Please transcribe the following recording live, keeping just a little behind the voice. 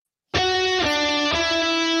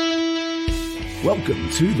Welcome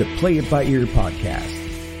to the Play It By Ear podcast.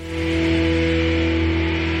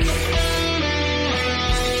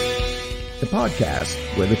 The podcast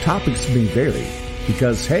where the topics may vary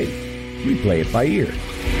because, hey, we play it by ear.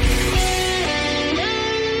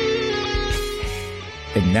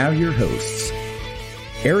 And now your hosts,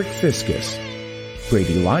 Eric Fiskus,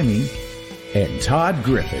 Brady Liming, and Todd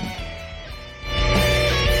Griffin.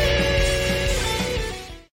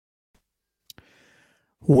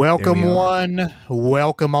 Welcome one,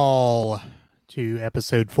 welcome all to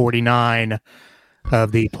episode 49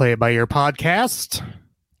 of the Play It By Ear podcast.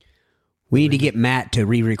 We need to get Matt to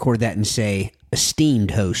re-record that and say,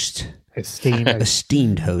 esteemed host.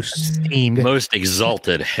 Esteemed host. Esteemed. Most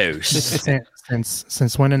exalted host.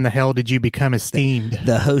 Since when in the hell did you become esteemed?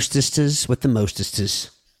 The hostesses with the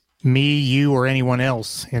mostesses. Me, you, or anyone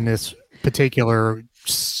else in this particular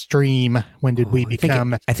stream? When did we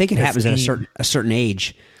become? I think it happens at esteemed? a certain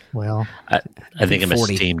age. Well, I think I'm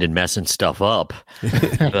 40. esteemed and messing stuff up.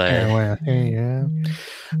 But yeah.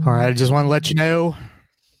 All right, I just want to let you know,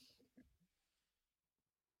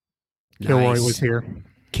 Kilroy was here.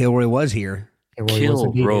 Kilroy was here.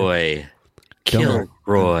 Kilroy.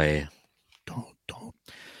 Kilroy. Don't.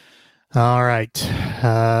 All right.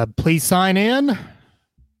 Please sign in.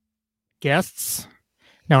 Guests.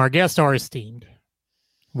 Now, our guests are esteemed.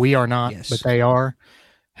 We are not, Yes. but they are.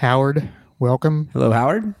 Howard, welcome. Hello,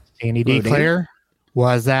 Howard. Danny D. Claire,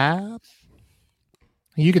 what's up?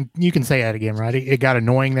 You can say that again, right? It got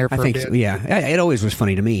annoying there for I think a so. bit. Yeah, it always was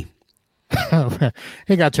funny to me.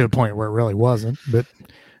 It got to a point where it really wasn't, but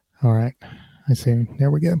all right. I see.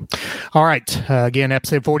 There we go. All right. Again,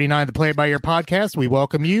 episode 49 of the Play It By Ear podcast. We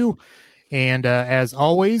welcome you. And as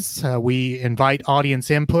always, we invite audience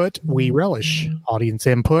input. We relish audience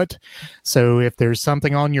input. So if there's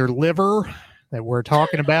something on your liver that we're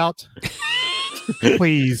talking about,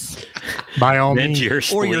 please, by all means.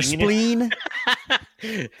 Or your spleen.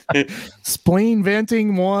 Spleen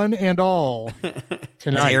venting one and all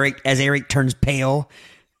tonight. As Eric turns pale.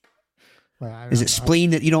 Well, Is it spleen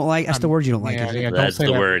that you don't like? That's the word you don't like. Yeah, is it? yeah, don't That's say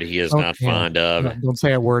the that. word he is not fond of. Don't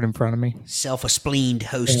say a word in front of me. Self-espleened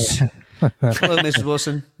hosts. Hello, Mrs.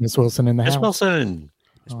 Wilson. Miss Wilson in the Miss house. Wilson.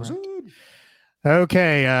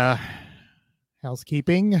 Okay.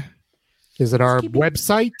 Housekeeping. Visit our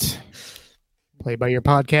website,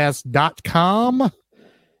 playbyyourpodcast.com.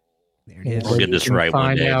 There it is. We'll get this right one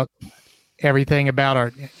find day. out everything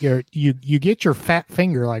about you get your fat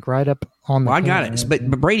finger like right up on the Well, I got camera. it. But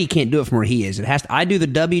Brady can't do it from where he is. It has to. I do the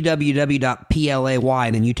www.play,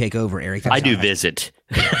 and then you take over, Eric. I do visit.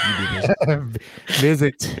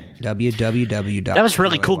 Visit. www. That was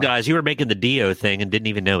really cool, guys. You were making the Dio thing and didn't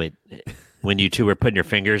even know it. When you two were putting your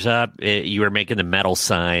fingers up, you were making the metal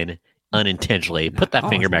sign unintentionally. Put that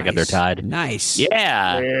finger back up there, Todd. Nice.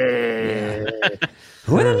 Yeah.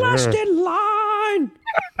 With a lusted line.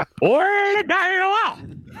 All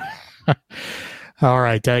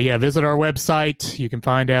right. Visit our website. You can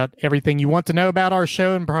find out everything you want to know about our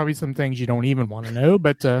show and probably some things you don't even want to know,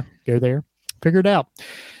 but go there, figure it out.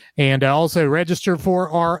 And also register for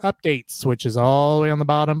our updates, which is all the way on the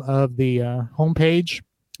bottom of the homepage.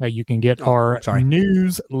 You can get our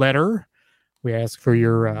newsletter. We ask for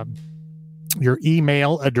your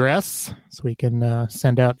email address so we can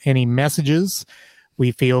send out any messages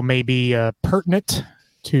we feel may be pertinent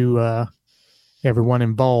to everyone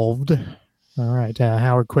involved. All right,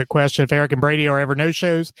 Howard, quick question. If Eric and Brady are ever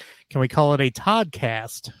no-shows, can we call it a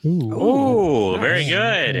Toddcast? Ooh, very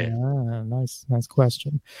good. Yeah, nice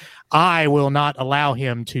question. I will not allow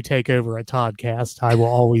him to take over a Toddcast. I will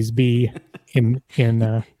always be in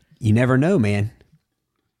You never know, man.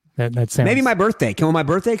 that sounds... Maybe my birthday. On my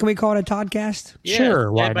birthday, can we call it a Toddcast? Yeah,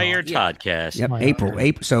 Sure, why Play by not? Ear Toddcast. Yep, Why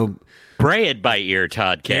April. So Pray it by ear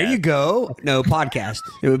Toddcast. there you go. No, podcast.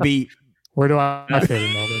 It would be... Where do I fit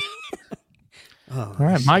in all this? Oh, All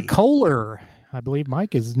right, Mike Kohler. I believe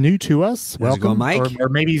Mike is new to us. How's it going, Welcome, Mike? or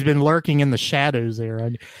maybe he's been lurking in the shadows there.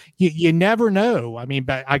 And you never know. I mean,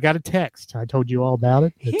 but I got a text. I told you all about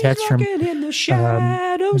it. The He's text from looking in the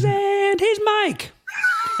shadows and he's Mike.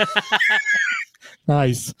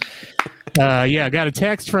 nice. I got a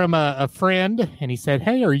text from a friend, and he said,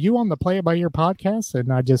 "Hey, are you on the Play It By Ear podcast?"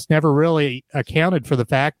 And I just never really accounted for the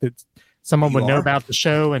fact that someone You would know are? about the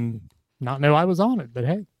show and not know I was on it. But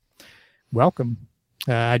hey, welcome.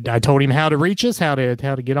 I told him how to reach us, how to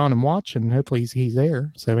get on and watch, and hopefully he's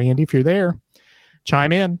there. So Andy, if you're there,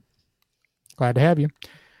 chime in. Glad to have you.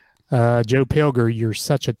 Joe Pilger, you're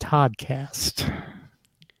such a Toddcast.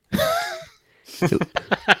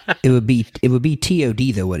 It would be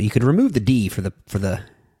TOD though. What you could remove the D for the.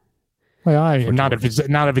 Well, not if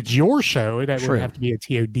it's your show. That True. would have to be a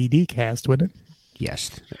TODD cast, wouldn't it?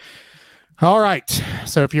 Yes. All right.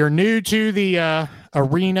 So if you're new to the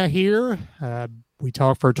arena here, we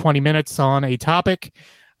talk for 20 minutes on a topic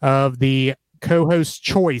of the co-host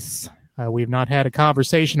choice. We've not had a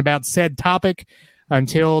conversation about said topic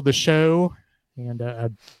until the show,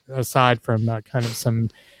 and aside from kind of some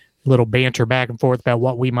little banter back and forth about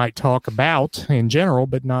what we might talk about in general,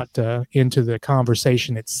 but not into the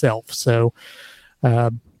conversation itself. So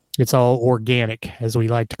it's all organic, as we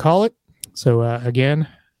like to call it. So again,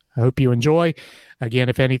 I hope you enjoy. Again,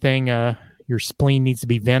 if anything, your spleen needs to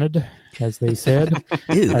be vented, as they said.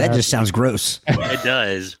 Ew, that just sounds gross. It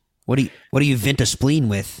does. What do you vent a spleen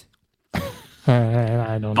with?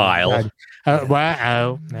 I don't know. Pile.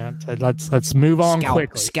 Wow. No, let's move on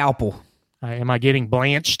quickly. Scalpel. Am I getting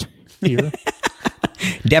blanched here?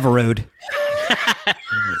 Deverode.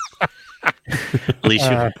 At least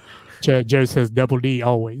Joe says double D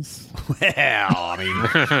always. Well, I mean,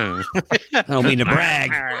 I don't mean to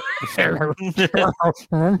brag.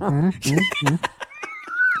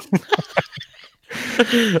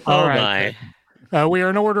 All Oh right. my. We are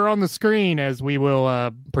in order on the screen as we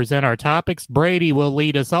will present our topics. Brady will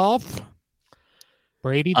lead us off.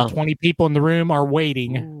 Brady, the 20 people in the room are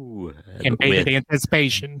waiting in bated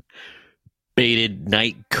anticipation. Baited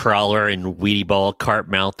night crawler and weedy ball cart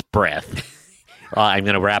mouth breath. I'm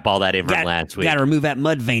going to wrap all that in from last week. Got to remove that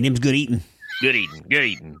mud vein. Him's good eating. Good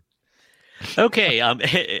eating.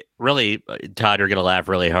 Okay, really, Todd, you're going to laugh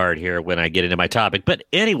really hard here when I get into my topic. But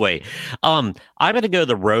anyway, I'm going to go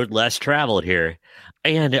the road less traveled here.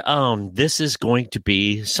 And this is going to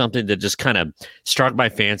be something that just kind of struck my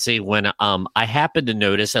fancy when I happened to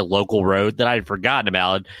notice a local road that I'd forgotten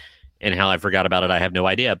about. And how I forgot about it, I have no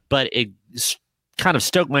idea. But it kind of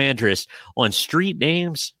stoked my interest on street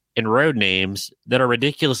names and road names that are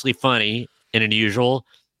ridiculously funny and unusual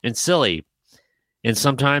and silly and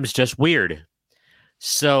sometimes just weird.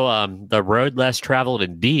 So the road less traveled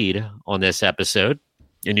indeed on this episode,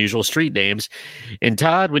 unusual street names. And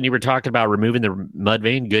Todd, when you were talking about removing the mud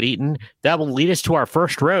vein, good eating, that will lead us to our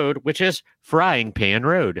first road, which is Frying Pan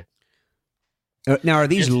Road. Now, are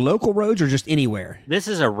these local roads or just anywhere? This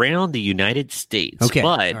is around the United States. Okay.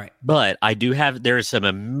 But I do have, there's some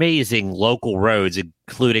amazing local roads,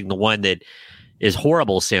 including the one that is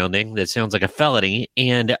horrible sounding, that sounds like a felony.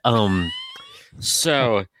 And but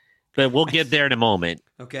we'll get there in a moment.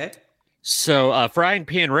 Okay. So Frying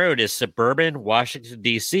Pan Road is suburban Washington,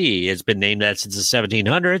 D.C. It's been named that since the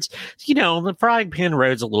 1700s. You know, the Frying Pan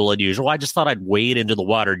Road's a little unusual. I just thought I'd wade into the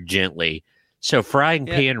water gently. So Frying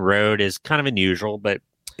Pan Road is kind of unusual, but...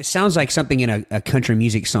 It sounds like something in a country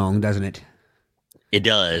music song, doesn't it? It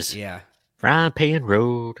does. Yeah. Frying Pan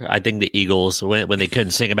Road. I think the Eagles, when they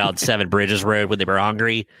couldn't sing about Seven Bridges Road when they were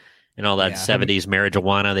hungry and all that 70s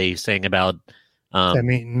marijuana, they sang about... I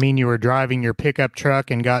mean you were driving your pickup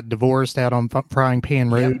truck and got divorced out on Frying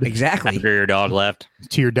Pan Road? Yep, exactly. After your dog left.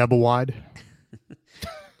 To your double wide?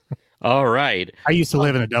 All right. I used to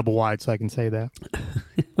live in a double wide, so I can say that.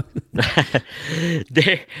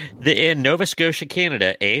 In Nova Scotia,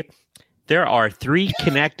 Canada, there are 3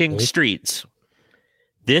 connecting streets.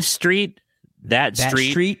 This street, that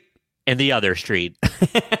street, and the other street.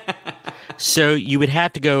 So you would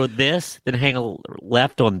have to go this, then hang a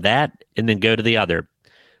left on that, and then go to the other,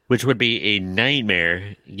 which would be a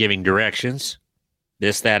nightmare giving directions.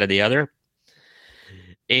 This, that, and the other.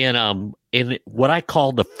 And what I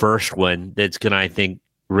call the first one that's going to, I think,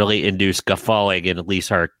 really induce guffawing in at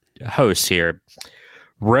least our hosts here.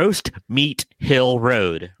 Roast Meat Hill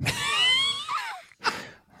Road.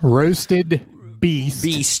 Roasted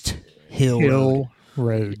Beast Hill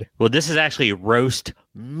Road. Well, this is actually Roast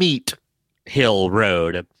Meat Hill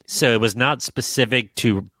Road. So it was not specific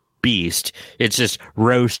to beast. It's just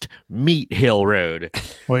Roast Meat Hill Road.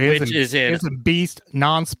 Well, isn't beast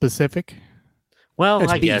non-specific? Well,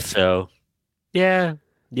 I guess so. Yeah.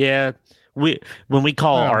 When we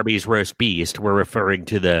call Arby's roast beast, we're referring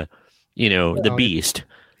to the beast.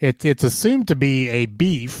 It's assumed to be a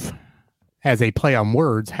beef as a play on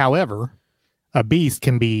words. However, a beast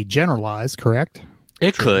can be generalized, correct?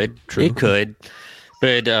 It could.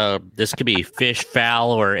 But this could be fish,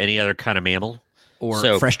 fowl, or any other kind of mammal.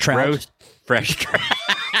 Or fresh trout. Fresh trout.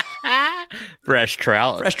 Fresh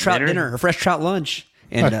trout. Fresh trout dinner or fresh trout lunch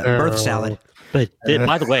and birth salad. But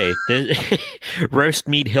by the way, Roast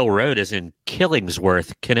Meat Hill Road is in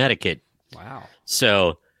Killingsworth, Connecticut. Wow.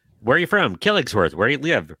 So where are you from? Killingsworth. Where do you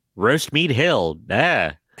live? Roast Meat Hill.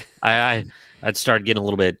 I'd start getting a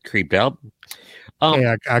little bit creeped out.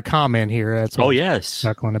 A comment here. That's what yes.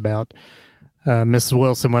 I'm talking about. Mrs.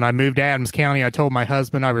 Wilson, when I moved to Adams County, I told my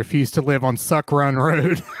husband I refused to live on Suck Run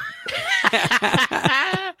Road.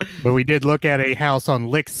 But we did look at a house on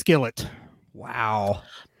Lick Skillet. Wow.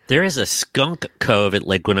 There is a skunk cove at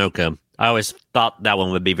Lake Winoka. I always thought that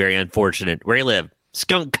one would be very unfortunate. Where you live?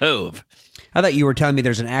 Skunk Cove. I thought you were telling me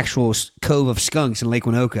there's an actual cove of skunks in Lake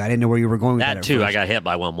Winoka. I didn't know where you were going with that. That too. First. I got hit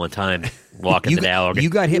by one time walking the dog. You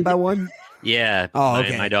got hit by one? Yeah. Oh,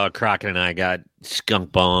 okay. My dog Crockett and I got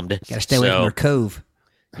skunk bombed. Got to stay away from your cove.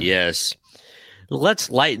 Yes. Let's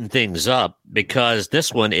lighten things up because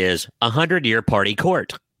this one is 100-year party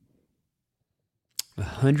court.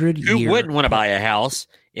 100-year. Who wouldn't want to buy a house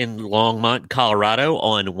in Longmont, Colorado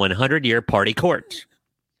on 100-year party court?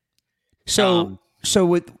 So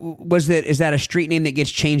is that a street name that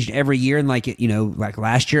gets changed every year? And like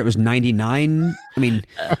last year it was 99. I mean,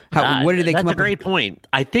 what did they come up with? That's a great point.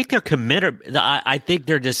 I think they're committed. I think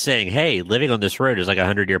they're just saying, hey, living on this road is like a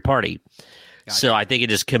 100-year party. Gotcha. So I think it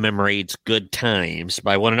just commemorates good times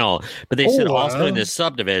by one and all. But they said also in this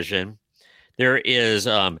subdivision, there is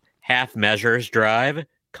Half Measures Drive,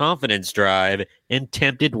 Confidence Drive, and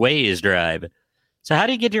Tempted Ways Drive. So how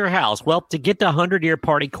do you get to your house? Well, to get to 100-year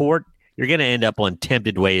party court, you're going to end up on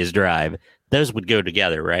Tempted Ways Drive. Those would go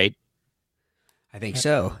together, right? I think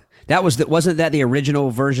so. Wasn't that the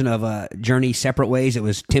original version of Journey Separate Ways? It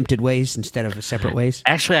was Tempted Ways instead of Separate Ways?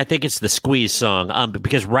 Actually, I think it's the Squeeze song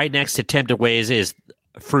because right next to Tempted Ways is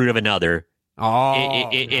Fruit of Another. Oh,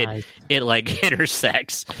 nice. it like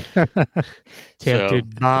intersects.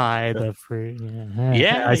 Tempted by the fruit.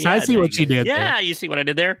 Yeah, I see what you did. Yeah, there. You see what I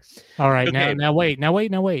did there. All right, okay. now wait.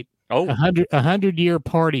 Oh, 100-year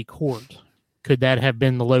party court. Could that have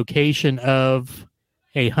been the location of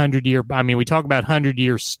a 100-year? I mean, we talk about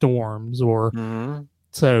 100-year storms, or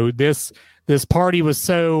so this party was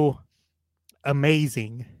so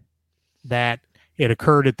amazing that it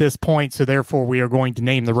occurred at this point. So therefore, we are going to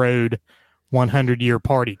name the road 100-year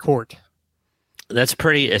party court. That's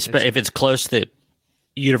pretty. If it's close to the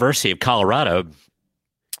University of Colorado,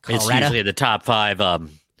 it's usually in the top 5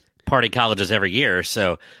 party colleges every year.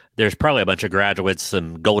 So there's probably a bunch of graduates,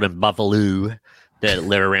 some Golden Buffalo that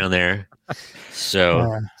live around there. So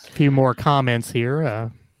a few more comments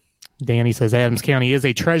here. Danny says Adams County is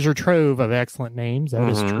a treasure trove of excellent names. That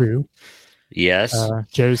is true. Yes.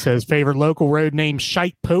 Joe says favorite local road name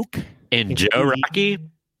Shite Poke. And Joe Rocky,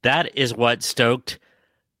 that is what stoked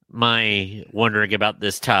my wondering about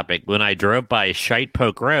this topic when I drove by Shite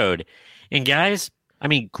Poke Road. And guys, I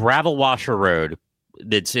mean, Gravel Washer Road,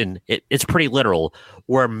 that's in it's pretty literal,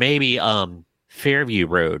 or maybe Fairview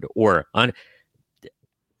Road, or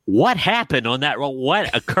what happened on that road?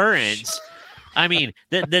 What occurrence? I mean,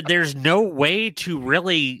 there's no way to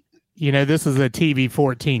really. This is a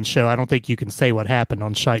TV-14 show. I don't think you can say what happened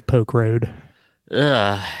on Shite Poke Road.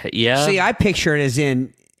 Yeah. See, I picture it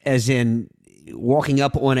as in walking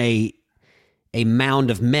up on a mound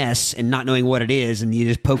of mess and not knowing what it is, and you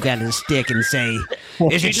just poke out of the stick and say,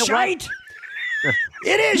 "Is it shite?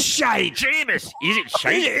 It is shite, Jameis. Is it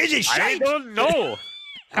shite? Is it shite? I don't know.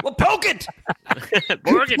 Well, poke it.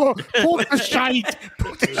 Poke the shite.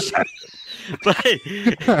 Poke the shite." But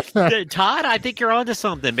Todd, I think you're onto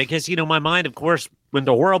something because my mind, of course, went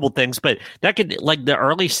to horrible things. But that could, like the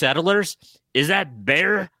early settlers, is that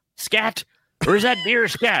bear scat or is that deer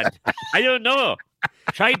scat? I don't know.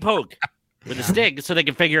 Shite poke with a stick so they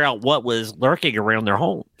can figure out what was lurking around their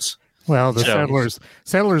homes. Well, the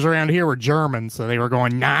settlers around here were Germans, so they were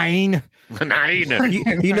going 9. 9.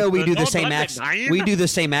 We do the same accent. We do the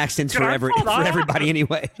same accents for everybody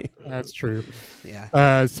anyway. That's true.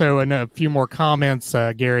 Yeah. So, a few more comments.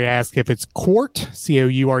 Gary asked if it's Court,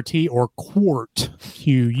 C-O-U-R-T, or Quart,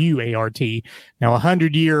 Q-U-A-R-t. Now,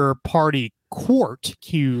 100-year party Quart,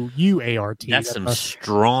 Q-U-A-R-t. That's some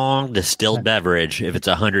strong distilled beverage. If it's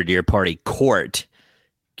a 100-year party Quart,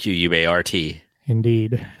 Q-U-A-R-t.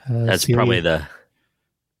 Indeed. That's probably the.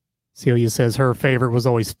 Celia says her favorite was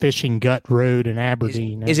always Fishing Gut Road in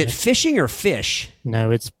Aberdeen. Is it fishing or fish? No,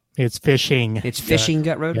 it's Fishing. It's Fishing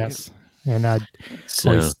Gut Road? Yes. And I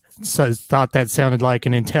thought that sounded like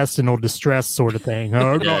an intestinal distress sort of thing.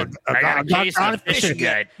 Oh, God. I got fishing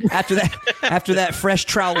gut. After that fresh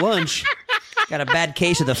trout lunch, got a bad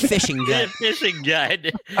case of the fishing gut. Fishing gut.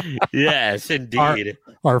 Yes, indeed.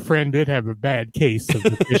 Our friend did have a bad case of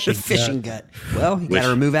the fishing gut. Well, you got to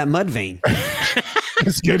remove that mud vein.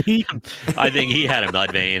 It's good eating. I think he had a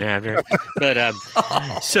mud vein after, but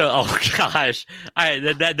gosh,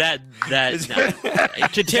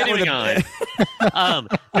 continuing on.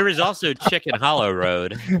 There is also Chicken Hollow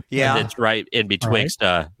Road. Yeah, that's right in betwixt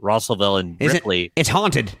Russellville and Ripley. It's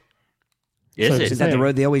haunted. Is that the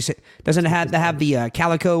road they always say? Doesn't it have to have the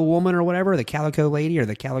calico woman or whatever, the calico lady or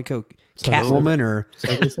the calico cat woman or?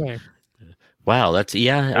 So they say. Wow, that's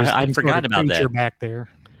I forgot about that. Back there.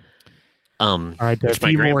 right, which a my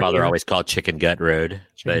few more grandfather here. always called Chicken Gut Road.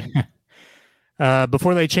 But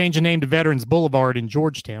Before they changed the name to Veterans Boulevard in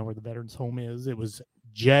Georgetown, where the veterans' home is, it was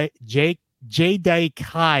J.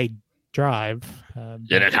 Kai Drive.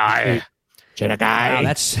 Jedikai. Wow,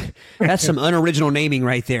 that's some unoriginal naming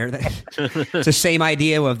right there. It's the same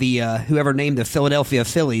idea of the whoever named the Philadelphia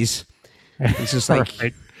Phillies. It's just like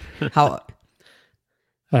Right. how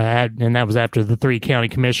And that was after the three county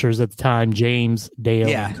commissioners at the time, James, Dale,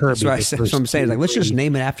 yeah. and Kirby. That's what I'm saying. Like, let's just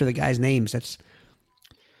name it after the guys' names. That's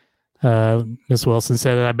Miss Wilson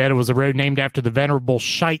said, I bet it was a road named after the venerable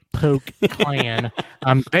Shite Poke clan.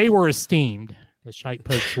 They were esteemed. The Shite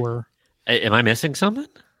Pokes were. Am I missing something?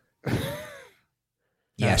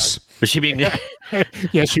 yes. Was she being?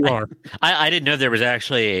 Yes, you are. I didn't know there was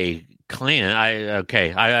actually a clan.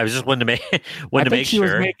 I was just wanted to make I wanted to think make she sure.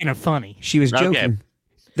 was making it funny. She was Okay. joking.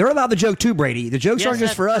 They're allowed to joke too, Brady. The jokes Yes, aren't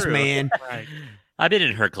just that's for us, true. man. Right. I've been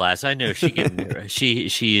in her class. I know she can.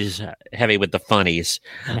 she's heavy with the funnies.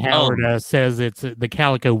 And Howard says it's the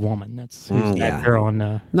Calico Woman. That's who's yeah. that girl on.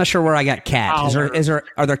 I'm not sure where I got cat.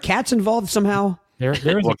 Are there cats involved somehow? There is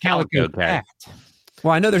Well, a Calico Calico cat. cat.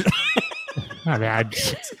 Well, I know there's. I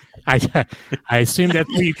mean, I assumed that's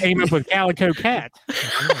where you came up with Calico Cat.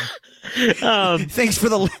 thanks for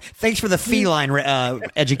the feline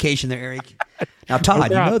education there, Eric. Now,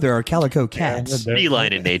 Todd, you know there are calico cats.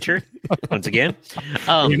 Feline in nature. Once again,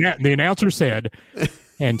 The announcer said,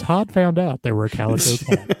 and Todd found out there were a Calico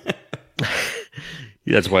Cat.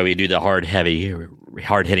 that's why we do the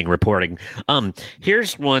hard-hitting reporting.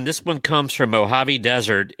 Here's one. This one comes from Mojave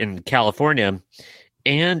Desert in California.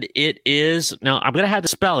 And it is, now I'm going to have to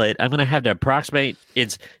spell it. I'm going to have to approximate.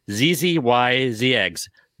 It's ZZYZX.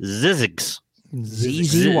 Zizix.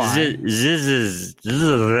 ZZY.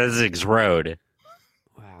 Zizix Road.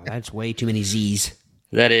 Wow, that's way too many Z's.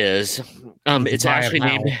 That is. It's By a actually vowel.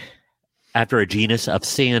 named after a genus of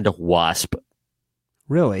sand wasp.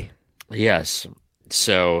 Really? Yes.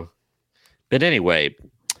 So, but anyway,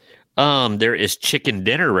 there is Chicken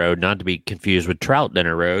Dinner Road, not to be confused with Trout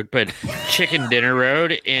Dinner Road, but Chicken Dinner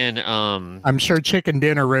Road in I'm sure Chicken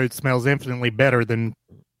Dinner Road smells infinitely better than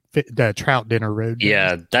the Trout Dinner Road. does.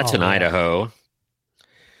 yeah, that's in Oh, Idaho.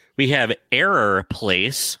 We have Error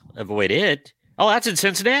Place. Avoid it. Oh, that's in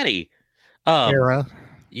Cincinnati. Era.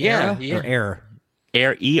 Yeah, Error? Or error?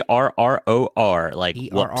 ERROR, like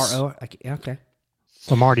whoops. ERRO? Okay.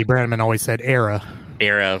 So Marty Brenneman always said era.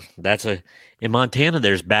 Era. That's in Montana.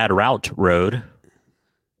 There's Bad Route Road.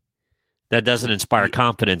 That doesn't inspire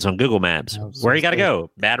confidence on Google Maps. No, Where you got to so-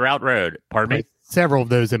 go? Bad Route Road. Pardon me. Several of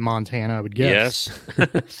those in Montana, I would guess.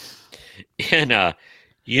 Yes.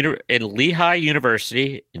 In Lehigh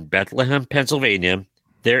University in Bethlehem, Pennsylvania,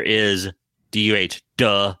 there is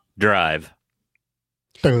DUH Drive.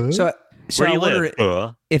 So Where I you wonder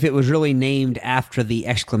live? if it was really named after the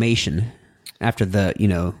exclamation, after the,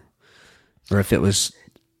 or if it was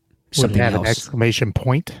Would something have an else. exclamation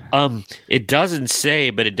point. It doesn't say,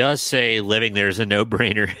 but it does say living there's a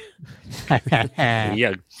no-brainer.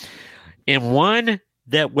 Yeah. And one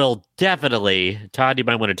that will definitely, Todd, you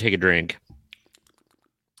might want to take a drink.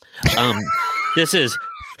 This is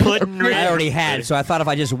Puddin' I already had, so I thought if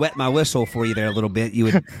I just wet my whistle for you there a little bit, you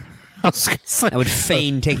would. I was gonna say, I would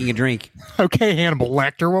feign taking a drink. okay, Hannibal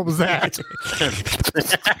Lecter, what was that?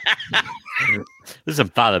 This is some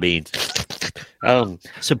fava beans.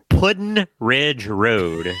 So Puddin' Ridge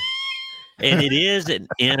Road. And it is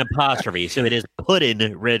an apostrophe, so it is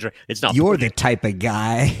Puddin' Ridge. It's not. You're the type of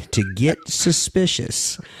guy to get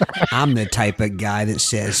suspicious. I'm the type of guy that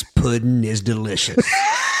says pudding is delicious.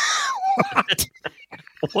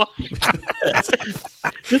 What?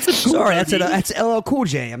 Sorry, that's LL Cool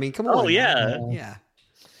J. I mean, come on. Oh, yeah. Yeah.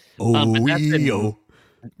 but that's in- yo.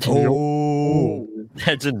 Oh,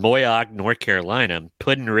 That's in Moyock, North Carolina.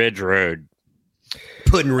 Puddin' Ridge Road.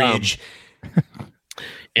 Puddin' Ridge.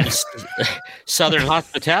 In Southern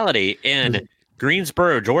Hospitality in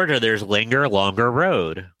Greensboro, Georgia, there's Linger Longer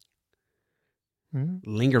Road.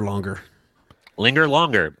 Linger longer. Linger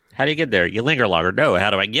Longer. How do you get there? You linger longer. No, how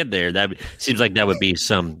do I get there? That seems like that would be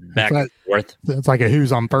some back and forth. It's like a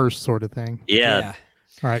who's on first sort of thing. Yeah.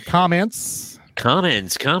 All right, comments.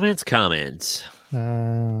 Comments. Okay.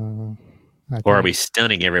 Or are we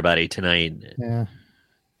stunning everybody tonight? Yeah.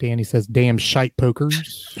 Danny says, damn shite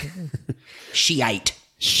pokers. Shiite.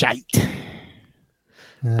 Shite.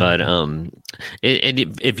 But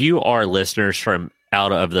if you are listeners from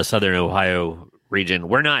out of the Southern Ohio region,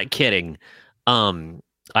 we're not kidding.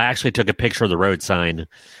 I actually took a picture of the road sign.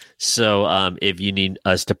 So if you need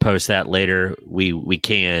us to post that later, we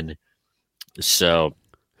can. So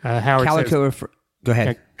Howard says, Calico. Go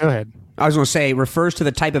ahead. go ahead. I was going to say refers to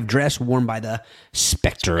the type of dress worn by the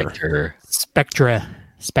specter. Spectre.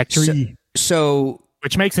 So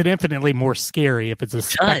Which makes it infinitely more scary if it's a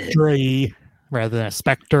spectre rather than a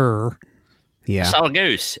specter. yeah. Saw a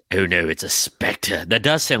goose. Oh no, it's a specter. That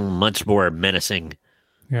does sound much more menacing,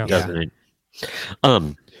 Yeah. doesn't it?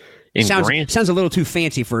 In Sounds a little too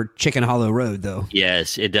fancy for Chicken Hollow Road, though.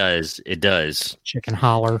 yes, it does. It does. Chicken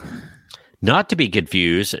holler. Not to be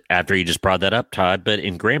confused after you just brought that up, Todd, but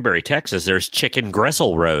in Granbury, Texas, there's Chicken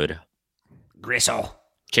Gristle Road. Gristle.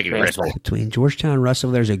 Chicken Gristle. Between Georgetown and Russell,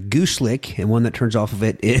 there's a Goose Lick, and one that turns off of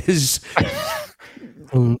it is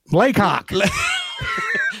Laycock.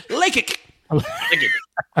 Lakic.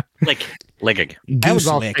 Lick. That was Goose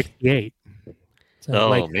all Lick. 68. So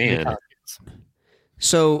Oh, man. Laycock is-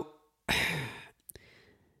 So,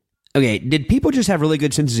 okay, did people just have really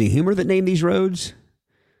good senses of humor that named these roads?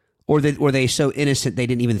 Or were they so innocent they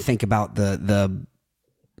didn't even think about the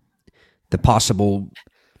possible...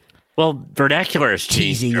 Well, vernacular has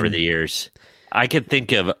changed Teasing over and- the years. I could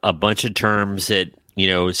think of a bunch of terms that,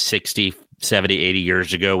 60, 70, 80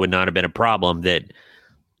 years ago would not have been a problem that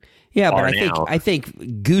Yeah, but are I now.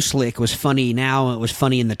 think Goose Lick was funny now. It was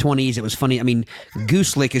funny in the 20s. It was funny. I mean,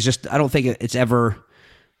 Goose Lick is just... I don't think it's ever...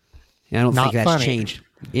 I don't Not think that's funny. changed.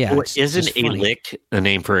 Yeah. Well, it's isn't just a funny. lick a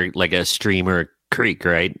name for like a stream or a creek,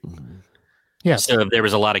 right? Yes. So if there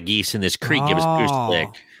was a lot of geese in this creek, it was Oh. Goose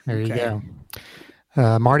Lick. There you Okay.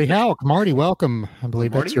 go. Marty Houck. Marty, welcome. I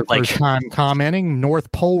believe that's your Like- first time commenting.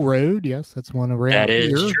 North Pole Road. Yes, that's one around That is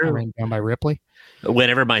here. true. Right down by Ripley.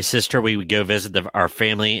 Whenever my sister, we would go visit our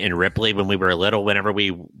family in Ripley when we were little. Whenever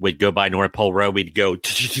we would go by North Pole Road, we'd go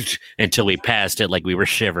until we passed it like we were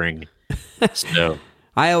shivering. So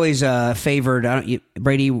I always favored...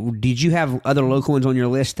 Brady, did you have other local ones on your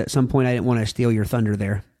list? At some point, I didn't want to steal your thunder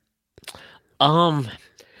there.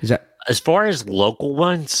 Is that... as far as local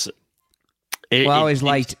ones, Well, I always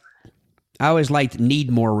liked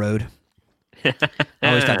Needmore Road. I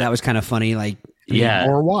always thought that was kind of funny. Like, yeah.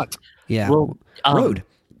 Or what? yeah, Well, road.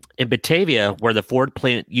 in Batavia, where the Ford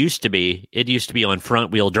plant used to be, it used to be on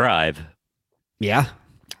front wheel drive. Yeah,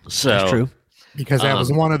 So that's true. Because that was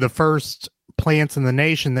Um, one of the first plants in the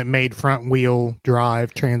nation that made front wheel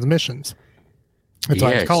drive transmissions. That's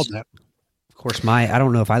why Yes. it's called that. Of course, I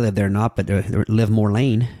don't know if I lived there or not, but Livermore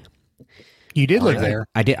Lane. You did live there.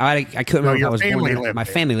 I did. I couldn't No, remember if I your was born family there. lived My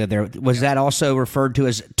there. family lived there. Was that also referred to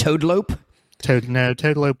as Toadlope?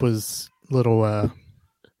 Toadlope was a little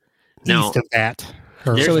Now, east of that.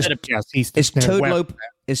 Or, there's So is- been a- yes, east Is no, west. Toadlope?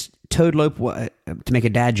 Is Toadlope what, to make a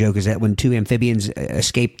dad joke? Is that when two amphibians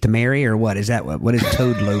escape to marry, or what? Is that what is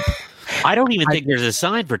Toadlope? I don't even think there's a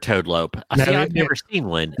sign for Toadlope. No, I've never seen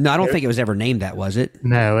one. No, I don't think it was ever named that. Was it?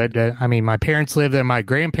 No, I mean, my parents lived there. My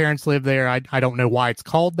grandparents lived there. I don't know why it's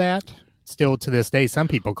called that. Still to this day, some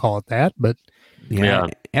people call it that, but Yeah.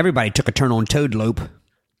 Everybody took a turn on Toadlope.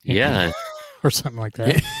 Yeah, or something like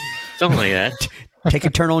that. something like that. Take a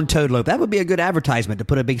turn on Toadlope. That would be a good advertisement to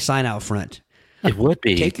put a big sign out front. It would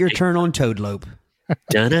be. Take your turn on Toadlope.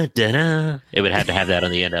 Dun-dun, dun-dun. It would have to have that on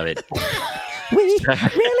the end of it. We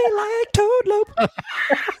really like Toadlope.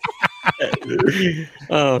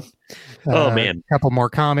 Oh man. A couple more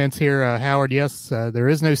comments here. Howard, yes, there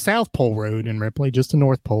is no South Pole Road in Ripley, just a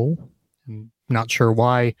North Pole. I'm not sure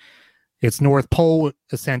why it's North Pole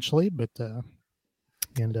essentially, but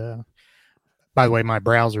by the way, my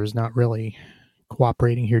browser is not really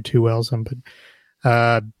cooperating here too well.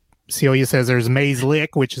 But Celia says there's Mays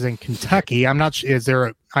Lick, which is in Kentucky. I'm not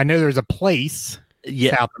sure. I know there's a place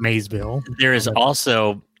Yeah, south of Maysville. there is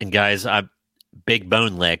also, and guys, Big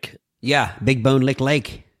Bone Lick. Yeah, Big Bone Lick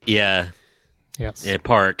Lake. Yeah, Yes. yeah,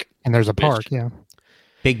 park, And there's a park. Yeah.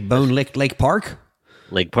 Big Bone Lick Lake Park.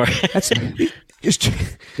 Lake Park. That's just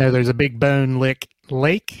No, there's a Big Bone Lick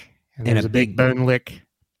Lake, and And there's a a Big big- Bone Lick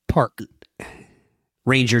Park.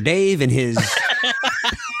 Ranger Dave and his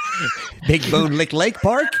Big Bone Lick Lake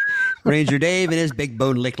Park. Ranger Dave and his Big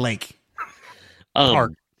Bone Lick Lake.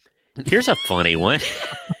 Park. Here's a funny one.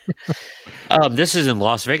 This is in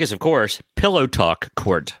Las Vegas, of course. Pillow Talk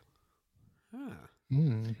Court.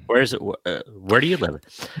 Hmm. Where is it? Where do you live?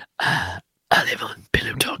 I live on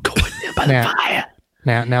Pillow Talk Court by the Now- fire.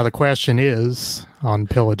 Now the question is on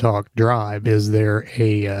Pillow Talk Drive: is there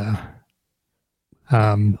a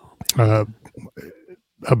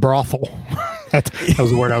brothel? that was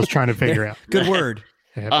the word I was trying to figure out. Good word.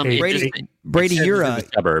 It Brady, just- Brady, it says you're it's in the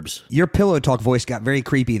suburbs. your Pillow Talk voice got very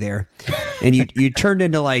creepy there, and you turned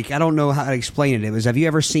into like I don't know how to explain it. It was. Have you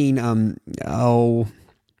ever seen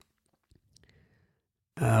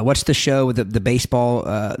what's the show with the baseball?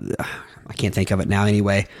 I can't think of it now.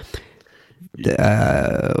 Anyway,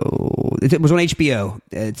 It was on HBO.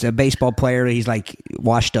 It's a baseball player. He's like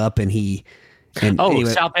washed up, and anyway,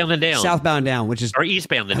 Southbound and Down. Southbound and Down, which is Or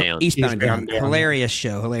Eastbound and Down. Eastbound and Down. Hilarious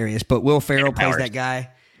show, hilarious. But Will Ferrell plays that guy.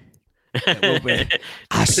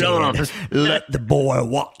 I said, let the boy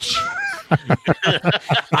watch.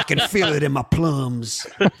 I can feel it in my plums.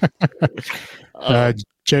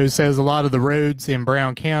 Joe says a lot of the roads in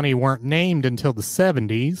Brown County weren't named until the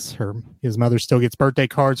 70s. His mother still gets birthday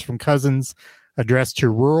cards from cousins addressed to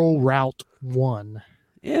Rural Route 1.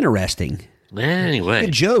 Interesting. Anyway.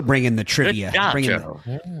 Good Joe bringing the trivia. Good job,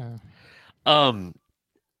 Joe.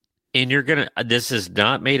 And you're going to, this is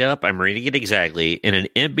not made up. I'm reading it exactly in an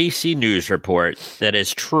NBC News report that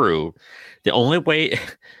is true. There's only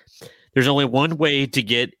one way to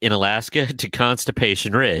get in Alaska to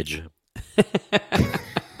Constipation Ridge.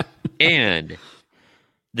 And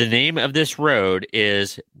the name of this road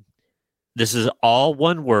this is all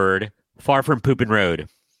one word, Far From Poopin' Road.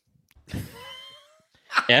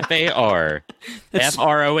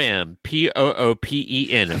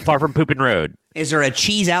 FARFROMPOOPEN. Far From Poopin' Road. Is there a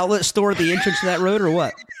cheese outlet store at the entrance to that road or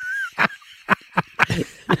what?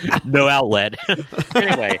 No outlet.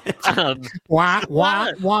 Anyway. Why?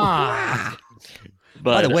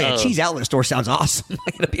 By the way, a cheese outlet store sounds awesome. I'm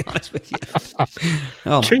going to be honest with you.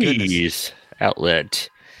 Oh, cheese outlet.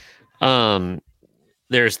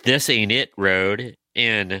 There's This Ain't It Road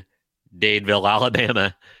in Dadeville,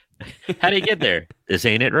 Alabama. How do you get there? This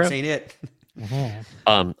Ain't It Road? This ain't it.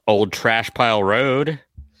 Old Trash Pile Road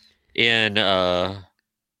in doesn't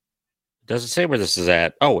say where this is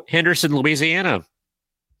at. Oh, Henderson, Louisiana.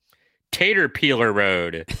 Tater Peeler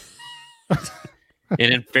Road.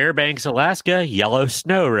 And in Fairbanks, Alaska, Yellow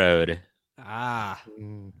Snow Road.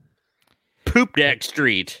 Poop Deck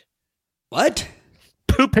Street. What?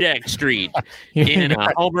 Poop Deck Street in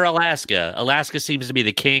Homer, Alaska. Alaska seems to be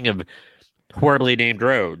the king of horribly named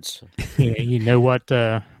roads. Yeah, you know what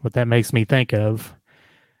that makes me think of?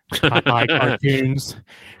 Popeye cartoons.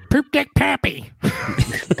 Poop Deck Pappy.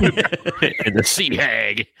 And the Sea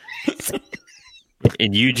Hag.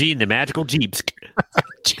 And Eugene, the Magical Jeeps.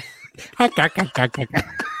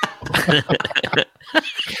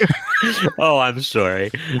 Oh, I'm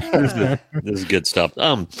sorry. This is good stuff.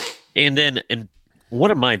 And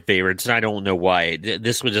one of my favorites, and I don't know why,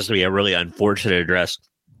 this would just be a really unfortunate address.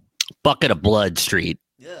 Bucket of Blood Street.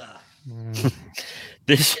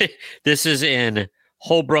 This is in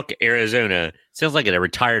Holbrook, Arizona. Sounds like a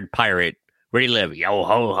retired pirate. Where do you live? Yo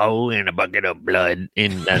ho ho in a bucket of blood.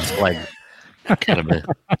 And that's like kind of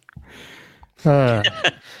a.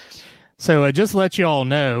 So just to let you all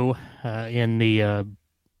know, in the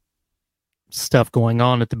stuff going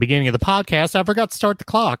on at the beginning of the podcast, I forgot to start the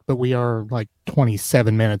clock, but we are like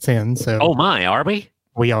 27 minutes in. So oh my, are we?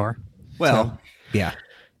 We are. Well, yeah.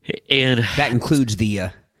 And that includes the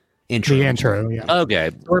intro. The intro, yeah.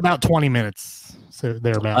 Okay. We're about 20 minutes, so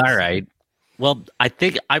thereabouts. All right. Well, I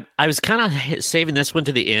think I was kind of saving this one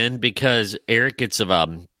to the end because Eric gets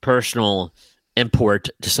a personal import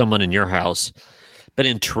to someone in your house. But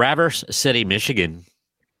in Traverse City, Michigan,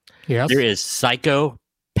 yes, there is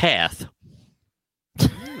Psychopath.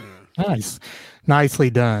 Nice. Nicely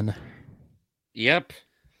done. Yep.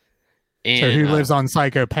 And, so who lives on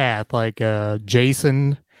Psychopath? Like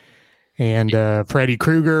Jason and Freddy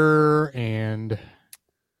Krueger and...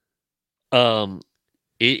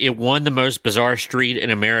 It won the most bizarre street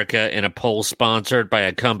in America in a poll sponsored by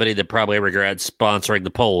a company that probably regrets sponsoring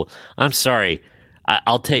the poll. I'm sorry.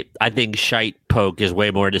 I think Shite Poke is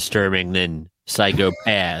way more disturbing than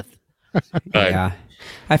Psychopath. Yeah.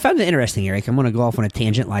 I found it interesting, Eric. I'm going to go off on a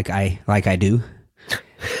tangent like I do.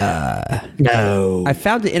 No. I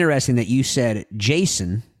found it interesting that you said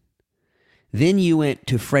Jason, then you went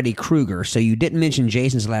to Freddy Krueger. So you didn't mention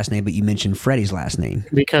Jason's last name, but you mentioned Freddy's last name.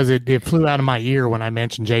 Because it flew out of my ear when I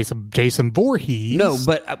mentioned Jason Voorhees. No,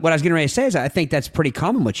 but what I was getting ready to say is I think that's pretty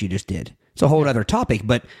common what you just did. It's a whole other topic,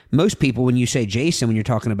 but most people, when you say Jason, when you're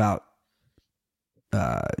talking about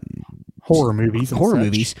horror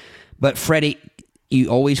movies, but Freddy, you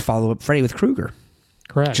always follow up Freddy with Krueger.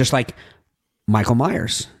 Correct. Just like Michael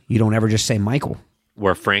Myers. You don't ever just say Michael.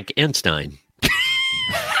 Or Frank Einstein.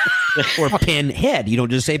 Or Pinhead. You don't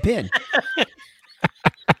just say Pin.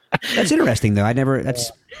 That's interesting, though.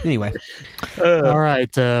 Anyway. All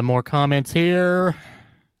right. More comments here.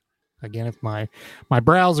 Again, if my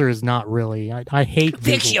browser is not really, I hate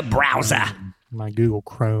fix Google your browser. My Google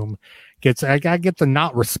Chrome I get the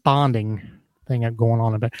not responding thing going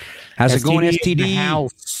on about. How's it going, STD? In the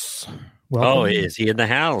house. Welcome. Oh, is he in the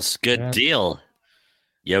house? Good deal.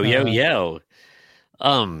 Yo.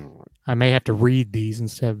 I may have to read these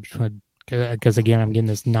instead of because again, I'm getting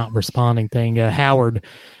this not responding thing. Howard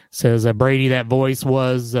says, Brady, that voice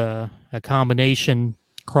was a combination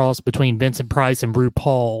cross between Vincent Price and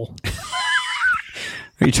RuPaul.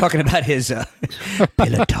 Are you talking about his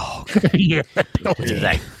pillow talk? Yeah. It's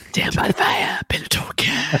like, down by the fire, pillow talk.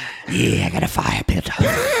 Yeah, I got a fire pillow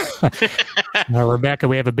talk. Rebecca,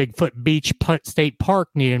 we have a Bigfoot Beach State Park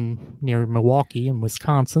near Milwaukee in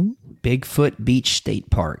Wisconsin. Bigfoot Beach State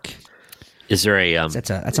Park. Is there a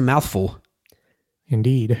That's a mouthful.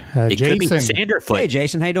 Indeed. it could be Jason, Sanderfoot Hey,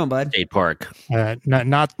 Jason, how you doing, bud? State Park.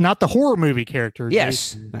 not the horror movie character.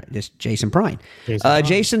 Yes, just Jason Prine. Jason Prine.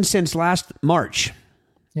 Jason, since last March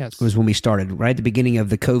Yes. was when we started, right at the beginning of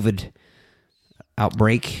the COVID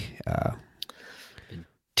outbreak.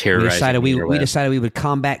 Terrorizing We decided we would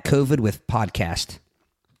combat COVID with podcast.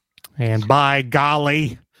 And by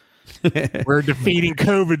golly, we're defeating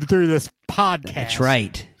COVID through this podcast. That's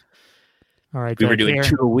right. All right. We were doing Karen,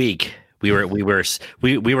 2 a week. We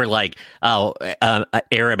were like,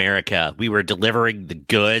 Air America. We were delivering the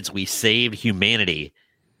goods. We saved humanity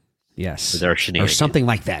Yes. with our Or shenanigans. something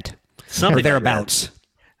like that. Something Or like thereabouts.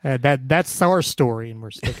 that's our story, and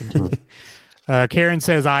we're sticking to it. Karen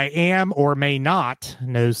says, I am or may not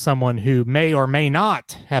know someone who may or may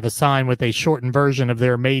not have a sign with a shortened version of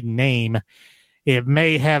their maiden name. It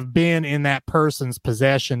may have been in that person's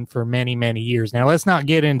possession for many, many years. Now, let's not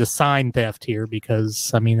get into sign theft here because,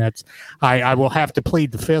 I mean, I will have to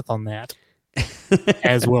plead the fifth on that,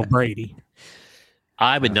 as will Brady.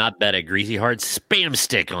 I would not bet a greasy hard spam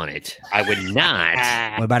stick on it. I would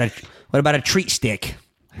not. What about a treat stick?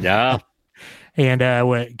 No. And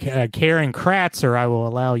Karen Kratzer, I will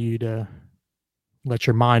allow you to let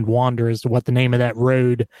your mind wander as to what the name of that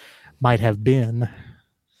road might have been.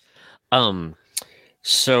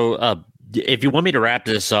 So if you want me to wrap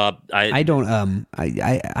this up, I don't.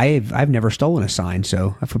 I've never stolen a sign,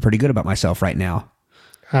 so I feel pretty good about myself right now.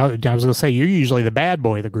 I was going to say, you're usually the bad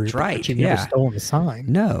boy of the group. That's right, But you've yeah. never stolen a sign.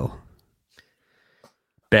 No,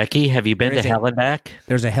 Becky, have you been There to is a- Hell and back?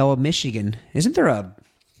 there's a Hell of Michigan. Isn't there a?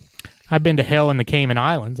 I've been to hell in the Cayman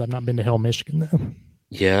Islands. I've not been to hell, Michigan, though.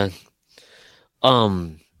 Yeah.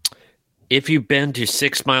 If you've been to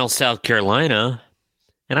 6 Mile, South Carolina,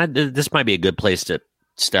 and this might be a good place to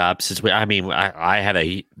stop since I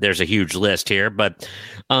have there's a huge list here, but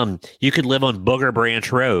you could live on Booger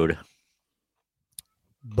Branch Road.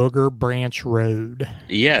 Booger Branch Road.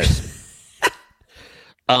 Yes.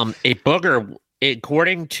 A booger,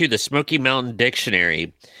 according to the Smoky Mountain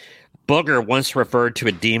Dictionary, booger once referred to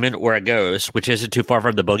a demon or a ghost, which isn't too far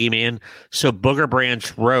from the boogeyman. So Booger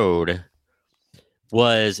Branch Road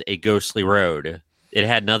was a ghostly road. It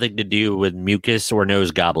had nothing to do with mucus or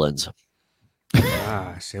nose goblins.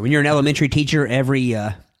 So when you're an elementary teacher, every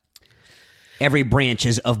branch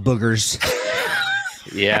is of boogers.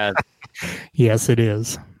 Yeah. Yes, it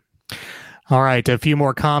is. All right, a few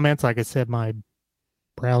more comments. Like I said, my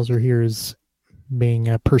browser here is being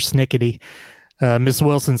persnickety. Miss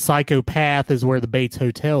Wilson, Psychopath is where the Bates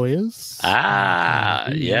Hotel is.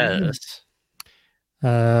 Yes.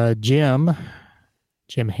 Jim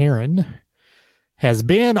Heron has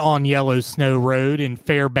been on Yellow Snow Road in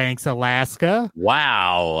Fairbanks, Alaska.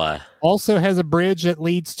 Wow. Also has a bridge that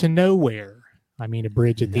leads to nowhere. I mean, a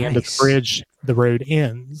bridge at the end of the Nice. bridge, the road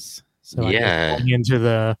ends. So I guess Yeah. going into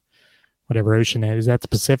the whatever ocean that is. That the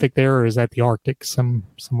Pacific there, or is that the Arctic?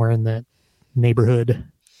 Somewhere in that neighborhood.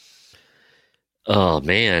 Oh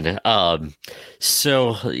man.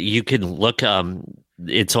 So you can look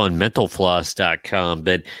it's on mentalfloss.com,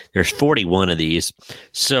 but there's 41 of these.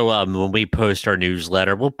 So when we post our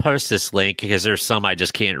newsletter, we'll post this link because there's some I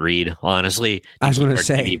just can't read, honestly. I was going to Our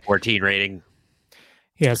say, TV 14 rating.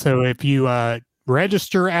 Yeah, so if you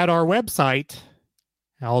register at our website,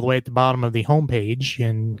 all the way at the bottom of the homepage,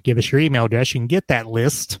 and give us your email address, you can get that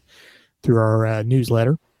list through our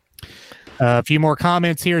newsletter. A few more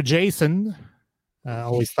comments here. Jason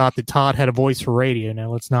always thought that Todd had a voice for radio. Now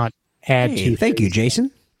let's not add hey, to. thank you, Jason.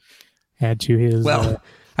 Add to his. Well,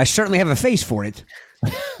 I certainly have a face for it.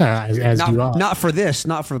 as do I. Not for this,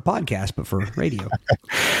 not for the podcast, but for radio.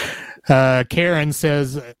 Karen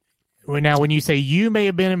says, now when you say you may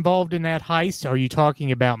have been involved in that heist, are you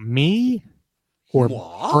talking about me or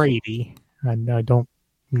What? Brady? I don't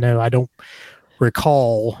know. I don't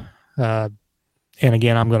recall. And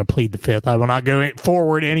again, I'm going to plead the fifth. I will not go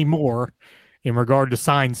forward anymore in regard to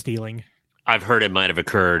sign stealing. I've heard it might have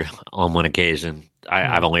occurred on one occasion.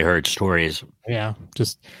 I've only heard stories. Yeah,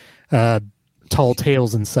 just tall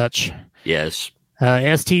tales and such. Yes.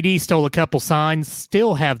 STD stole a couple signs,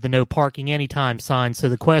 still have the no parking anytime sign. So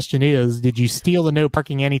the question is, did you steal the no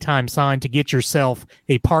parking anytime sign to get yourself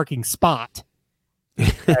a parking spot?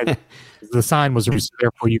 The sign was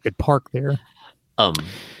therefore you could park there.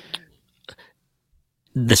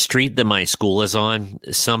 The street that my school is on,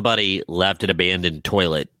 somebody left an abandoned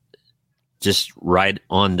toilet just right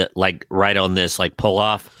on this like pull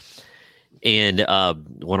off. And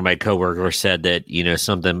one of my coworkers said that,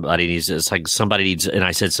 somebody needs, and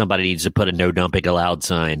I said somebody needs to put a no dumping allowed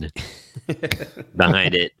sign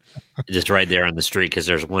behind it, just right there on the street, because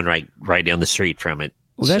there's one right down the street from it.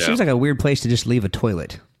 Well, that seems like a weird place to just leave a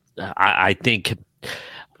toilet. I think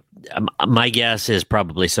my guess is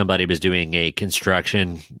probably somebody was doing a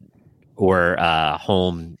construction or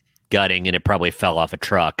home gutting, and it probably fell off a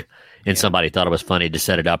truck, and somebody thought it was funny to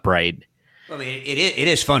set it upright. I mean, it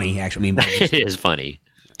is funny, actually. I mean, it is funny.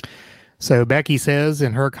 So Becky says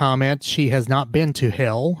in her comment, she has not been to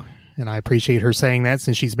hell, and I appreciate her saying that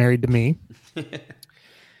since she's married to me.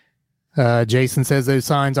 Jason says those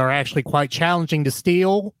signs are actually quite challenging to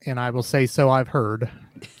steal, and I will say so. I've heard.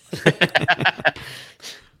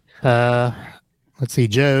 Let's see,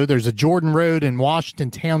 Joe. There's a Jordan Road in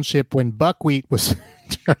Washington Township when Buckwheat was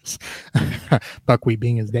Buckwheat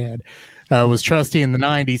being his dad. Was trustee in the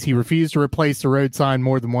 90s. He refused to replace the road sign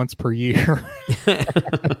more than once per year.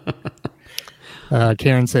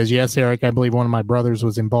 Karen says, yes, Eric, I believe one of my brothers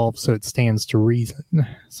was involved, so it stands to reason.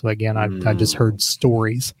 So again, I just heard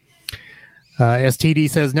stories. STD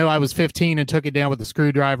says, no, I was 15 and took it down with a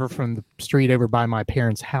screwdriver from the street over by my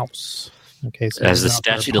parents' house. Okay, so as the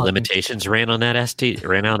statute of limitations ran out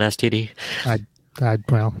STD? I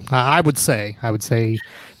would say,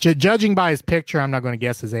 judging by his picture, I'm not going to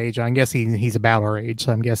guess his age. I'm guessing he's about our age,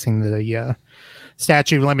 so I'm guessing the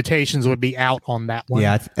statute of limitations would be out on that one.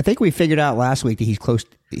 Yeah, I think we figured out last week that he's close.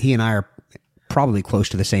 He and I are probably close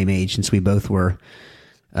to the same age, since we both were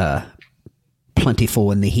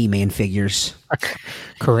plentiful in the He-Man figures.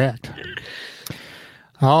 Correct.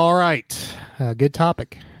 All right, good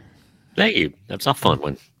topic. Thank you. That's a fun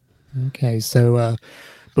one. Okay, so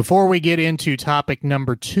before we get into topic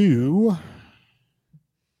number 2,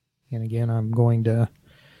 and again, I'm going to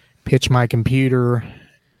pitch my computer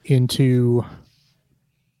into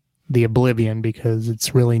the oblivion because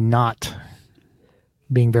it's really not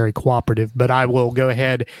being very cooperative, but I will go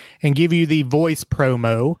ahead and give you the voice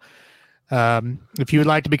promo. If you would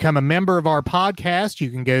like to become a member of our podcast, you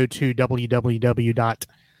can go to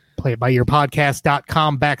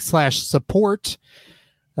www.playitbyyourpodcast.com/support.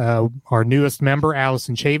 Our newest member,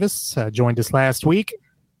 Allison Chavis, joined us last week.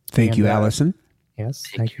 Thank you, Allison. Yes,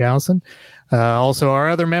 thank you, Allison. Also, our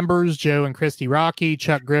other members, Joe and Christy Rocky,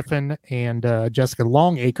 Chuck Griffin, and Jessica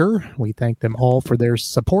Longacre. We thank them all for their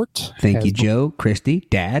support. Thank you, Joe, Christy,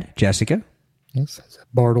 Dad, Jessica. Yes, as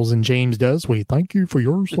Bartles and James does. We thank you for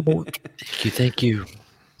your support. Thank you.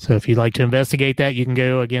 So if you'd like to investigate that, you can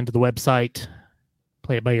go again to the website,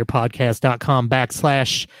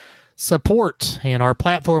 playitbyyourpodcast.com/support. And our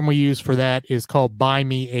platform we use for that is called Buy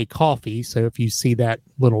Me a Coffee. So if you see that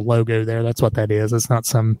little logo there, that's what that is. It's not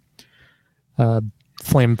some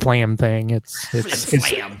flim flam thing. It's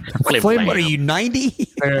Flim. What are you, 90?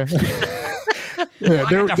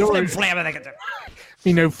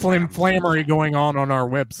 flim flammery going on our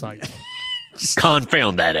website.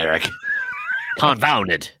 Confound that, Eric. Confound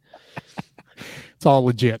it. It's all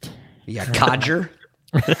legit. Yeah, codger.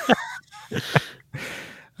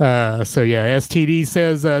 So yeah, STD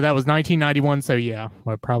says that was 1991. So yeah,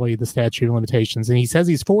 well, probably the statute of limitations. And he says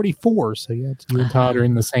he's 44. So yeah, you and Todd are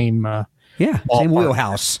in the same same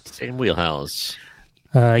wheelhouse. Same wheelhouse.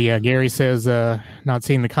 Yeah, Gary says not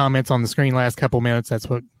seeing the comments on the screen last couple minutes. That's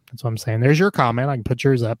what I'm saying. There's your comment. I can put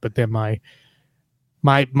yours up, but then my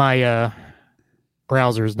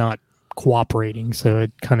browser is not cooperating, so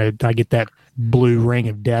it I get that blue ring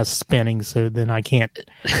of death spinning, so then I can't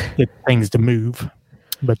get things to move.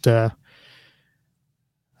 But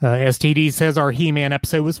STD says our He-Man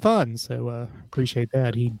episode was fun, so appreciate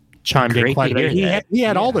that. He chimed in quite a bit. He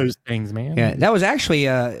had all those things, man. Yeah, that was actually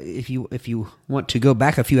if you want to go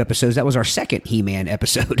back a few episodes, that was our second He-Man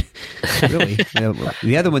episode. Really,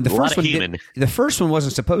 the other one, the first one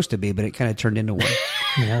wasn't supposed to be, but it kind of turned into one.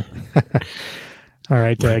 Yeah. All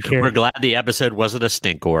right, Karen. We're glad the episode wasn't a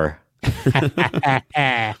stinkor.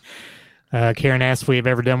 Karen asked if we have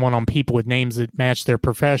ever done one on people with names that match their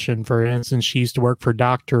profession. For instance, she used to work for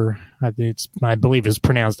Dr. I believe it's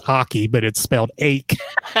pronounced Aki, but it's spelled Ake.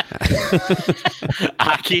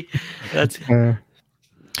 Aki? That's...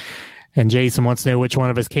 and Jason wants to know which one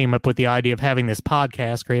of us came up with the idea of having this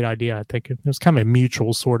podcast. Great idea. I think it was kind of a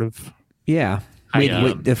mutual sort of... Yeah.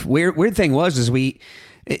 The weird thing was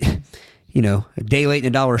a day late and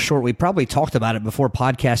a dollar short. We probably talked about it before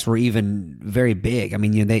podcasts were even very big. I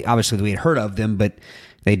mean, they obviously we had heard of them, but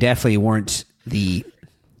they definitely weren't they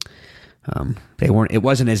weren't. It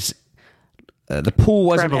wasn't as the pool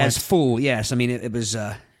wasn't Prevalent. as full. Yes, I mean it was.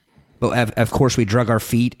 But of course, we drug our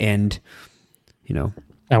feet, and Now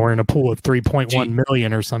we're in a pool of 3.1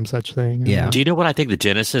 million or some such thing. Yeah. Do you know what I think the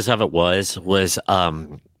genesis of it was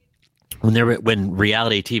when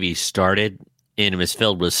reality TV started and it was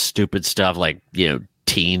filled with stupid stuff like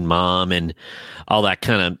Teen Mom and all that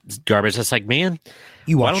kind of garbage. It's like, man,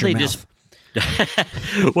 you why watch don't your they mouth. just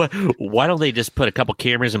why don't they just put a couple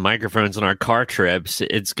cameras and microphones on our car trips?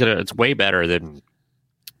 It's way better than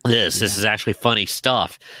this. This is actually funny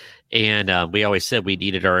stuff. And we always said we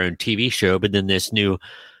needed our own TV show, but then this new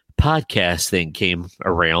podcast thing came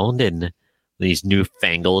around and these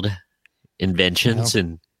newfangled inventions,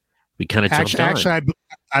 and we kind of jumped on. Actually,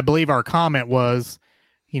 I believe our comment was,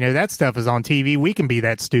 that stuff is on TV. We can be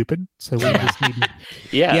that stupid. So we just need to...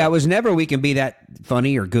 Yeah, it was never we can be that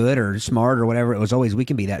funny or good or smart or whatever. It was always we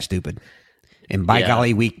can be that stupid. And by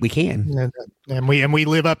golly, we can. And we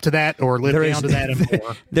live up to that or live down to that and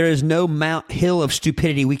more. There is no hill of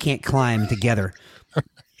stupidity we can't climb together.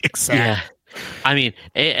 Exactly. Yeah. I mean,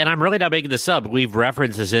 and I'm really not making this up. We've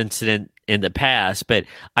referenced this incident in the past, but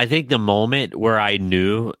I think the moment where I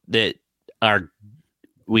knew that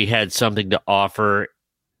we had something to offer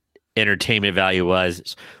entertainment value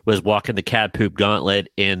was walking the cat poop gauntlet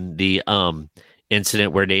in the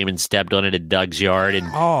incident where Damon stepped on it in Doug's yard and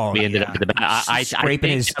we ended up in the back.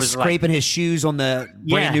 Scraping his shoes on the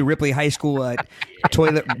brand new Ripley High School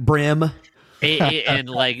toilet brim. And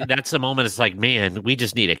like that's the moment. It's like, man, we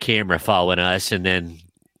just need a camera following us, and then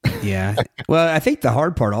yeah. Well, I think the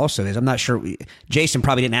hard part also is I'm not sure. Jason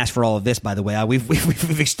probably didn't ask for all of this, by the way.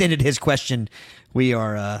 We've extended his question. We're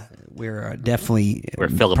definitely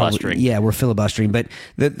filibustering. We're filibustering. But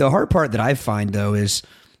the hard part that I find though is,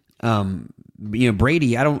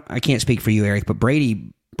 Brady. I can't speak for you, Eric, but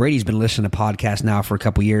Brady's been listening to podcasts now for a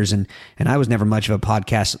couple years, and I was never much of a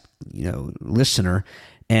podcast listener.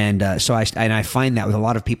 And so I find that with a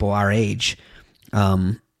lot of people our age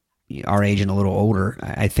and a little older,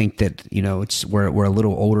 I think that we're a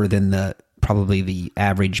little older than probably the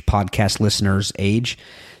average podcast listener's age.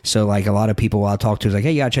 So like a lot of people I'll talk to is like,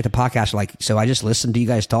 hey, you gotta check the podcast. Like, so I just listen to you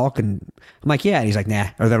guys talk, and I'm like, yeah. And he's like, nah.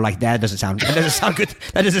 Or they're like, that doesn't sound good.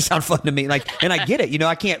 That doesn't sound fun to me. Like, and I get it.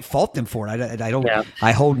 I can't fault them for it. I don't. Yeah.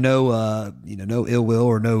 I hold no no ill will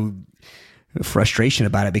or no frustration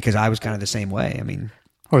about it because I was kind of the same way. I mean.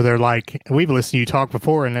 Or they're like, we've listened to you talk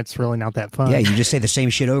before, and it's really not that fun. Yeah, you just say the same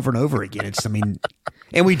shit over and over again.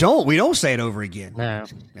 And we don't say it over again. No.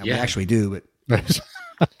 We actually do, but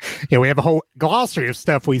yeah, we have a whole glossary of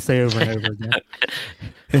stuff we say over and over again.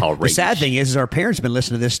 The sad thing is our parents have been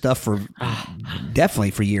listening to this stuff for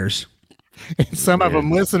definitely for years. And some of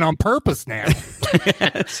them listen on purpose now.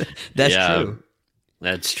 That's true.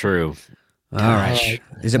 That's true. All right.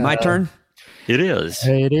 Is it my turn? It is.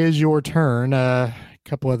 It is your turn.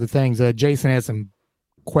 Couple other things. Jason has some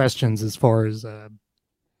questions as far as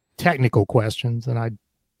technical questions, and I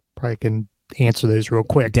probably can answer those real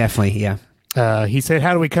quick. Definitely, yeah. He said,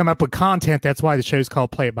 how do we come up with content? That's why the show's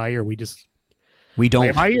called Play It By Ear. We don't. Play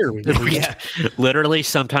it by ear. Literally,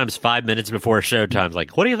 sometimes 5 minutes before showtime,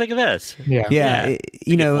 like, what do you think of this? Yeah.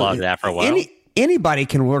 Log that for a while. Anybody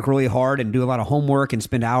can work really hard and do a lot of homework and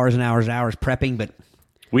spend hours and hours and hours prepping, but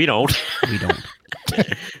we don't. We don't.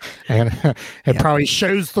 And it probably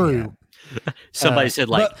shows through. Yeah. Somebody said,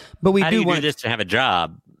 like, but we how do this to have a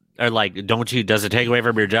job? Or like, does it take away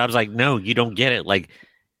from your job? It's like, no, you don't get it. Like,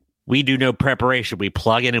 we do no preparation. We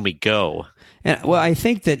plug in and we go. And, well, I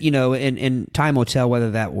think that, and time will tell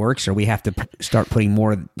whether that works or we have to start putting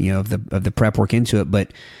more, of the prep work into it.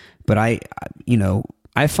 But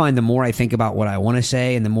I find the more I think about what I want to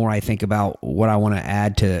say and the more I think about what I want to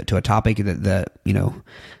add to a topic, the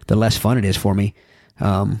less fun it is for me.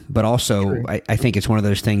 But also, I think it's one of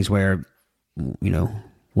those things where,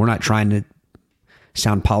 we're not trying to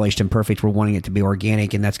sound polished and perfect. We're wanting it to be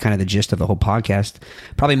organic, and that's kind of the gist of the whole podcast.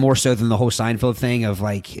 Probably more so than the whole Seinfeld thing of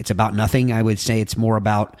like it's about nothing. I would say it's more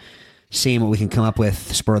about seeing what we can come up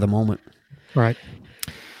with spur of the moment. Right.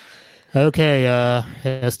 Okay.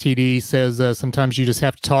 STD says sometimes you just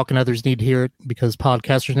have to talk and others need to hear it because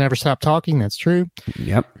podcasters never stop talking. That's true.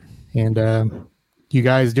 Yep. And you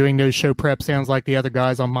guys doing those show prep sounds like the other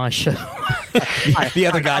guys on my show. The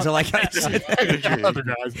other guys are like I said. Other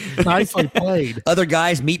guys. Nicely played. Other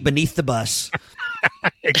guys meet beneath the bus.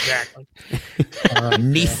 Exactly.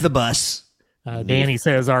 Beneath the bus. Danny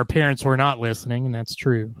says our parents were not listening, and that's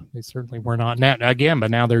true. They certainly were not. Now, again,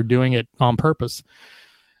 but now they're doing it on purpose.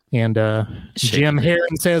 And Jim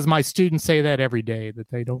Heron says my students say that every day, that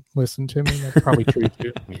they don't listen to me. That's probably true,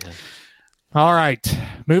 too. All right.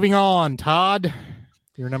 Moving on. Todd,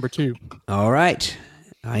 you're number 2. All right.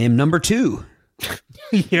 I am number 2.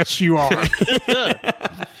 Yes, you are.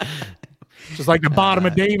 Just like the bottom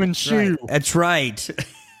of Damon's shoe. Right. That's right.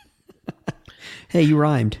 Hey, you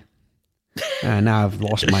rhymed. Now I've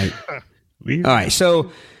lost my... All right.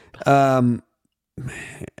 So I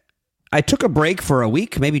took a break for a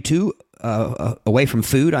week, maybe 2, away from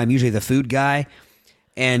food. I'm usually the food guy.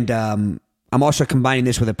 And I'm also combining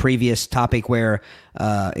this with a previous topic where,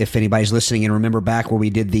 if anybody's listening and remember back where we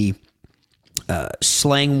did the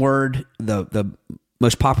slang word, the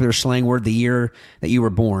most popular slang word, the year that you were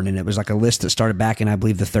born. And it was like a list that started back in, I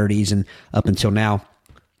believe, the 30s and up until now.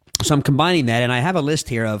 So I'm combining that, and I have a list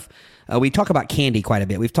here of, we talk about candy quite a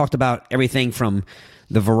bit. We've talked about everything from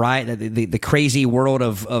the variety, the crazy world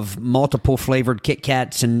of multiple flavored Kit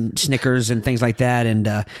Kats and Snickers and things like that, and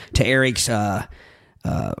to Eric's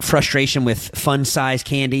frustration with fun-sized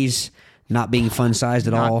candies not being fun-sized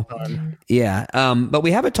at all. Fun. Yeah, but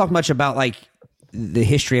we haven't talked much about like the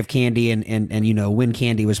history of candy and you know when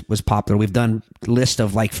candy was popular. We've done a list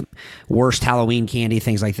of like worst Halloween candy,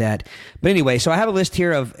 things like that. But anyway, so I have a list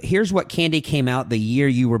here of here's what candy came out the year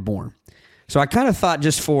you were born. So I kind of thought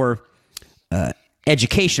just for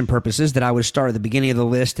education purposes that I would start at the beginning of the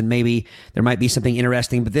list and maybe there might be something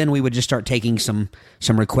interesting, but then we would just start taking some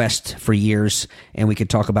requests for years and we could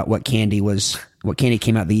talk about what candy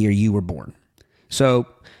came out the year you were born. So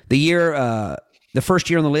the year, the first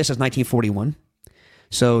year on the list is 1941.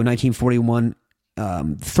 So 1941,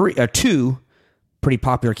 2 pretty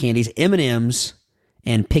popular candies, M&M's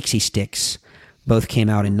and Pixie Sticks, both came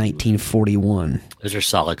out in 1941. Those are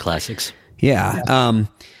solid classics. Yeah.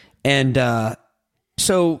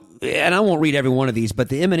 So, and I won't read every one of these, but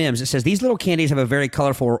the M&M's, it says, these little candies have a very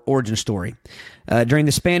colorful origin story. During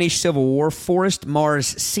the Spanish Civil War, Forrest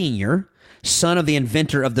Mars Sr., son of the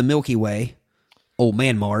inventor of the Milky Way, old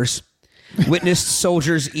man Mars, witnessed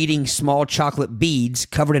soldiers eating small chocolate beads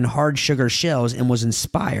covered in hard sugar shells and was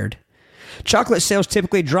inspired. Chocolate sales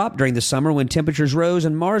typically dropped during the summer when temperatures rose,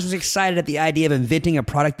 and Mars was excited at the idea of inventing a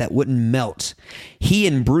product that wouldn't melt. He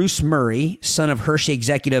and Bruce Murray, son of Hershey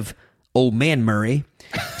executive Old Man Murray,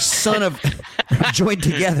 joined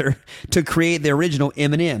together to create the original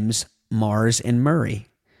M&M's, Mars and Murray.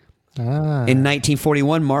 In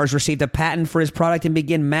 1941, Mars received a patent for his product and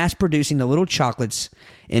began mass producing the little chocolates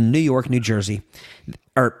in Newark, New Jersey.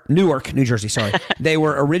 Sorry. They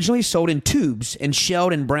were originally sold in tubes and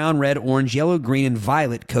shelled in brown, red, orange, yellow, green, and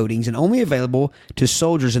violet coatings and only available to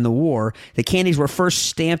soldiers in the war. The candies were first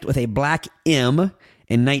stamped with a black M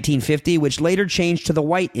in 1950, which later changed to the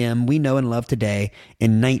white M we know and love today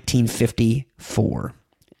in 1954. So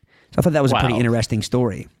I thought that was a pretty interesting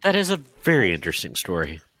story. That is a very interesting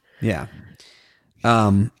story. Yeah.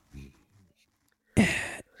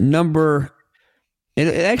 It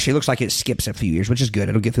actually looks like it skips a few years, which is good.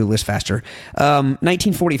 It'll get through the list faster.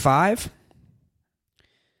 1945.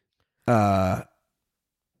 I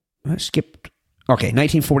skipped. Okay,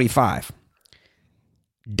 1945.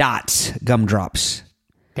 Dots gumdrops.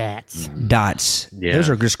 Dots. Yeah. Those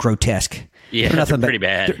are just grotesque. Yeah, they're pretty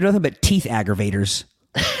bad. They're nothing but teeth aggravators.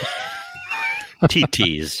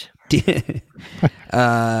 TTs. It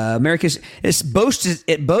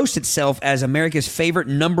boasts itself as America's favorite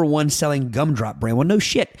 #1 selling gumdrop brand. Well, no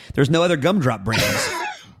shit. There's no other gumdrop brands.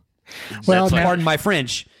 Well, pardon my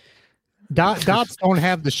French. Dots don't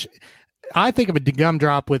have the. I think of a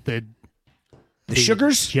gumdrop with the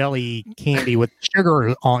sugars, jelly candy with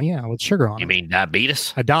sugar on. Yeah, with sugar on. You mean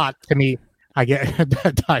diabetes? A dot to me, I get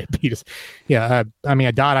diabetes. Yeah, I mean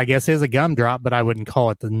a dot, I guess, is a gumdrop, but I wouldn't call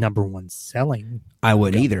it the #1 selling. I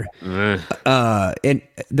wouldn't either. And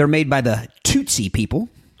they're made by the Tootsie people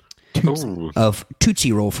of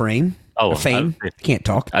Tootsie Roll fame. Can't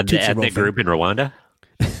talk. The ethnic group in Rwanda.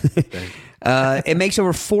 It makes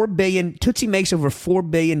over 4 billion. Tootsie makes over 4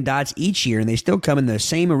 billion dots each year, and they still come in the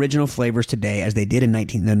same original flavors today as they did in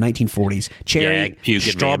the 1940s: cherry,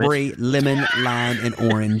 strawberry, lemon, lime, and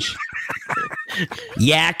orange.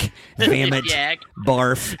 Yak, vomit,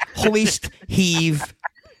 barf, hoist, heave,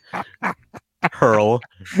 hurl,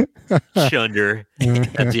 chunder.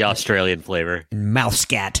 That's the Australian flavor. And mouth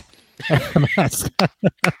scat.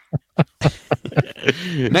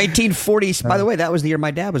 1940s. By the way, that was the year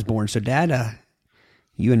my dad was born. So, Dad,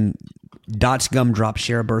 you and Dots Gumdrop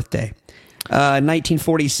share a birthday.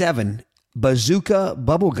 1947, Bazooka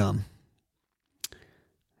Bubblegum.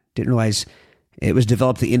 Didn't realize it was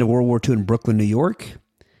developed at the end of World War II in Brooklyn, New York.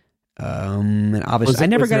 And obviously, I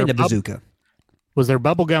never got into Bazooka. Was there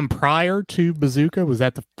bubblegum prior to Bazooka? Was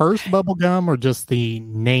that the first bubblegum or just the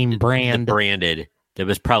name brand? The branded. That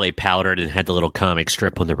was probably powdered and had the little comic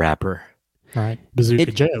strip on the wrapper. All right, Bazooka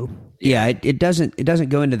It- Joe. Yeah, it doesn't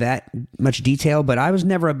go into that much detail, but I was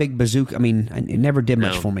never a big Bazooka. I mean, it never did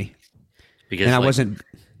much No. for me, Because and I like, wasn't.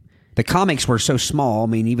 The comics were so small. I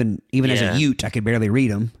mean, even as Yeah. a Ute, I could barely read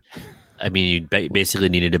them. I mean, you basically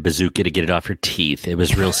needed a bazooka to get it off your teeth. It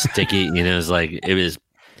was real sticky. You know, it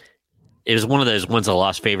was one of those ones I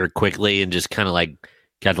lost favor quickly and just kind of like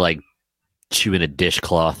got to like chew in a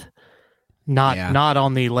dishcloth. Not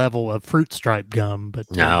on the level of Fruit Stripe gum, but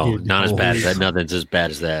No, not as bad as Oh. that. Nothing's as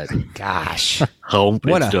bad as that. Gosh, Hope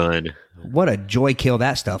What it's a- done. what a joy kill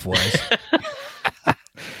that stuff was.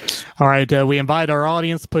 All right, we invite our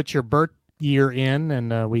audience to put your birth year in,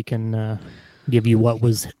 and we can give you what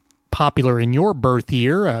was popular in your birth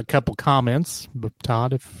year. A couple comments, but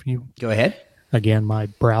Todd, if you Go ahead. again my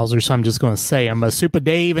browser, so I'm just going to say I'm a Super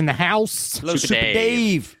Dave in the house. Hello, Super Super Dave.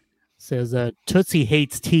 Dave. Says Tootsie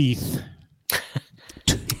hates teeth.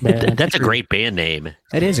 Man, That's a great band name.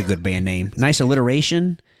 That is a good band name. Nice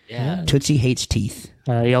alliteration. Yeah. Tootsie hates teeth.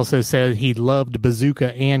 He also said he loved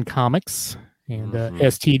Bazooka and comics. And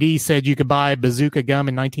STD said you could buy Bazooka gum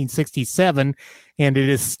in 1967, and it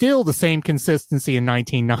is still the same consistency in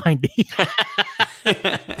 1990.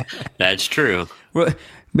 That's true.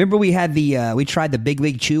 Remember we had we tried the Big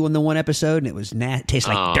League Chew on the one episode, and it was it tastes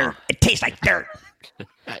like Oh. dirt. It tastes like dirt.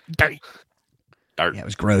 Dart. Yeah, it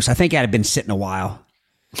was gross. I think it had been sitting a while.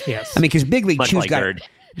 Yes. I mean, because Big League Much Chew's like got dirt.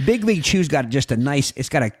 Big League Chew's got just a nice. It's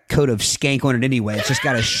got a coat of skank on it anyway. It's just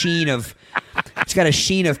got a sheen of. It's got a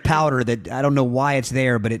sheen of powder that I don't know why it's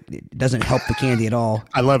there, but it doesn't help the candy at all.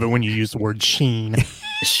 I love it when you use the word sheen.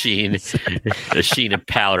 Sheen. A sheen of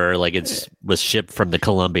powder, like was shipped from the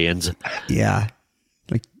Colombians. Yeah.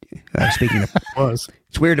 Like speaking of, Was.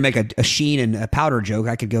 it's weird to make a sheen and a powder joke.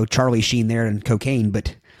 I could go Charlie Sheen there and cocaine,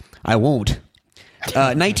 but I won't.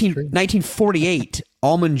 1948,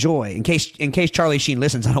 Almond Joy. In case Charlie Sheen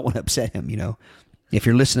listens, I don't want to upset him. You know, if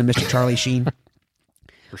you're listening, Mr. Charlie Sheen,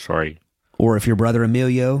 We're sorry. or if your brother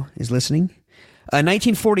Emilio is listening.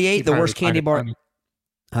 1948, the Probably worst find candy it bar. funny.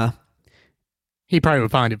 Huh? He probably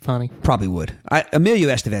would find it funny. Probably would. Emilio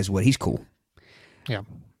Estevez would. He's cool. Yeah.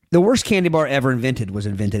 The worst candy bar ever invented was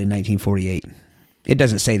invented in 1948. It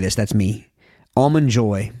doesn't say this. That's me. Almond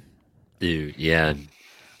Joy. Dude, yeah.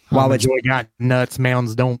 While it's Joy got nuts,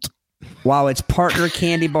 mounds don't. While its partner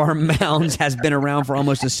candy bar Mounds has been around for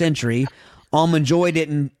almost a century, Almond Joy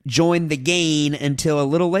didn't join the gain until a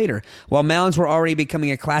little later. While Mounds were already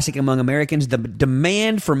becoming a classic among Americans, the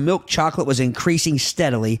demand for milk chocolate was increasing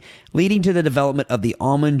steadily, leading to the development of the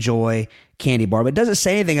Almond Joy candy bar. But it doesn't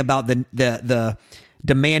say anything about the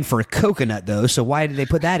demand for coconut, though, so why did they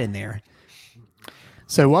put that in there?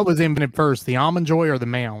 So what was invented first, the Almond Joy or the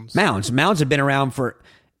mounds? Mounds. Mounds has been around for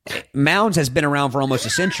almost a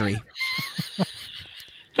century.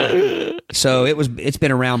 So it's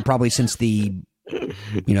been around probably since the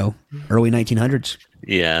early 1900s.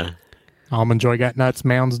 Yeah. Almond Joy got nuts,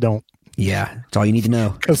 mounds don't. Yeah, that's all you need to know.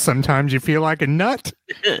 Because sometimes you feel like a nut,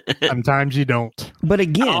 sometimes you don't. But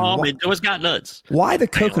again, Oh, it was got nuts. why the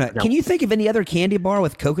coconut? no. Can you think of any other candy bar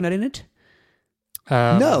with coconut in it?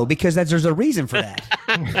 No, because there's a reason for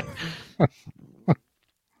that.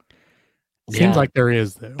 Seems like there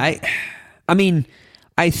is, though. I mean,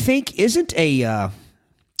 I think isn't a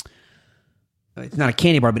it's not a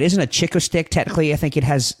candy bar, but isn't a Chico stick technically? I think it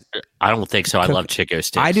has. I don't think so. I love Chico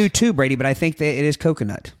sticks. I do too, Brady, but I think that it is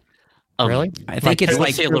coconut. Really? I think If it's you want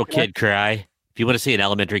like to see a little kid cry, if you want to see an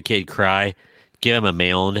elementary kid cry, give him a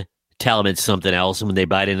mound, tell them it's something else, and when they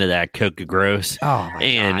bite into that Coca Gross, Oh my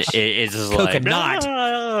and gosh. it's just Coconut.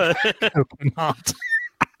 like Coconut.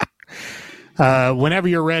 Whenever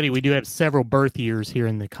you're ready, we do have several birth years here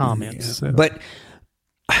in the comments. So. But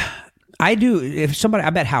I do. If somebody,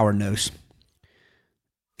 I bet Howard knows.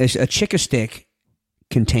 Is a Chico stick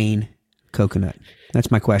contain coconut?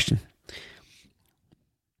 That's my question.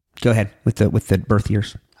 Go ahead with the birth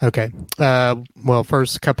years. Okay. Well,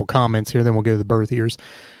 first, a couple comments here, then we'll go to the birth years.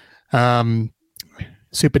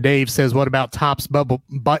 Super Dave says, what about Topps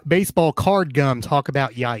baseball card gum? Talk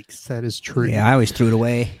about yikes. That is true. Yeah, I always threw it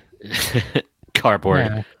away. cardboard.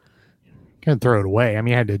 Yeah. Couldn't throw it away. I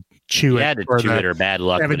mean, you had to chew You it. had to for chew the it or bad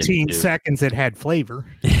luck. with it, 17 too. seconds it had flavor.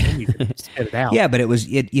 Then you could spit it out. Yeah, but it would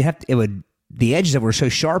the edges that were so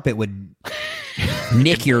sharp it would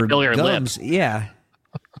nick your Fill your gums. Yeah.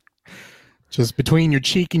 Just between your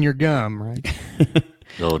cheek and your gum, right?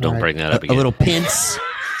 No, don't Right. bring that up A again. little pince.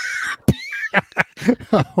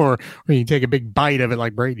 or you take a big bite of it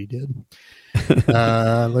like Brady did.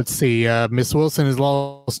 Let's see. Miss Wilson has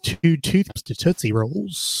lost 2 toothpicks to Tootsie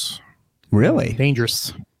Rolls. Really?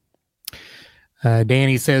 Dangerous.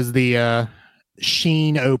 Danny says the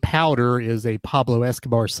Sheen O Powder is a Pablo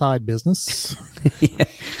Escobar side business. Yeah.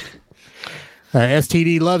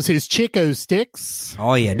 STD loves his Chico sticks.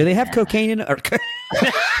 Oh yeah. Do they have cocaine in it? Or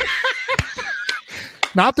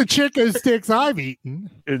Not the Chico sticks I've eaten.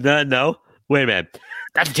 No. Wait a minute.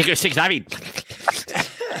 That's the Chico sticks I've eaten.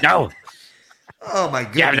 No. Oh my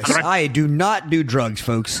goodness! I do not do drugs,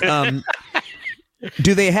 folks.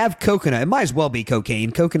 Do they have coconut? It might as well be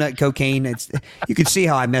cocaine. Coconut, cocaine. You can see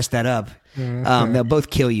how I messed that up. They'll both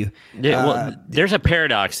kill you. Yeah, well, there's a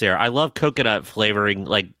paradox there. I love coconut flavoring,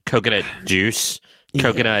 like coconut juice,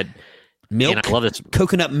 coconut milk. And I love this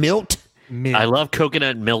coconut milk. I love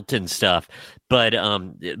coconut milk and stuff, but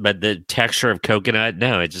the texture of coconut,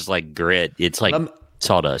 no, it's just like grit. It's like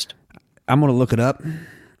sawdust. I'm gonna look it up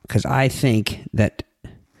because I think that.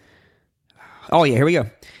 Oh yeah, here we go.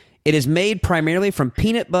 It is made primarily from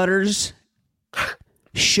peanut butters,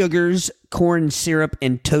 sugars, corn syrup,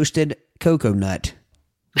 and toasted cocoa nut.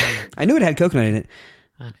 I knew it had coconut in it.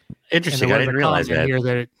 Interesting. I didn't realize that. Here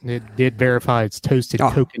that it did verify it's toasted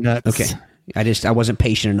coconuts. Okay, I wasn't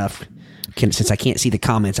patient enough. Since I can't see the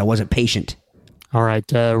comments, I wasn't patient. All right,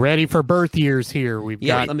 ready for birth years here. We've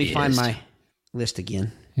got. Let me find my list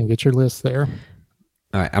again. And get your list there.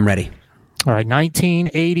 All right, I'm ready. All right,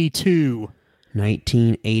 1982.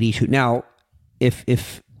 1982. Now,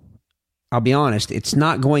 if I'll be honest, it's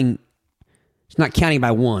not counting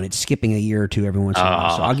by one. It's skipping a year or two every once in a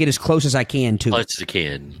while. So I'll get as close as I can to close as I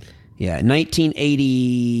can. Yeah,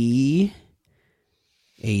 1980,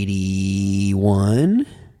 81.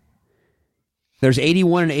 There's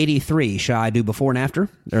 81 and 83. Shall I do before and after?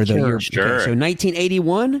 Or the year? Sure. Okay, so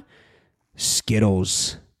 1981,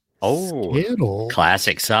 Skittles. Oh, Skittles.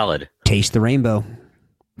 Classic, solid. Taste the rainbow.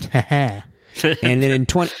 and then in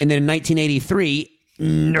 1983,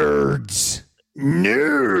 Nerds.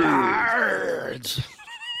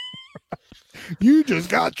 You just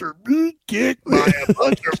got your meat kicked by a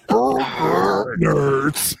bunch of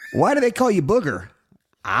nerds. Why do they call you Booger?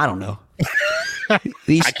 I don't know. I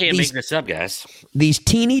can't make this up, guys. These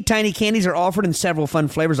teeny tiny candies are offered in several fun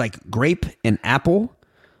flavors like grape and apple,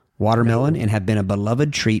 watermelon, and have been a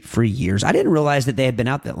beloved treat for years. I didn't realize that they had been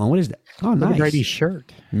out that long. What is that? Oh, nice. Brady's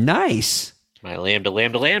shirt. Nice. My lambda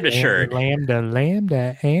shirt.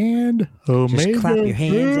 Lambda, and Omega. Just clap your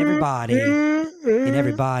hands, everybody. And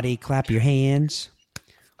everybody, clap your hands.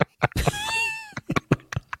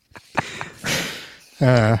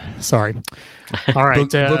 Sorry. All right.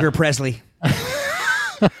 Booger Presley.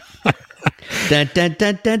 Dun, dun,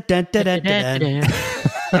 dun, dun, dun, dun, dun, dun.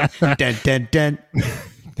 Dun, dun, dun.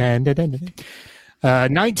 Dun, dun, dun, dun.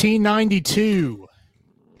 1992.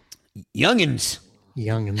 Youngins.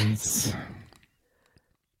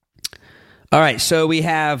 All right, so we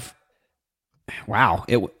have. Wow,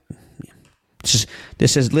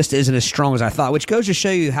 this list isn't as strong as I thought, which goes to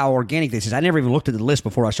show you how organic this is. I never even looked at the list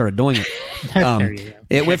before I started doing it.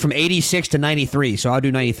 It went from 86 to 93, so I'll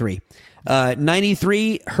do 93.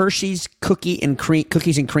 93 Hershey's cookies and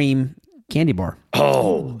cream candy bar.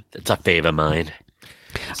 Oh, that's a fave of mine.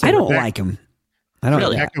 So I don't like them. I don't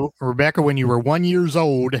really. Rebecca, when you were 1 year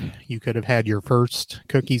old, you could have had your first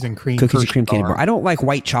cookies and cream candy bar. I don't like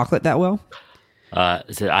white chocolate that well. I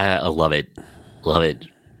love it. Love it.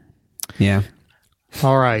 Yeah.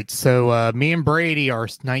 All right. So me and Brady are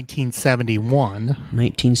 1971.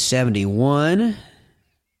 1971.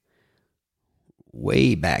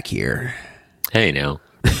 Way back here. Hey, now.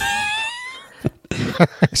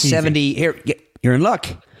 70. Here, you're in luck.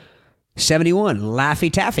 71.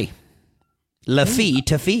 Laffy Taffy. Laffy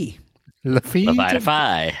Taffy.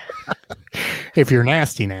 Laffy. If you're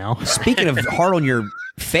nasty now. Speaking of hard on your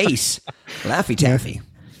face, Laffy Taffy.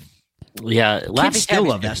 Yeah, Laffy still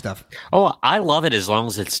love that stuff. Oh, I love it as long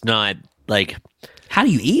as it's not like. How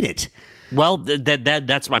do you eat it? Well,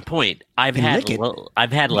 that's my point. I've had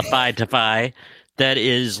Laffy Taffy that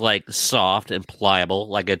is like soft and pliable,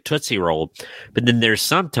 like a Tootsie Roll, but then there's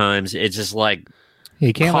sometimes it's just like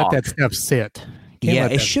you can't let that stuff sit. Yeah,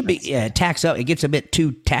 it should be. Yeah, it tacks up. It gets a bit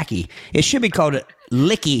too tacky. It should be called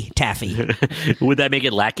Licky Taffy. Would that make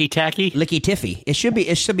it Lacky Tacky? Licky Tiffy. It should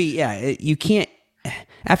be. Yeah, you can't.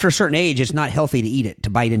 After a certain age, it's not healthy to eat it,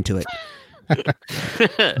 to bite into it.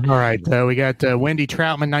 All right, we got Wendy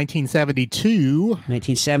Troutman, 1972.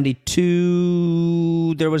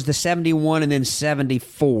 1972. There was the 71 and then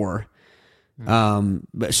 74.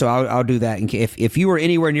 So I'll do that. If you were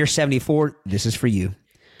anywhere near 74, this is for you.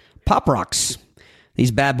 Pop Rocks.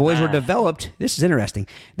 These bad boys were developed. This is interesting.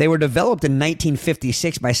 They were developed in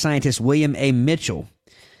 1956 by scientist William A. Mitchell,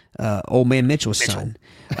 Old Man Mitchell's son,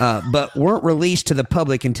 but weren't released to the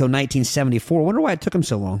public until 1974. I wonder why it took them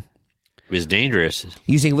so long. It was dangerous.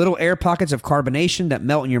 Using little air pockets of carbonation that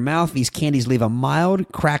melt in your mouth, these candies leave a mild,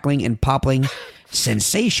 crackling, and popping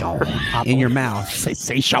sensation in your mouth.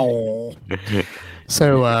 Sensation.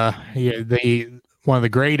 So, one of the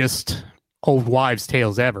greatest old wives'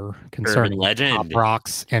 tales ever concerning legend. Pop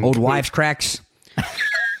Rocks and Old wives' cracks.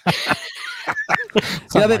 I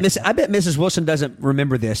bet Mrs. Wilson doesn't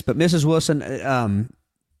remember this, but Mrs. Wilson,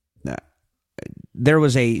 there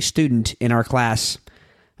was a student in our class.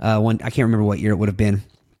 I can't remember what year it would have been,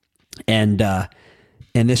 and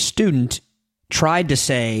this student tried to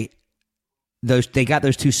say those. They got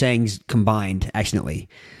those two sayings combined accidentally.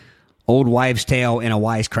 Old wives' tale and a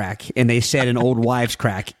wisecrack, and they said an old wives'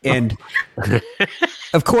 crack, and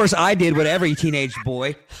of course I did what every teenage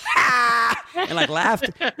boy and like laughed.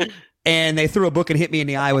 And they threw a book and hit me in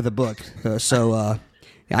the eye with a book.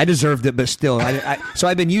 I deserved it, but still. So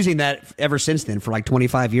I've been using that ever since then for like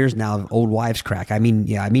 25 years now, old wives' crack. I mean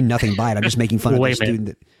nothing by it. I'm just making fun of the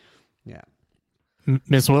student.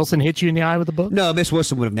 Miss Wilson hit you in the eye with a book? No, Miss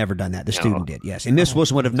Wilson would have never done that. The student did, yes. And Miss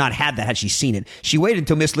Wilson would have not had that had she seen it. She waited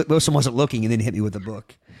until Miss Wilson wasn't looking and then hit me with the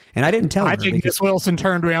book. And I didn't tell her. I think Miss Wilson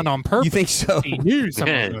turned around on purpose. You think so? She knew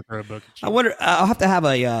someone was going to throw a book at you. I wonder. I'll have to have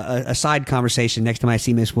a side conversation next time I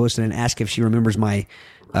see Miss Wilson and ask if she remembers my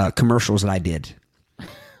commercials that I did.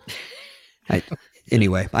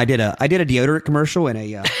 Anyway, I did a deodorant commercial and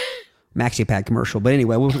a Maxi Pad commercial. But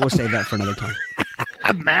anyway, we'll save that for another time.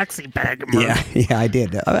 A Maxi Pad commercial. Yeah, I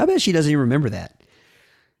did. I bet she doesn't even remember that.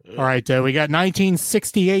 All right, we got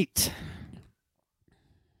 1968.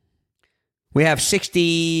 We have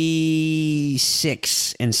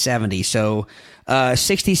 66 and 70. So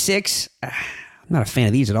 66, I'm not a fan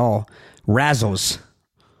of these at all. Razzles.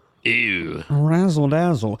 Ew. Razzle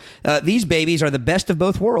dazzle. These babies are the best of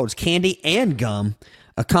both worlds, candy and gum,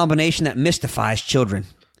 a combination that mystifies children.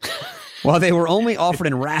 While they were only offered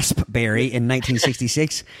in raspberry in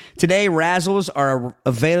 1966, today Razzles are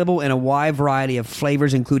available in a wide variety of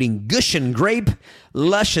flavors, including Gushin grape,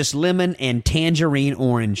 luscious lemon, and tangerine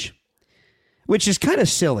orange. Which is kind of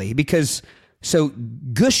silly because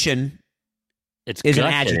Gushin is an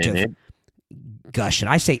adjective. Gushin.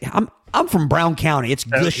 I say I'm from Brown County. It's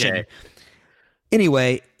Gushin. Okay.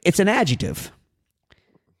 Anyway, it's an adjective.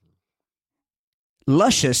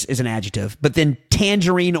 Luscious is an adjective, but then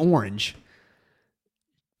tangerine orange.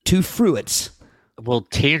 Two fruits. Well,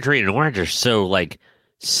 tangerine and orange are so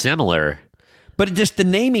similar. But just the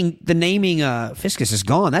naming Fiscus is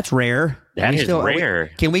gone. That's rare. That is rare.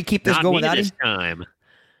 Can we keep this going without him? Time.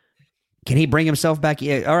 Can he bring himself back?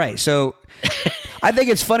 Yeah. All right. So I think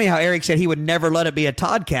it's funny how Eric said he would never let it be a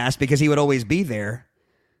Toddcast because he would always be there.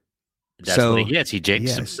 That's what he gets. He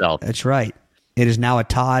jinxed himself. That's right. It is now a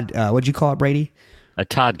Todd. What'd you call it, Brady? A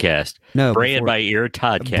Toddcast. No. Brayed by ear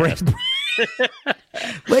Toddcast.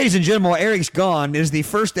 Ladies and gentlemen, while Eric's gone, it is the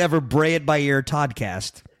first ever Brayed by ear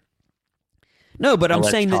Toddcast. No, but I'm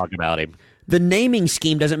saying talk about him. The naming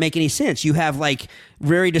scheme doesn't make any sense. You have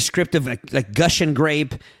very descriptive, like Gushin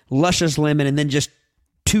grape, luscious lemon, and then just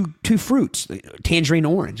two fruits, tangerine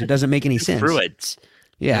orange. It doesn't make any sense. Fruits.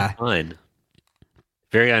 Yeah. Fun.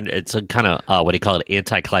 It's a kind of, what do you call it,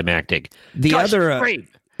 anticlimactic. The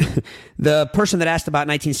the person that asked about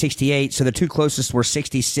 1968, so the two closest were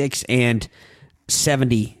 66 and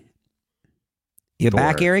 70. You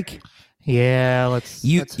back, Eric? Yeah,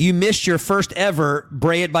 You missed your first ever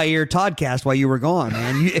Bray It by Ear Toddcast while you were gone,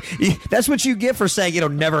 man. That's what you get for saying it'll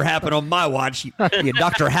never happen on my watch. You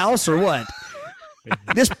Dr. House or what?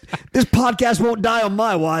 This podcast won't die on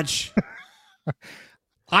my watch.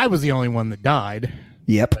 I was the only one that died.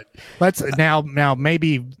 Yep. But let's now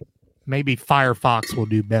maybe Firefox will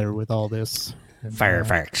do better with all this.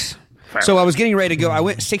 Firefox. So I was getting ready to go. I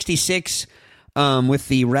went 66 with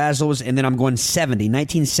the Razzles, and then I'm going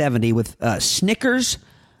 1970 with Snickers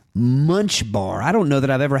Munch Bar. I don't know that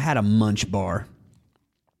I've ever had a Munch Bar.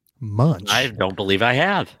 Munch? I don't believe I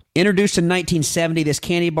have. Introduced in 1970, this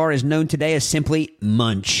candy bar is known today as simply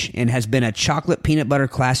Munch and has been a chocolate peanut butter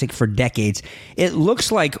classic for decades. It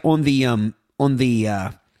looks like on the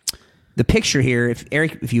picture here, if I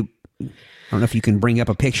don't know if you can bring up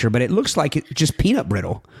a picture, but it looks like it's just peanut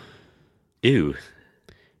brittle. Ew.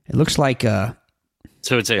 It looks like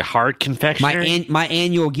so it's a hard confectionery? My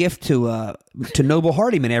annual gift to Noble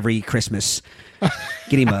Hardiman every Christmas.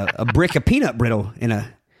 Get him a brick of peanut brittle in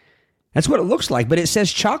a. That's what it looks like, but it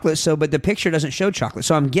says chocolate. But the picture doesn't show chocolate.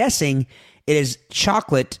 So I'm guessing it is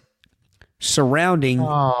chocolate surrounding.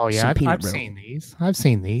 Oh yeah, some peanut I've brittle. seen these. I've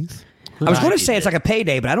seen these. I was going to say it's like a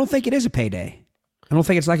payday, but I don't think it is a payday. I don't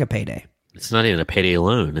think it's like a payday. It's not even a payday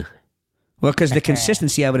loan. Well, because the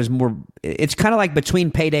consistency of it is more. It's kind of like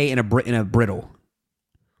between payday and a brittle.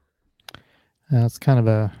 That's kind of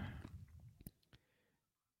a.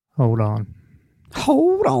 Hold on.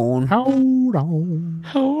 Hold on. Hold on.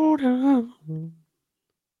 Hold on.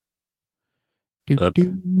 Up.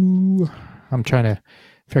 I'm trying to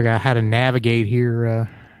figure out how to navigate here.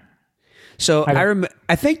 So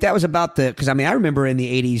I think that was about because I remember in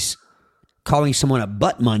the 80s calling someone a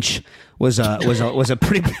butt munch was a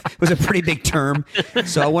pretty big term.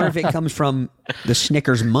 So I wonder if it comes from the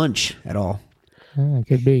Snickers munch at all. It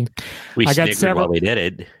could be. We I got snickered several- while we did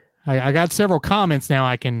it. I got several comments now.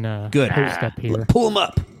 I can Good. post up here. Pull them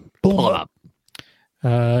up. Pull them up.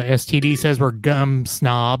 STD says we're gum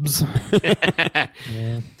snobs.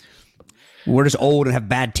 Yeah. We're just old and have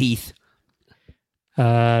bad teeth.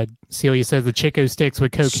 Celia says the Chico sticks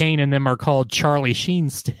with cocaine in them are called Charlie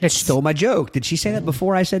Sheen sticks. Stole my joke. Did she say that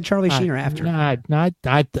before I said Charlie Sheen or after?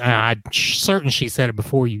 I'm certain she said it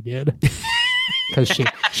before you did. Because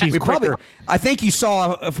she's quicker. I think you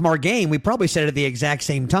saw from our game, we probably said it at the exact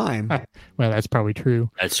same time. Well, that's probably true.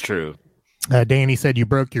 That's true. Danny said you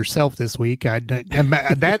broke yourself this week.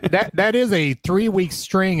 That is a 3-week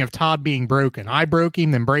string of Todd being broken. I broke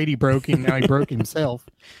him, then Brady broke him, now he broke himself.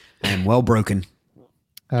 I am well broken.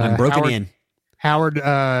 I'm broken Howard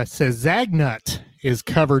says Zagnut is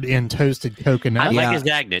covered in toasted coconut. I like a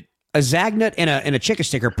Zagnut. A Zagnut and a Chicken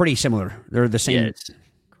Stick are pretty similar. They're the same. Yes.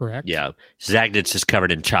 Correct. Yeah. Zagnut's just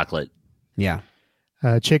covered in chocolate. Yeah.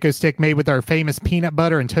 Chico stick made with our famous peanut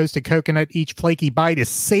butter and toasted coconut. Each flaky bite is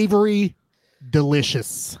savory,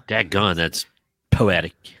 delicious. Dadgone, that's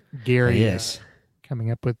poetic. Gary Yes. coming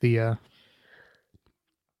up with the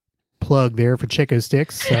plug there for Chico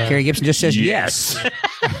sticks. Carrie Gibson just says yes.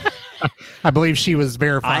 I believe she was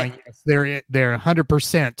verifying. Yes, they're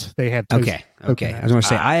 100%. They have toasted Okay. I was going to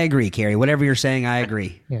say I agree, Carrie. Whatever you're saying, I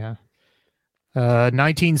agree. Yeah.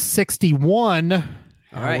 1961. All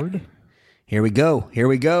right. Howard. Here we go. Here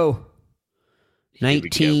we go. We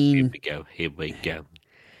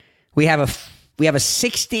have a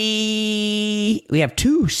 60. We have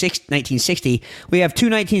two 1960. We have two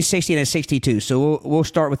 1960 and a 62. So we'll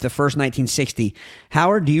start with the first 1960.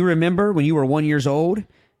 Howard, do you remember when you were 1 year old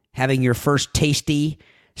having your first tasty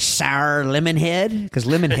sour lemon head? Because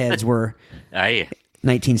lemon heads were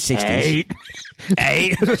 1960s. Hey, I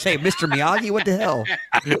was going to say, Mr. Miyagi, what the hell?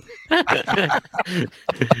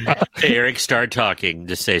 Hey, Eric, start talking.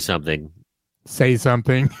 Just say something. Say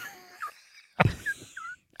something.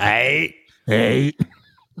 Hey.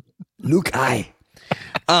 Luke,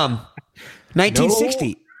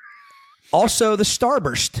 1960. Also the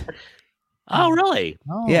Starburst. Oh, really?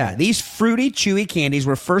 Oh. Yeah, these fruity, chewy candies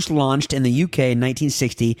were first launched in the UK in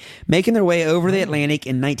 1960, making their way over the Atlantic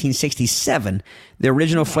in 1967. The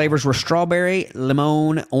original flavors were strawberry,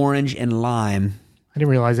 lemon, orange, and lime. I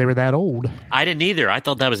didn't realize they were that old. I didn't either. I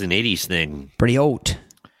thought that was an 80s thing. Pretty old.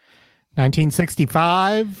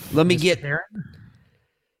 1965. Let me get...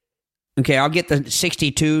 Okay, I'll get the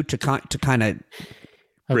 62 to kind of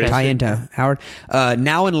tie into Howard.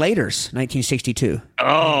 Now and Later's, 1962.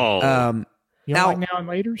 Oh. You Now- like Now and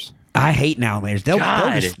Laters? I hate Now and Later's. They'll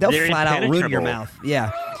they're flat out ruin your impenetrable. mouth.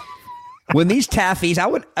 Yeah. When these taffies,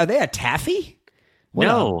 are they a taffy?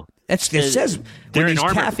 No. It says They're when in these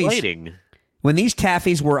armor taffies. plating. When these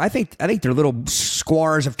taffies were, I think they're little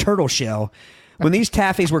squares of turtle shell. When these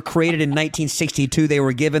taffies were created in 1962, they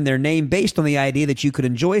were given their name based on the idea that you could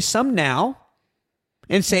enjoy some now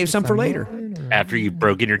and save some for later. After you've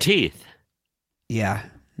broken your teeth. Yeah.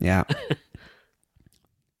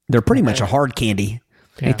 They're pretty much a hard candy.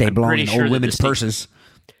 I think they belong pretty in sure old that women's the purses.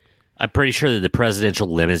 I'm pretty sure that the presidential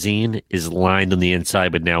limousine is lined on the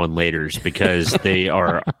inside with now and laters because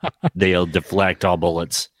they'll deflect all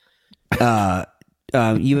bullets.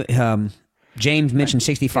 James mentioned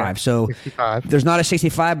 65. So 65. there's not a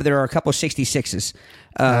 65, but there are a couple of 66s.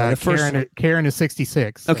 The first, Karen is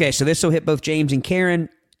 66. okay, so this will hit both James and Karen.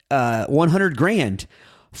 100 grand.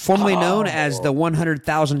 Formerly known as the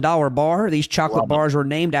 $100,000 bar, these chocolate bars were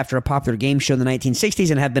named after a popular game show in the 1960s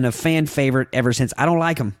and have been a fan favorite ever since. I don't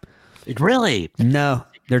like them. Really? No,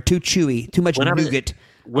 they're too chewy, too much nougat.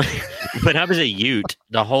 When I was a Ute,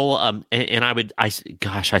 the whole I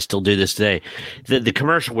still do this today. The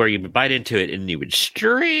commercial where you would bite into it and you would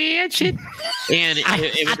stretch it, and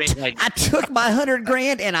it would make like I took my 100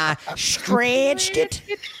 grand and I stretched it,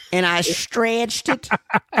 and I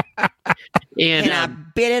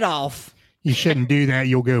bit it off. You shouldn't do that.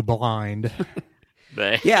 You'll go blind.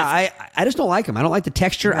 But, Yeah, I just don't like them. I don't like the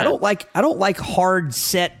texture. I don't like hard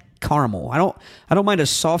set caramel. I don't mind a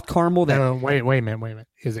soft caramel that No, wait a minute.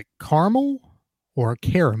 Is it caramel or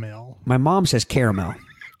caramel? my mom says caramel.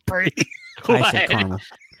 I said caramel.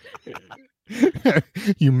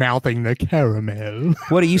 You mouthing the caramel.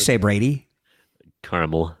 What do you say, Brady?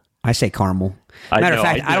 Caramel. I say caramel. Matter of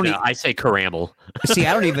fact, I don't. I say caramel. See,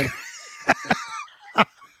 I don't even.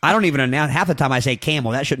 I don't even announce. Half the time I say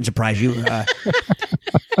camel. That shouldn't surprise you.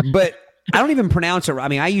 But I don't even pronounce it. I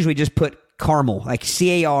mean, I usually just put caramel, like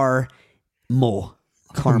CAR mul.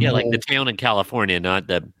 Caramel. Yeah, like the town in California, not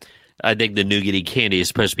the. I think the nougaty candy is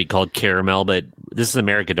supposed to be called caramel, but this is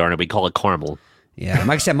America, darn it. We call it caramel. Yeah,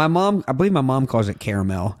 like I said, I believe my mom calls it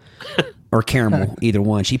caramel or caramel, either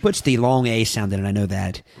one. She puts the long A sound in it. I know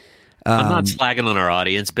that. I'm not slagging on our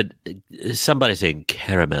audience, but somebody saying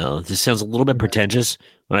caramel. This sounds a little bit pretentious.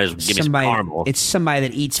 When I was give me some caramel. It's somebody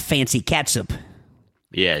that eats fancy catsup.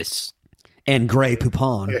 Yes. And Grey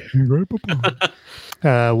Poupon.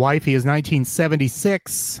 Wifey is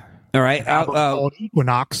 1976. All right. Called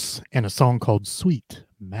Equinox and a song called Sweet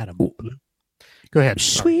Madam Blue. Go ahead.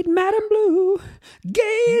 Sweet Madam Blue,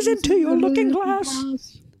 gaze into your looking glass.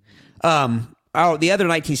 The other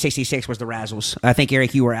 1966 was the Razzles. I think,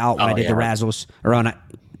 Eric, you were out when I did the Razzles. Or on,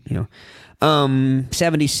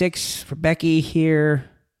 76 for Becky here.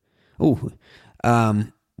 Ooh.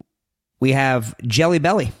 We have Jelly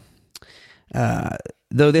Belly.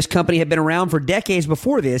 Though this company had been around for decades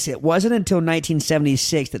before this, it wasn't until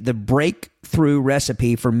 1976 that the breakthrough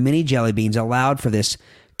recipe for mini jelly beans allowed for this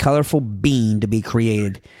colorful bean to be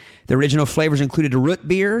created. The original flavors included root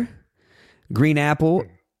beer, green apple,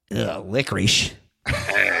 licorice,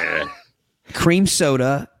 cream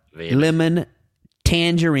soda, lemon,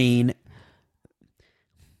 tangerine,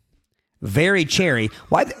 very cherry.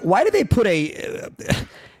 Why did they put it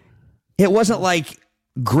wasn't like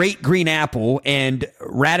great green apple and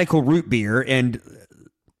radical root beer, and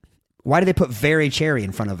why did they put very cherry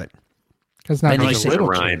in front of it? Because not like little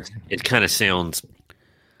rhyme. It kind of sounds.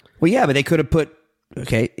 Well, yeah, but they could have put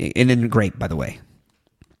and then grape, by the way.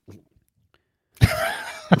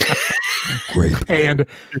 Grape and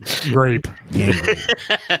grape.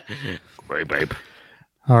 Grape.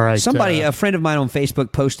 All right. A friend of mine on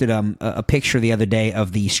Facebook posted a picture the other day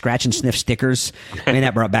of the scratch and sniff stickers. I mean,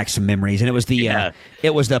 that brought back some memories. And it was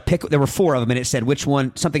the pick. There were 4 of them, and it said which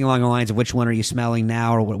one, something along the lines of which one are you smelling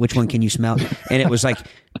now, or which one can you smell? And it was like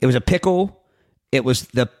it was a pickle, it was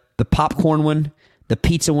the popcorn one, the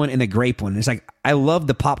pizza one, and the grape one. It's like I love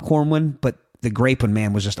the popcorn one, but the grape one,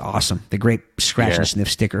 man, was just awesome. The grape scratch and sniff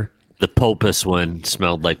sticker. The pulpus one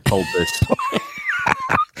smelled like pulpus.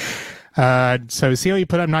 So Celia, you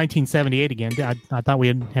put up 1978 again. I thought we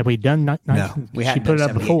had done. No, we hadn't. She put it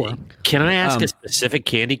up before. Can I ask a specific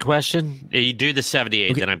candy question? You do the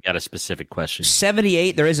 78, then I've got a specific question.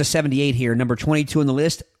 78. There is a 78 here. Number 22 on the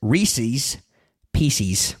list. Reese's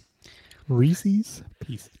Pieces. Reese's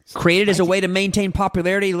Pieces. Created as a way to maintain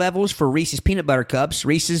popularity levels for Reese's peanut butter cups,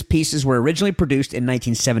 Reese's Pieces were originally produced in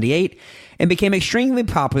 1978 and became extremely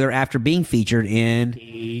popular after being featured in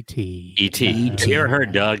E.T. Have you ever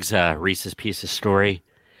heard Doug's Reese's Pieces story?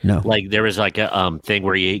 No. Like there was like a thing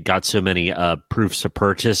where you got so many proofs of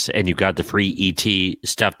purchase and you got the free E.T.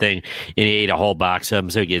 stuff thing, and he ate a whole box of them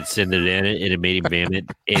so he could send it in, and it made him vomit,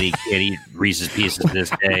 and he can't eat Reese's Pieces to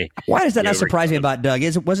this day. Why does that not surprise me about Doug?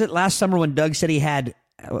 Was it last summer when Doug said he had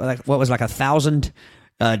like 1,000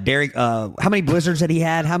 dairy? How many blizzards had he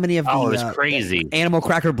had? How many of the it was crazy animal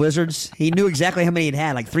cracker blizzards? He knew exactly how many he'd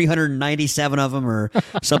had, like 397 of them or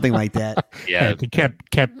something like that. Yeah, he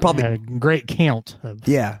kept probably a great count.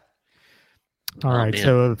 Yeah. All right, man.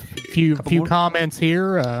 so a few comments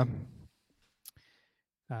here.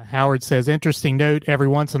 Howard says, interesting note, every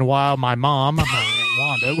once in a while, my mom,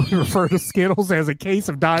 Wanda, would refer to Skittles as a case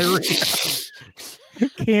of diarrhea.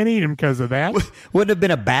 Can't eat them because of that. Wouldn't have been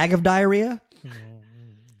a bag of diarrhea?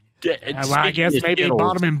 Well, I guess maybe he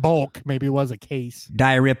bought them in bulk. Maybe it was a case.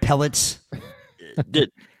 Diarrhea pellets. Do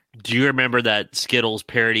you remember that Skittles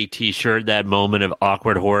parody T-shirt, that moment of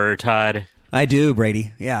awkward horror, Todd? I do,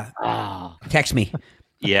 Brady. Yeah. Oh. Text me.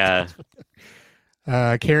 Yeah.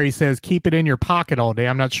 Carrie says, keep it in your pocket all day.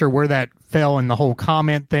 I'm not sure where that fell in the whole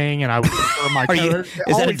comment thing, and I would prefer my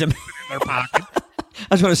is that in their pocket. I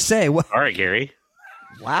was going to say. What? All right, Gary.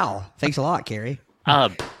 Wow. Thanks a lot, Carrie.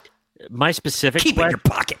 My specific keep it in your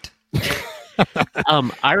pocket.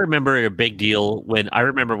 I remember a big deal when the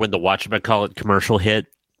Whatchamacallit commercial hit.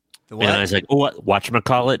 The what? And I was like, oh, what?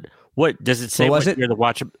 Whatchamacallit? What does it say? What was it? You're the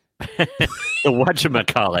the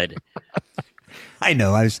Whatchamacallit. I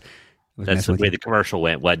know. I was That's the way the commercial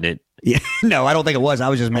went, wasn't it? Yeah. No, I don't think it was. I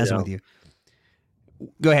was just messing with you.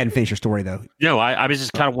 Go ahead and finish your story, though. No, I was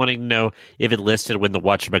just kind of wanting to know if it listed when the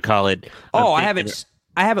Whatchamacallit.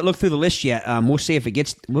 I haven't looked through the list yet. We'll see if it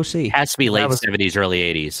gets. We'll see. It has to be late 70s, early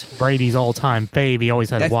 80s. Brady's all-time fave. He always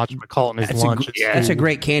had a Whatchamacallit in his lunch. That's a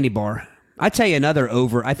great candy bar. I tell you another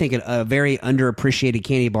I think a very underappreciated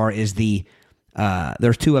candy bar is the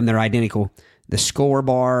There's two of them that are identical: the Score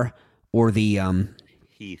bar or the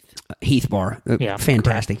Heath bar. Yeah,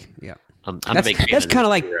 Fantastic. correct. Yeah, I'm a big fan that's of kind of the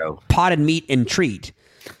like Zero. potted meat and treat.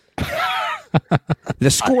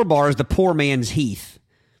 The Score bar is the poor man's Heath.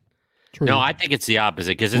 True. No, I think it's the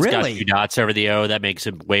opposite because it's Really? got 2 dots over the O. That makes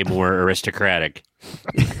it way more aristocratic.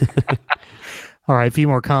 All right, a few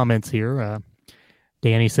more comments here.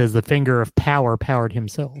 Danny says the finger of power powered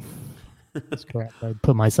himself. That's correct. I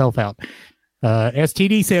put myself out.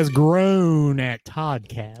 STD says groan at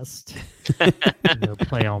Toddcast. No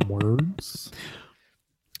play on words.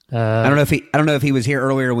 I don't know if he was here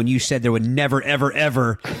earlier when you said there would never, ever,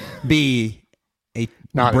 ever be a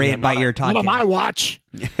Brand by Ear Not on my Toddcast. watch.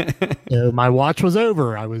 My watch was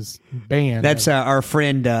over. I was banned. That's our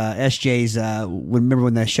friend SJ's. Remember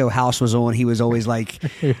when the show House was on? He was always like,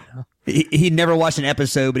 he never watched an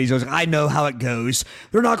episode, but he's always like, I know how it goes.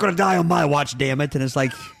 They're not going to die on my watch, damn it. And it's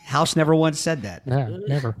like, House never once said that. Yeah,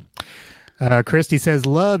 never. Christy says,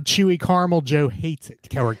 love chewy caramel. Joe hates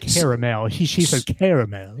it. Or caramel. She says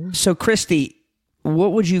caramel. So, Christy,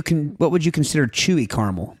 what would you consider chewy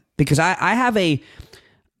caramel? Because I have a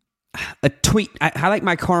tweet. I like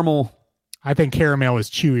my caramel. I think caramel is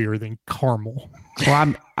chewier than caramel.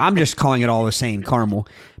 Well, I'm just calling it all the same, caramel.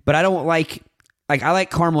 But I don't like I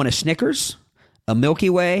like caramel in a Snickers, a Milky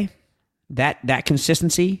Way, that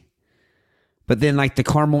consistency. But then like the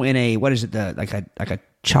caramel in a like a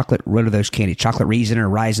chocolate, what are those candy? Chocolate raisin or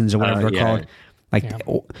raisins or whatever they're called.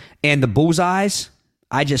 And the bullseyes.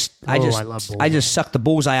 I love just suck the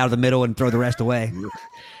bullseye out of the middle and throw the rest away.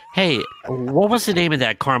 Hey, what was the name of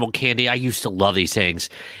that caramel candy? I used to love these things,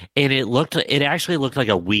 and it actually looked like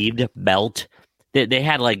a weed belt. They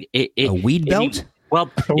had like a weed belt.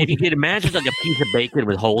 If you could imagine like a piece of bacon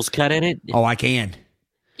with holes cut in it. Oh, I can.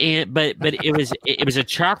 And but it was a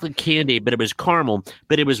chocolate candy, but it was caramel,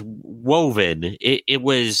 but it was woven. It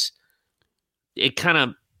kind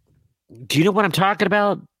of. Do you know what I'm talking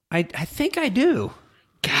about? I think I do.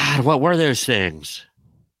 God, what were those things?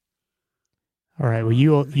 All right. Well,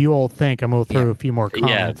 you all think I'm going to throw a few more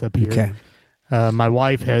comments up here. Okay. My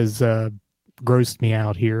wife has grossed me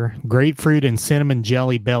out here. Grapefruit and cinnamon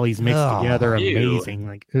jelly bellies mixed together, ew. amazing.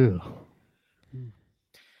 Like, ew.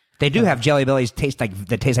 They do have Jelly Bellies that taste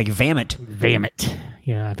like vomit. Vomit.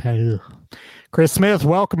 Yeah, I've had. Ugh. Chris Smith,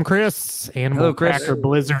 welcome, Chris. Animal Hello, Chris. cracker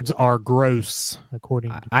blizzards are gross,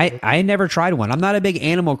 according to I never tried one. I'm not a big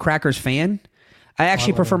animal crackers fan. I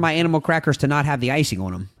actually prefer my animal crackers to not have the icing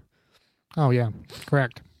on them. Oh, yeah,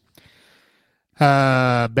 correct.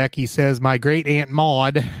 Becky says, my great aunt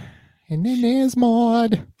Maud, and then there's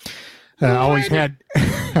Maud, always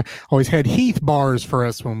had Heath bars for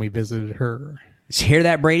us when we visited her. Hear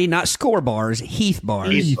that, Brady? Not Score bars, Heath bars.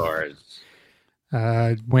 Heath bars.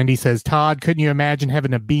 Wendy says, Todd, couldn't you imagine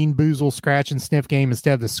having a Bean Boozle scratch and sniff game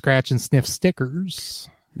instead of the scratch and sniff stickers?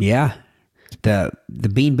 Yeah. The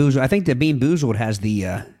Bean Boozled, I think the Bean Boozled has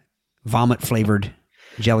the vomit flavored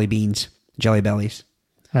jelly bellies.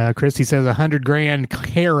 Christy says 100 grand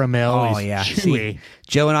caramel is yeah. chewy. See,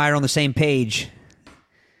 Joe and I are on the same page.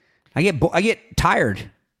 I get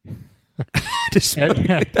tired.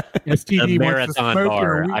 STD The wants to marathon smoke bar.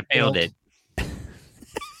 your wheat I found belt.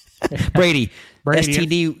 it. Brady, Brady,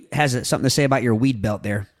 STD has something to say about your weed belt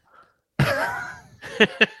there. I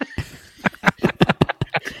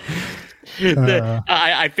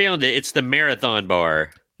found it. It's the marathon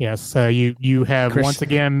bar. Yes, you have Chris. once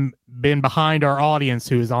again been behind our audience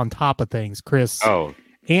who is on top of things. Chris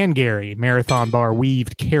and Gary, Marathon Bar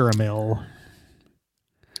weaved caramel.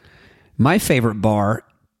 My favorite bar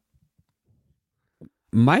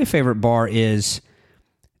is,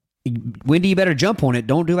 Wendy, you better jump on it.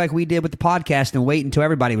 Don't do like we did with the podcast and wait until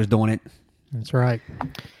everybody was doing it. That's right.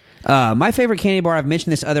 My favorite candy bar, I've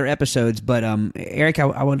mentioned this other episodes, but Eric,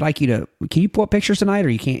 I would like you to, can you pull up pictures tonight, or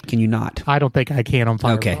you can't? Can you not? I don't think I can on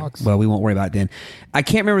Firefox. Okay, well, we won't worry about it then. I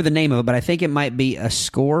can't remember the name of it, but I think it might be a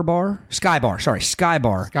Sky Bar. Sky Bar.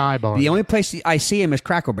 The only place I see him is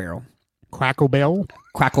Crackle Barrel. Crackle Bell?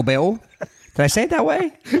 Crackle Barrel? Did I say it that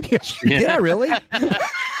way? Yes. Did I really? I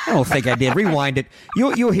don't think I did. Rewind it.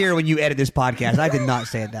 You'll hear when you edit this podcast. I did not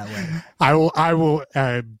say it that way. I will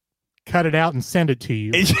cut it out and send it to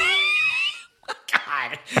you.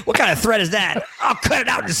 God, what kind of threat is that? I'll cut it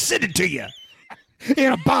out and send it to you.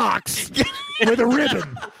 In a box with a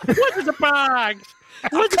ribbon. What is a box?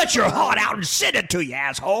 I'll cut your heart out and send it to you,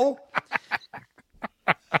 asshole.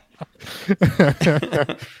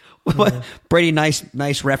 What? Brady,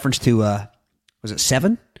 nice reference to, was it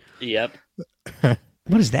Seven? Yep.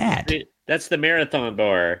 What is that? That's the marathon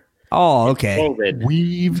bar. Oh, okay. COVID.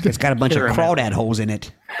 Weaved. It's got a bunch of caramel. crawdad holes in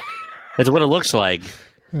it. That's what it looks like.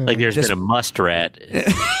 Like there's been a muskrat. in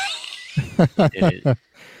it.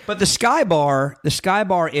 But the Sky Bar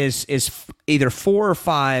is either 4 or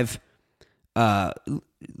 5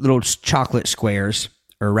 little chocolate squares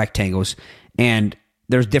or rectangles, and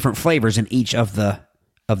there's different flavors in each of the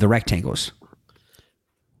rectangles.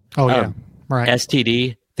 Oh yeah, right.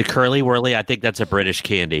 STD, the Curly Whirly. I think that's a British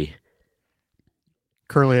candy.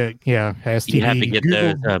 Curly, yeah. STD. You have to get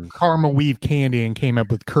Googled those. caramel weave candy and came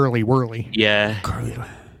up with Curly Whirly. Yeah.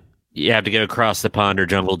 You have to go across the pond or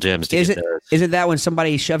Jungle Gyms to get those. Isn't that when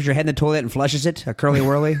somebody shoves your head in the toilet and flushes it? A Curly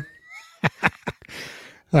Whirly?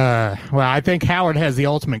 Well, I think Howard has the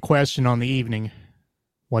ultimate question on the evening.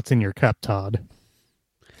 What's in your cup, Todd?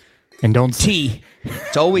 And don't Tea.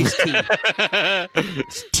 It's always tea.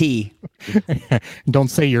 It's tea. don't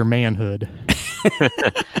say your manhood.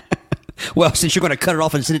 Well, since you're going to cut it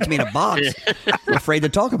off and send it to me in a box, I'm afraid to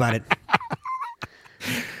talk about it.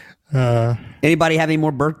 Anybody have any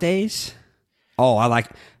more birthdays? Oh,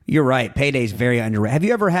 you're right. Payday's very underrated. Have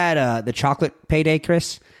you ever had the chocolate payday,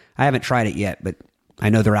 Chris? I haven't tried it yet, but I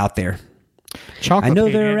know they're out there. Chocolate I know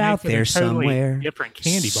payday they're makes out it there a totally somewhere. Different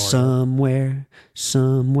candy bar.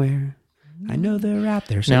 Somewhere. I know they're out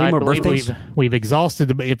there. So Now, any I more believe birthdays? we've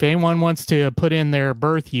exhausted. If anyone wants to put in their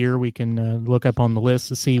birth year, we can look up on the list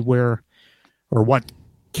to see where or what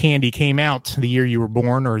candy came out the year you were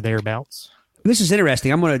born or thereabouts. This is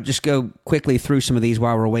interesting. I'm going to just go quickly through some of these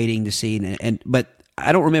while we're waiting to see. But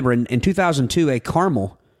I don't remember in 2002 a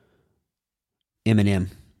caramel M&M.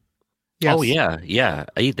 Yes. Oh yeah.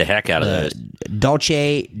 I eat the heck out of those.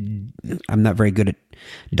 Dolce. I'm not very good at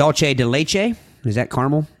Dolce de leche. Is that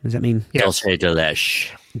caramel? Does that mean Yes. Dulce de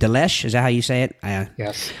leche. Delish? Is that how you say it?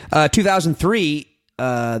 Yes. 2003,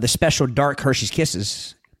 the special dark Hershey's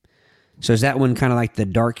Kisses. So is that when kind of like the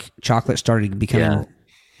dark chocolate started becoming?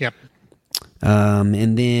 Yeah. Yep.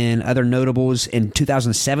 And then other notables in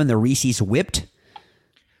 2007, the Reese's Whipped.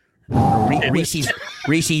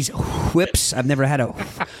 Reese's Whips. I've never had a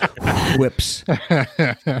Whips.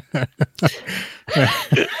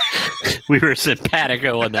 We were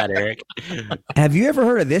simpatico on that, Eric. Have you ever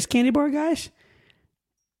heard of this candy bar, guys?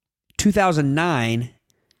 2009,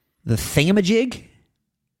 the Thingamajig.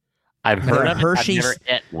 I've heard The of Hershey's- it. I've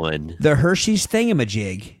never ate one. The Hershey's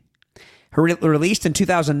Thingamajig. Released in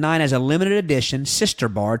 2009 as a limited edition sister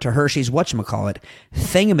bar to Hershey's whatchamacallit.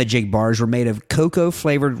 Thingamajig bars were made of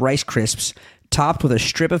cocoa-flavored Rice Crisps topped with a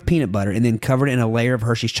strip of peanut butter and then covered in a layer of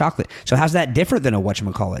Hershey's chocolate. So how's that different than a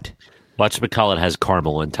whatchamacallit? Whatchamacallit has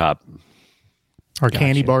caramel on top. Are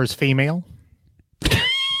candy bars female?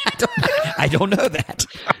 I don't know that.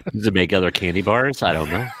 Does it make other candy bars? I don't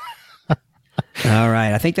know. All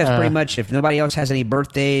right. I think that's pretty much. If nobody else has any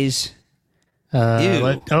birthdays.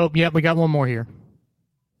 Ew. We got one more here.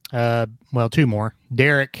 Well, two more.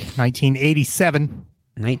 Derek, 1987.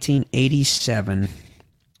 1987.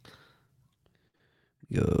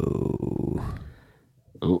 Go.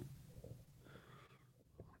 Oh.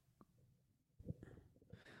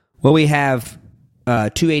 Well, we have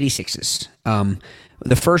two 86s.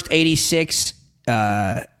 The first 86,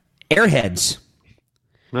 Airheads.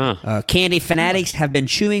 Candy fanatics have been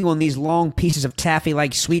chewing on these long pieces of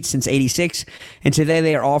taffy-like sweets since 86, and today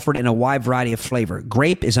they are offered in a wide variety of flavor.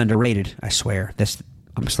 Grape is underrated, I swear. That's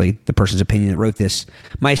obviously the person's opinion that wrote this.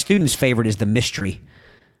 My student's favorite is the mystery.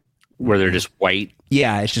 Where they're just white.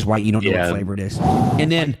 Yeah, it's just white. You don't know what flavor it is.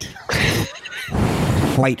 And then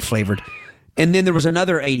white flavored. And then there was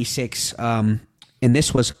another 86, and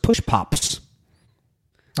this was Push Pops.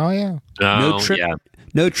 Oh, yeah.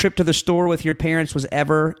 No trip to the store with your parents was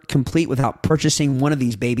ever complete without purchasing one of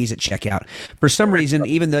these babies at checkout. For some reason,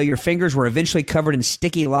 even though your fingers were eventually covered in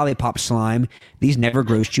sticky lollipop slime, these never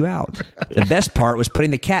grossed you out. The best part was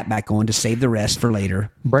putting the cap back on to save the rest for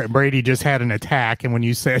later. Brady just had an attack, and when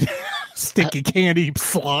you said sticky candy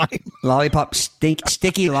slime.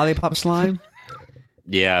 Sticky lollipop slime?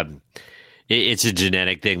 Yeah. It's a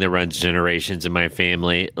genetic thing that runs generations in my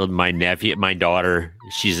family. My nephew, my daughter,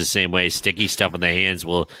 she's the same way. Sticky stuff on the hands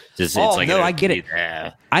will just. Oh, it's like no, I get it.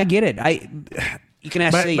 I get it. You can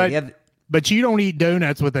ask me. But you don't eat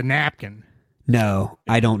donuts with a napkin. No,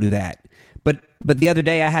 I don't do that. But the other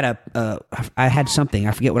day I had something.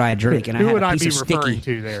 I forget what I had drank, and I had a piece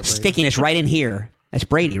of stickiness right in here. That's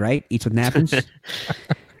Brady, right? Eats with napkins.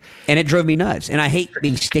 And it drove me nuts. And I hate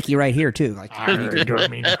being sticky right here, too. Like, it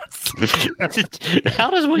drove me nuts.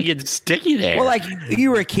 How does one get sticky there? Well, like,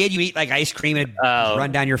 you were a kid, you eat, like, ice cream and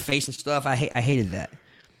run down your face and stuff. I hated that.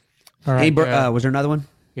 All right. Was there another one?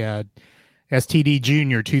 Yeah. STD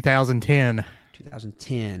Junior, 2010.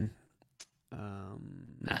 2010.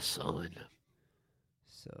 That's solid.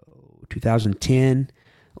 So, 2010.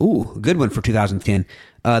 Ooh, good one for 2010.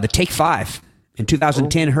 The Take 5. In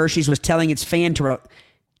 2010, Hershey's was telling its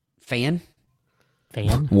Unifan,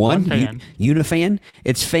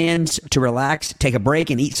 its fans to relax, take a break,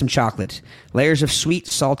 and eat some chocolate. Layers of sweet,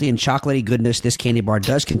 salty, and chocolatey goodness. This candy bar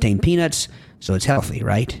does contain peanuts, so it's healthy,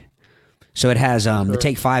 right? So it has, the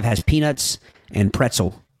Take 5 has peanuts and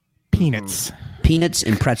pretzel. Peanuts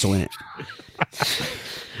And pretzel in it.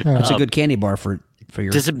 That's a good candy bar for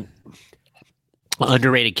your... There's an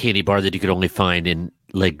underrated candy bar that you could only find in,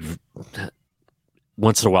 like,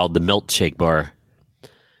 once in a while, the milkshake bar.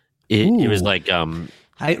 It was like...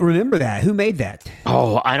 I remember that. Who made that?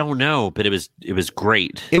 Oh, I don't know, but it was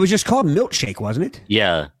great. It was just called milkshake, wasn't it?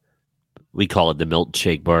 Yeah. We call it the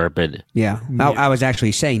milkshake bar, but... Yeah. I was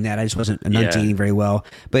actually saying that. I just wasn't enunciating very well.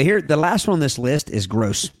 But here, the last one on this list is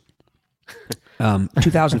gross.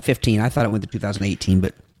 2015. I thought it went to 2018,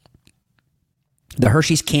 but the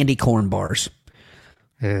Hershey's candy corn bars.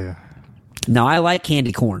 Yeah. Now, I like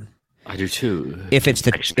candy corn. I do too. If it's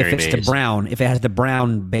the brown, if it has the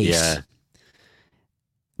brown base. Yeah.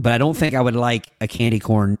 But I don't think I would like a candy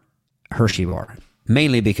corn Hershey bar,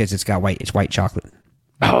 mainly because it's white chocolate.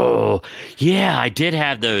 Oh, yeah, I did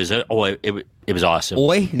have those. It was awesome.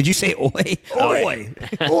 Oi? Did you say oi? Oi.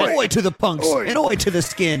 Oi to the punks and oi to the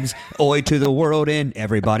skins. Oi to the world and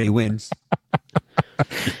everybody wins.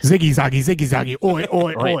 Ziggy zaggy, oi,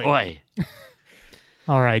 oi, oi. Oi.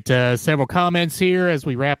 All right, several comments here as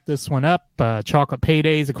we wrap this one up. Chocolate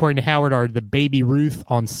paydays, according to Howard, are the Baby Ruth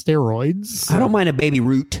on steroids. I don't mind a Baby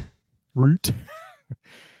Root.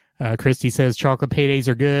 Christy says chocolate paydays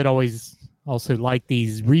are good. Always also like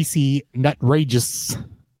these Reese Nutrageous.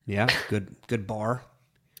 Yeah, good bar.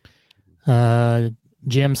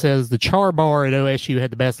 Jim says the Char Bar at OSU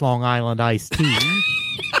had the best Long Island iced tea.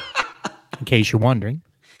 In case you're wondering.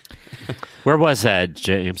 Where was that,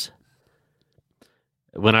 James?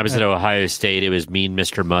 When I was at Ohio State, it was Mean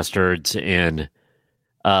Mr. Mustard's and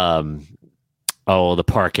the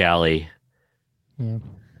Park Alley.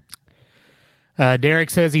 Yeah. Derek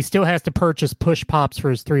says he still has to purchase push pops for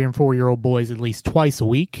his 3 and 4 year old boys at least twice a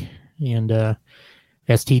week. And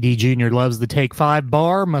STD Jr. loves the Take 5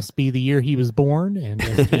 bar. Must be the year he was born. And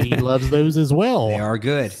STD loves those as well. They are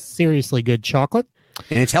good. Seriously good chocolate.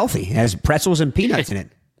 And it's healthy. It has pretzels and peanuts in it.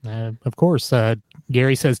 Of course.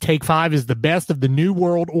 Gary says Take 5 is the best of the New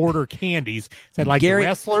World Order candies. Is that like Gary, the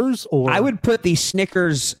wrestlers? Or I would put the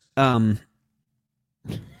Snickers... what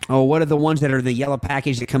are the ones that are the yellow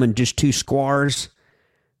package that come in just 2 squares?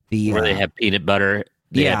 Where they have peanut butter.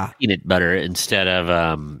 They have peanut butter instead of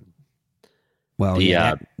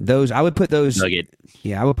those. I would put those. Nugget.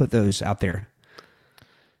 Yeah, I would put those out there.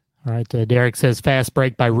 All right. Derek says Fast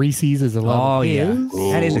Break by Reese's is a love. Oh yeah,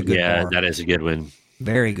 that is a good bar. That is a good one.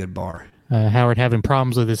 Very good bar. Howard having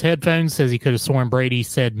problems with his headphones says he could have sworn Brady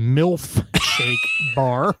said MILF shake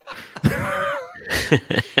bar.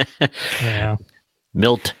 Yeah.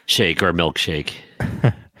 Milt shake or milkshake.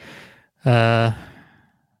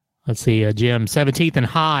 Let's see, Jim, 17th and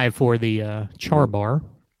high for the Char Bar.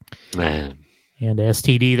 Man. And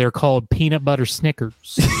STD, they're called peanut butter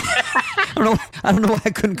Snickers. I don't know why I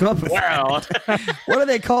couldn't come up with Well. that. What do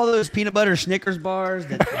they call those peanut butter Snickers bars?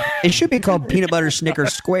 It should be called peanut butter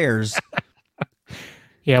Snickers squares.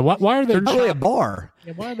 Yeah, why are they? They're not really a bar.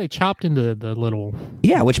 Yeah, why are they chopped into the little?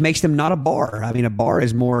 Yeah, which makes them not a bar. I mean, a bar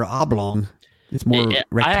is more oblong. It's more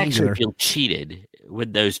rectangular. I actually feel cheated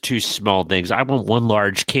with those 2 small things. I want 1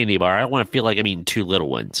 large candy bar. I want to feel like I'm eating 2 little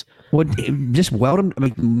ones. Well, just weld them,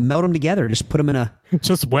 melt them together. Just put them in a.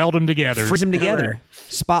 Just weld them together. Freeze them together.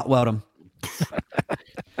 Spot weld them.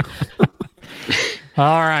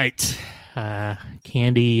 All right,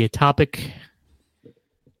 candy topic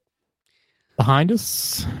behind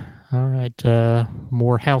us. All right,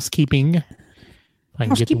 more housekeeping. If I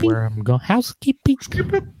can get to where I'm going. Housekeeping.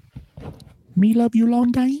 Me love you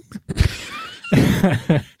long time.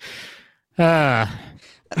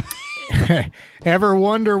 Ever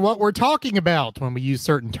wonder what we're talking about when we use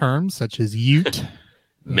certain terms such as ute,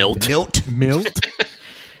 milt, and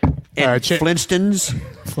Flintstones?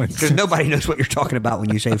 Because nobody knows what you're talking about when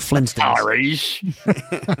you say Flintstones. Irish.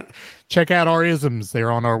 Check out our isms. They're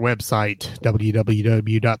on our website,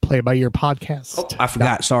 www.playbyyearpodcast. Oh, I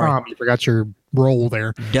forgot. Sorry. You forgot your role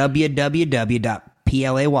there. www.play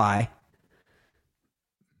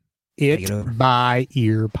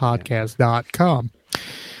itbyearpodcast.com.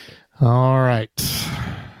 All right.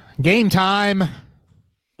 Game time.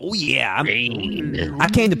 Oh, yeah. I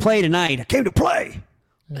came to play tonight. I came to play.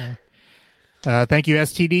 Yeah. Thank you,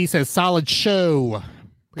 STD. Says solid show.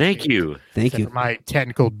 Thank you. Thank you. For my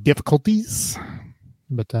technical difficulties.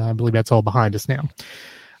 But I believe that's all behind us now.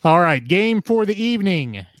 All right. Game for the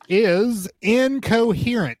evening is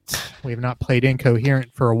Incoherent. We have not played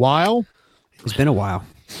Incoherent for a while. It's been a while.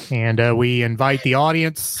 And we invite the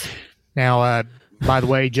audience. Now, by the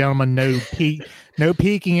way, gentlemen, no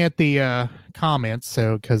peeking at the comments.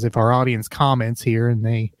 So, because if our audience comments here and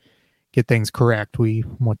they get things correct, we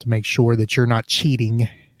want to make sure that you're not cheating.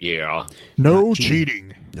 Yeah. No Not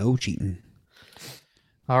cheating. No cheating.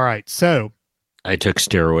 All right. So, I took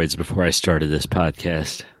steroids before I started this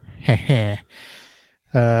podcast.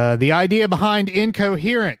 the idea behind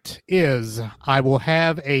Incoherent is I will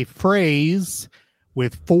have a phrase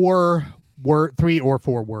with three or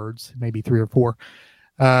four words, maybe three or four.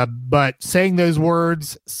 But saying those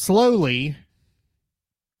words slowly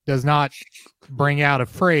does not bring out a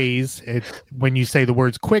phrase. When you say the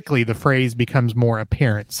words quickly, the phrase becomes more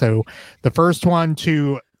apparent. So the first one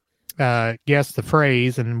to guess the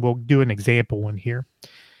phrase, and we'll do an example one here.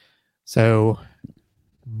 So,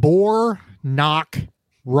 bore, knock,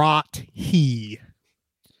 rot, he.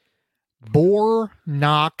 Bore,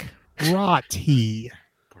 knock, rot, he.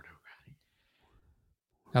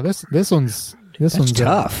 Now this one's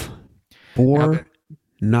tough. Bore,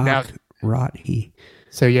 knock, rot, he.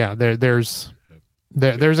 So yeah, there's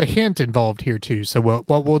a hint involved here too. So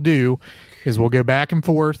what we'll do is we'll go back and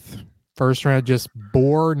forth. First round, just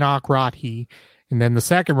bore, knock, rot, he, and then the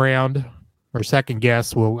second round or second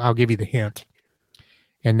guess, I'll give you the hint,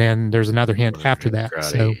 and then there's another hint after that.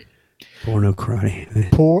 So bore, knock, rot, he.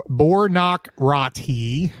 Bore, knock, rot,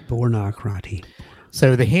 he. Bore, knock, rot, he.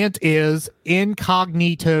 So the hint is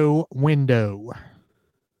incognito window.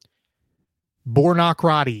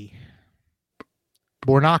 Bornocrati.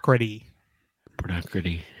 Bornocrati.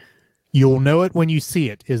 Bornocrati. You'll know it when you see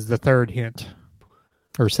it is the third hint.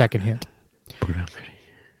 Or second hint.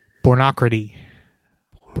 Bornocrati.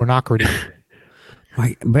 Bornocrati.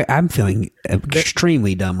 But I'm feeling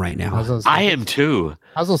extremely dumb right now. I am too.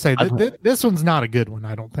 I was going to say, this one's not a good one,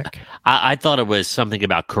 I don't think. I thought it was something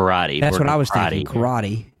about karate. That's what I was thinking,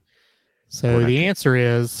 karate. So the answer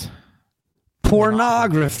is...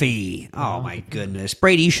 pornography. Oh, my goodness.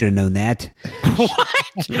 Brady, you should have known that. What?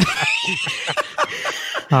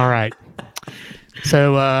 All right.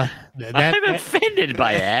 So... I'm offended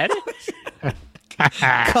by that.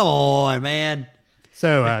 Come on, man.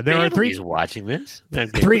 So there are three. Watching this.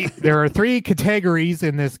 There are three categories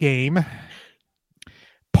in this game: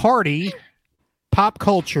 party, pop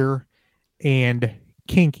culture, and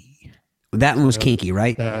kinky. That one was kinky,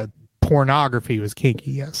 right? Pornography was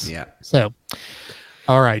kinky. Yes. Yeah. So,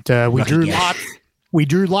 all right. We drew lots. We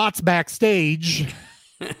drew lots backstage.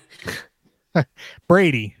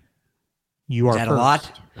 Brady, you are that first. A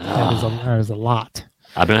lot? That is a lot.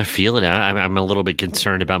 I'm not feeling it. I'm a little bit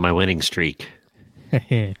concerned about my winning streak.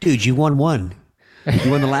 Dude, you won one. You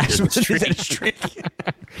won the last one. Streak.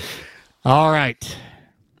 All right.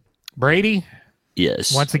 Brady?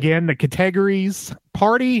 Yes. Once again, the categories: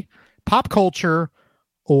 party, pop culture,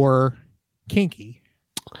 or kinky.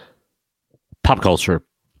 Pop culture.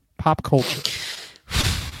 Pop culture.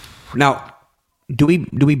 Now, do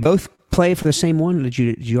we both play for the same one? Did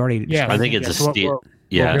you already? Yeah, I think it's a steal.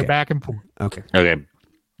 We'll go back and forth. Okay. Okay.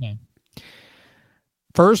 Yeah.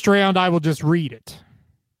 First round, I will just read it.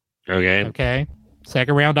 Okay. Okay.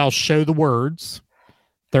 Second round, I'll show the words.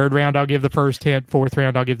 Third round, I'll give the first hint. Fourth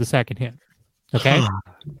round, I'll give the second hint. Okay?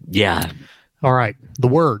 Yeah. All right. The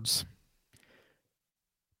words.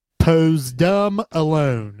 Pose dumb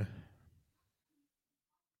alone.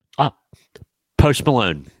 Post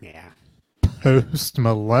Malone. Yeah. Post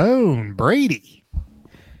Malone. Brady.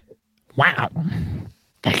 Wow.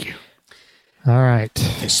 Thank you. All right.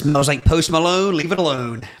 It smells like Post Malone. Leave it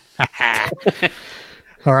alone.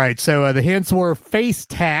 All right. So the hints were face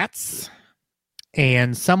tats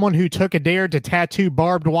and someone who took a dare to tattoo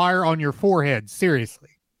barbed wire on your forehead. Seriously.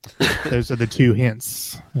 Those are the two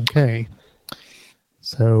hints. Okay.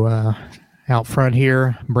 So out front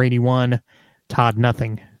here, Brady won, Todd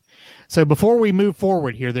nothing. So before we move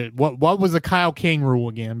forward here, what was the Kyle King rule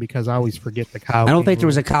again? Because I always forget the Kyle. I don't King think there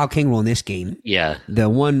was rule. a Kyle King rule in this game. Yeah. The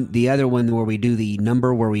other one where we do the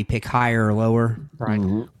number where we pick higher or lower,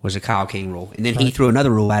 Right. was a Kyle King rule, and then he threw another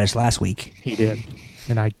rule at us last week. He did,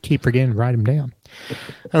 and I keep forgetting to write him down.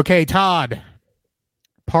 Okay, Todd.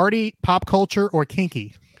 Party, pop culture, or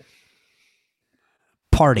kinky?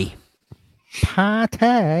 Party.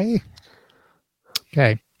 Party.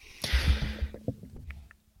 Okay.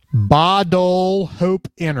 Bottle Hope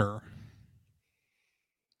Inner.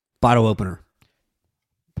 Bottle opener.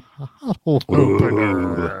 Bottle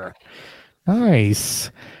opener.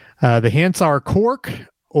 Nice. The hints are cork,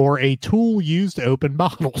 or a tool used to open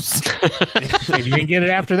bottles. If you can get it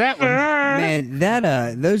after that one. Man,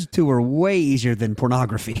 that those two were way easier than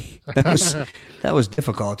pornography. That was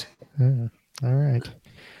difficult. All right.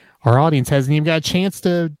 Our audience hasn't even got a chance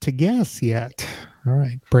to guess yet. All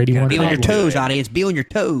right. Brady won. Be on your toes, audience. Be on your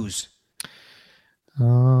toes.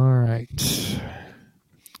 All right.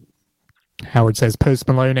 Howard says Post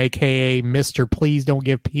Malone, a.k.a. Mr. Please Don't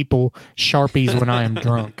Give People Sharpies When I Am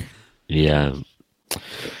Drunk. Yeah.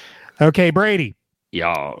 Okay, Brady.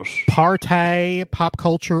 Yes. Party, pop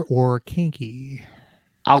culture, or kinky?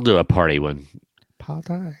 I'll do a party one.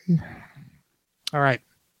 Party. All right.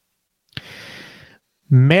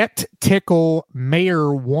 Met, tickle,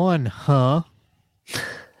 mayor one, huh?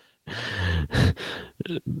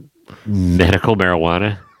 Medical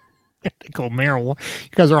marijuana. Medical marijuana. You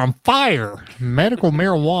guys are on fire. Medical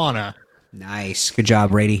marijuana. Nice. Good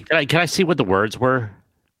job, Brady. Can I see what the words were?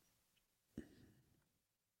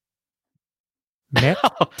 Met,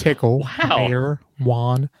 tickle, Wow. mayor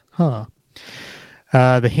one, huh?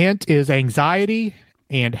 The hint is anxiety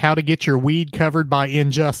and how to get your weed covered by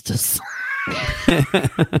injustice.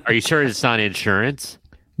 Are you sure it's not insurance?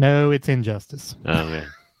 No, it's injustice. Oh, man.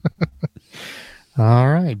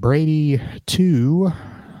 All right. Brady 2,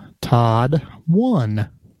 Todd 1.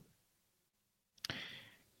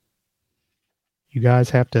 You guys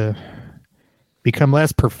have to become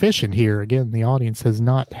less proficient here. Again, the audience has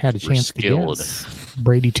not had a chance to guess.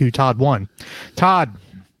 Brady 2, Todd 1. Todd.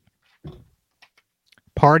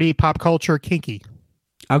 Party, pop culture, kinky.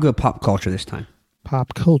 I'll go pop culture this time.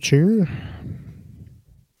 Pop culture.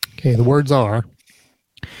 Okay, the words are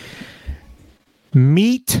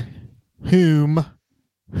meet, whom,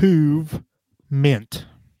 who've, mint.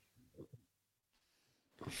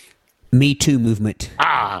 Me Too movement.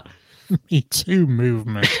 Ah. Me Too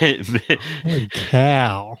movement. Holy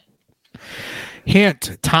cow.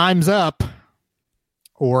 Hint, time's up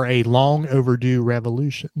or a long overdue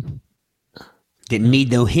revolution. Didn't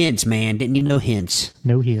need no hints, man. Didn't need no hints.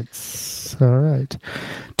 No hints. All right.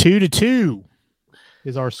 2-2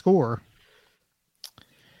 is our score.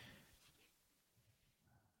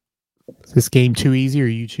 Is this game too easy or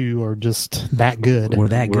you two are just that good? We're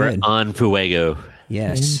that We're good. on Fuego.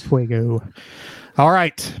 Yes. En fuego. All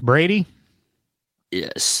right, Brady.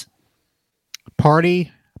 Yes.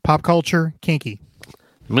 Party, pop culture, kinky.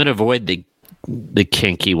 I'm going to avoid the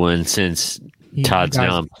kinky one since You Todd's guys-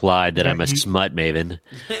 now implied that yeah, I'm a you- smut maven.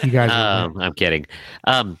 You guys are I'm kidding.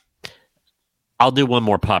 I'll do one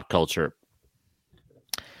more pop culture.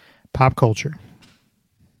 pop culture.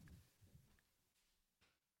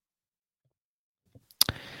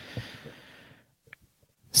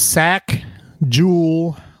 Sack,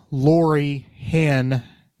 Jewel, Lori, Hen,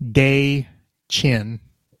 Day, Chin.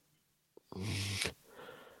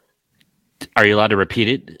 Are you allowed to repeat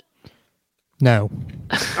it? No.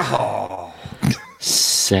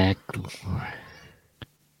 Sack.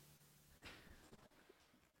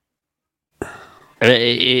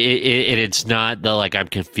 It's not the like I'm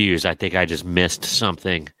confused. I think I just missed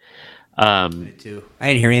something. I didn't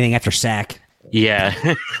hear anything after sack. Yeah.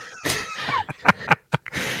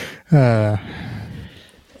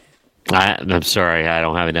 I'm sorry. I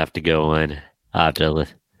don't have enough to go on. I'll have to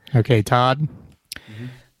Okay, Todd.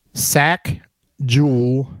 Sack,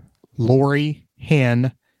 Jewel, Lori,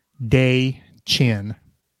 Hen, Day, Chin.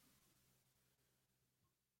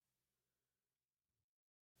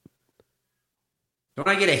 Don't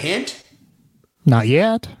I get a hint? Not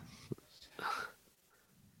yet.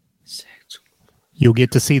 You'll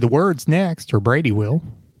get to see the words next, or Brady will.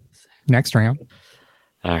 Next round.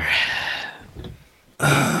 All right.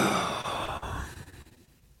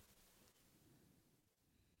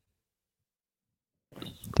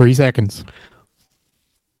 3 seconds.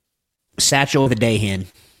 Satchel with a day hen.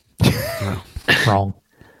 Wrong.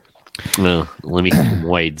 Well, let me see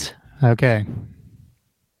Wade's. Okay.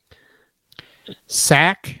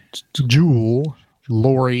 Sack, Jewel,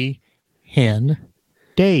 Lori, Hen,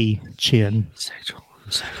 Day, Chin. Satchel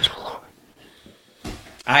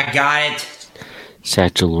I got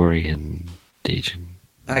it. Lori and Dajan.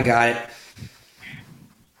 I got it.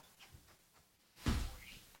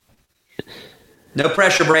 No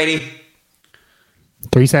pressure, Brady.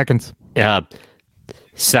 3 seconds.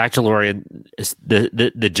 Satchel Lori and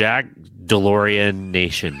the Jack DeLorean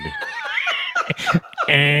Nation.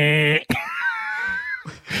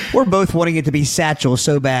 We're both wanting it to be satchel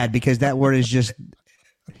so bad because that word is just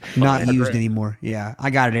not used anymore. Yeah, I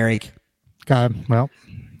got it, Eric. Well,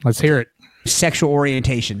 let's hear it. Sexual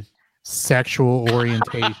orientation. Sexual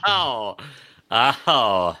orientation. Oh.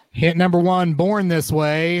 Hint number 1, born this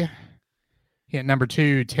way. Hint number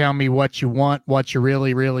 2, tell me what you want, what you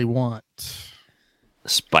really, really want.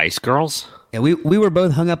 Spice Girls? Yeah, we were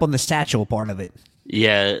both hung up on the satchel part of it.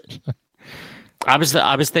 Yeah. I was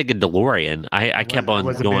thinking DeLorean. I kept on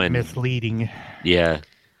was going. a bit misleading. Yeah.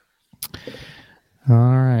 All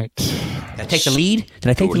right. Did I take the lead? Did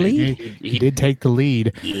I take the lead? He did take the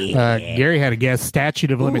lead. Yeah. Gary had a guess,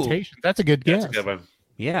 statute of limitations. That's a good guess. That's a good one.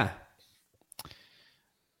 Yeah.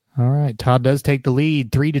 All right. Todd does take the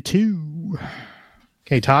lead, 3-2.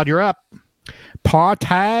 Okay, Todd, you're up.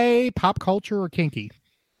 Party, pop culture, or kinky?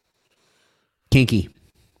 Kinky.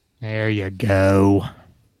 There you go.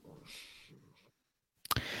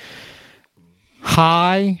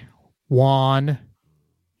 High, Juan,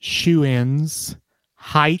 shoe-ins,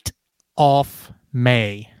 height off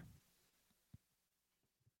May.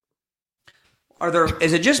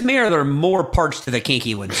 Is it just me, or are there more parts to the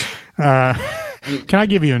kinky ones? Can I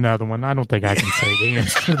give you another one? I don't think I can say the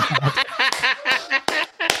answer to that.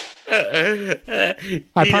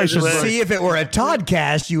 I probably should See, if it were a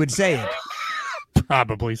Toddcast, you would say it.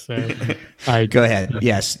 probably say. Go ahead.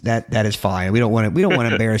 Yes, that is fine. We don't want to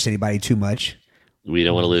embarrass anybody too much. We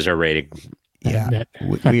don't want to lose our rating. Yeah,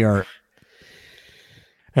 we are.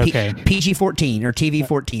 Okay. PG-14 or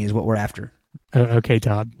TV-14 is what we're after. Okay,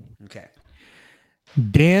 Todd. Okay.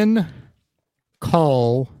 Den,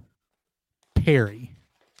 Cole, Perry.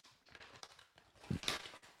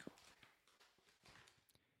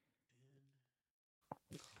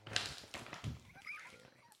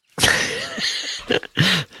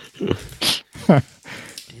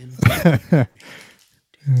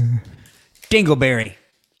 Dingleberry.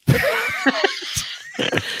 That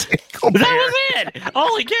was it.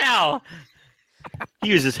 Holy cow.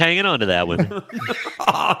 He was just hanging on to that one.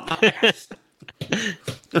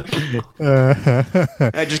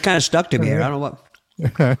 It just kind of stuck to me. I don't know what.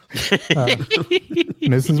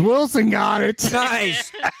 Mrs. Wilson got it.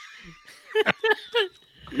 Nice.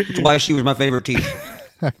 That's why she was my favorite teacher.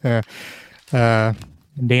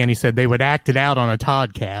 Danny said they would act it out on a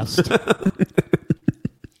Toddcast.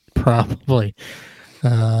 Probably.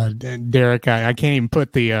 Derek, I can't even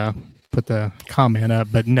put the comment up,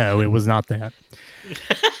 but no, it was not that.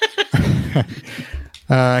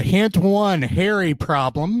 Hint 1, hairy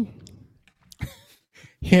problem.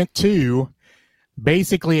 Hint 2,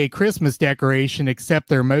 basically a Christmas decoration, except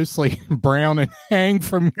they're mostly brown and hang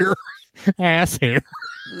from your ass hair.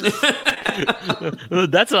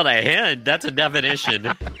 That's not a hint. That's a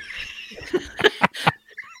definition.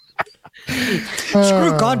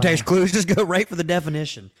 Screw context clues. Just go right for the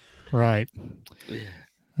definition. Right.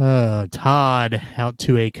 Todd out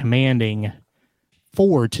to a commanding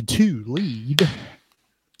 4-2 lead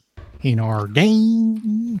in our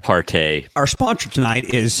game. Partay. Our sponsor tonight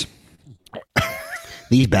is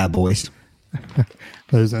these bad boys.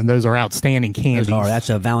 Those are outstanding candies. That's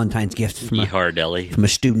a Valentine's gift from a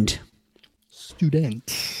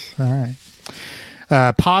student. All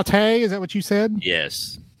right. Pate, is that what you said?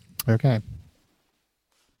 Yes. Okay.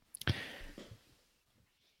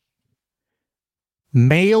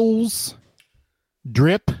 Males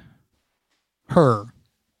drip her.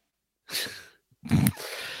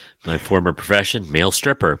 My former profession, male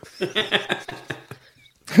stripper.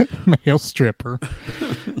 Male stripper.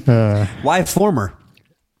 Why former?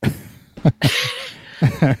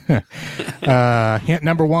 Hint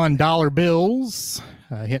number 1, dollar bills.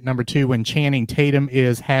 Hint number 2, when Channing Tatum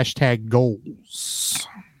is #goals.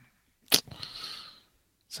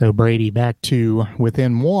 So Brady back to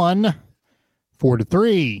within 1,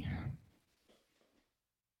 4-3.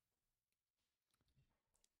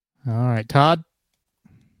 All right, Todd.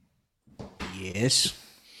 Yes.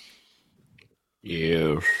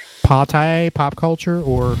 Yes. Pate, pop culture,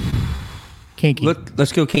 or kinky? Look,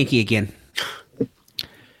 let's go kinky again.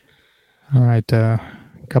 All right,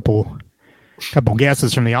 couple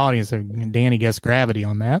guesses from the audience. Danny guessed gravity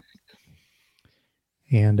on that,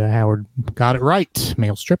 and Howard got it right.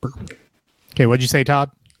 Male stripper. Okay, what'd you say,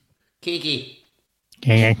 Todd? Kinky.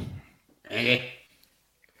 Okay.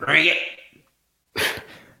 Bring it.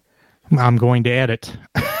 I'm going to edit.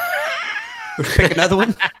 Pick another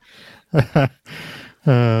one.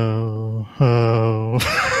 Oh.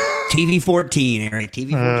 TV-14, Eric.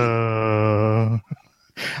 TV-14.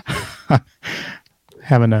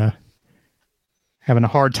 Having a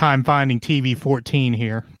hard time finding TV-14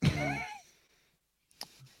 here.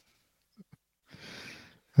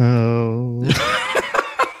 Oh.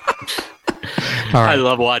 All right. I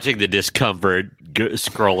love watching the discomfort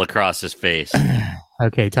scroll across his face.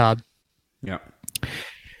 Okay, Todd. Yeah.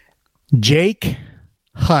 Jake,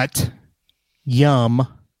 Hut, Yum,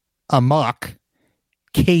 Amok,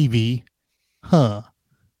 KV, huh.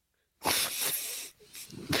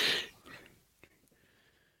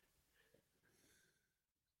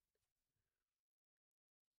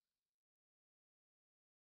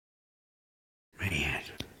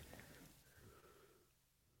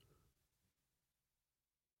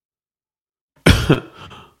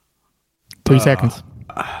 3 seconds.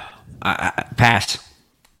 Pass.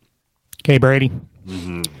 Okay, Brady.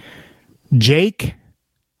 Jake,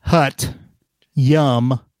 Hut,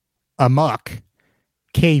 Yum, Amok,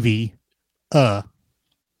 KV,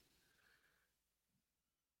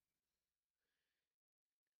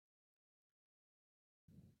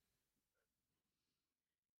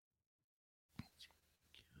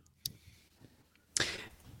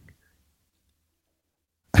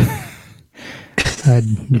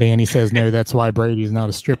 Danny says no, that's why Brady's not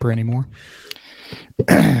a stripper anymore.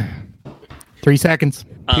 3 seconds.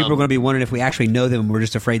 People are going to be wondering if we actually know them and we're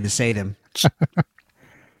just afraid to say them.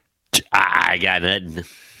 I got nothing.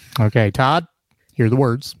 Okay, Todd, here are the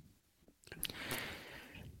words.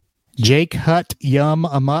 Jake, Hut, Yum,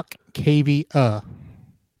 Amok, KV,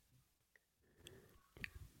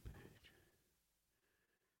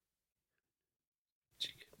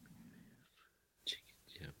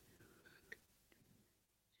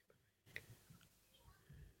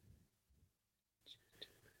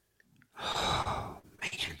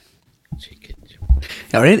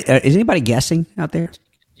 Is anybody guessing out there?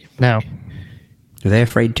 No. Are they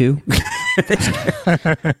afraid too?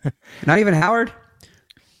 Not even Howard?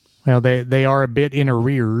 Well, they are a bit in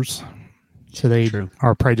arrears, so they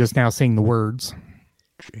are probably just now seeing the words.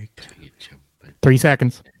 3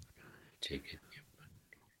 seconds.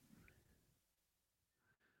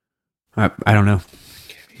 I don't know.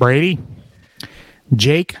 Brady,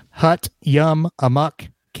 Jake, Hut, Yum, Amok,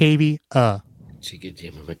 KV,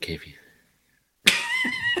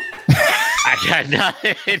 I got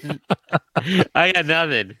nothing. I got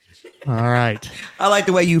nothing. All right. I like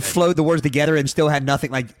the way you flowed the words together and still had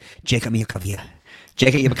nothing like Jacob Yakovia.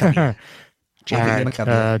 Jacob Yakovia. Jacob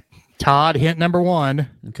Yakovia. Todd, hint number 1.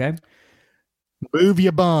 Okay. Move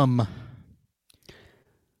your bum.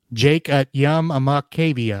 Jake at Yum Amok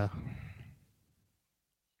Cavia.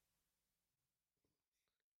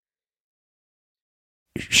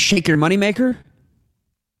 Shake your moneymaker?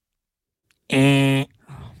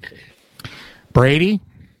 Brady.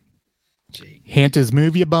 Hint is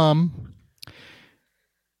move your bum.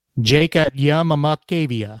 Jake at Yum Amok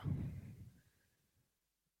Cavia.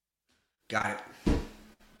 Got it.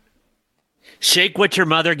 Shake what your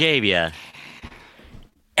mother gave you.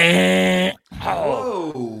 Oh,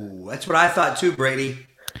 that's what I thought too, Brady.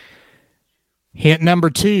 Hint number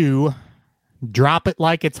 2. Drop it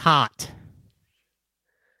like it's hot.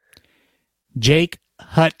 Jake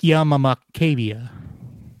Hut Yum Amok Cavia.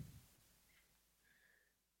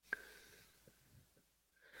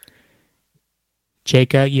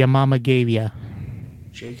 Jake your mama gave ya.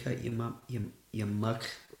 Jake your muck.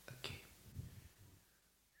 Okay.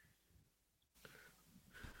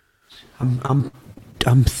 I'm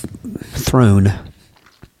thrown.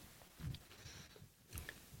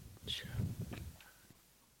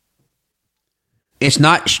 It's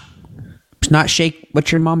not shake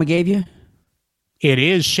what your mama gave you. It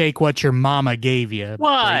is shake what your mama gave you.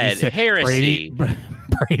 What? Heresy.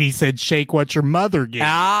 Brady said shake what your mother gave you.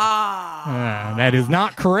 That is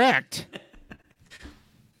not correct.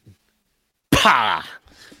 Pa.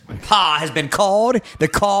 Pa has been called. The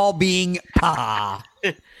call being pa.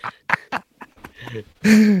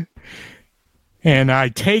 And I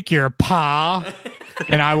take your pa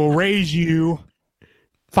and I will raise you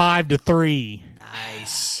 5-3.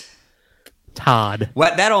 Nice. Todd.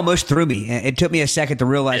 What? That almost threw me. It took me a second to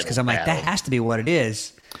realize because I'm like, that has to be what it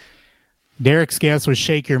is. Derek's guess was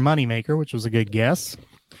shake your moneymaker, which was a good guess.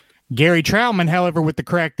 Gary Troutman, however, with the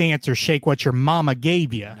correct answer, shake what your mama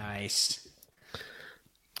gave you. Nice.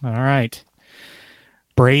 All right.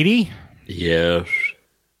 Brady. Yes.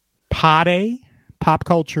 Pade, pop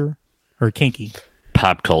culture, or kinky?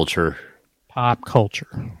 Pop culture. Pop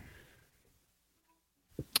culture.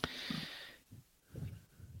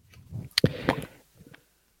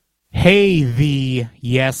 Hey, the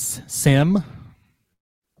yes sim.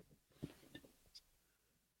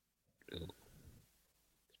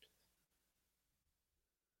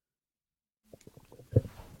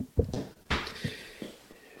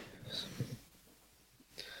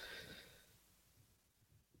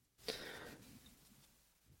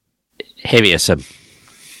 Heavyism.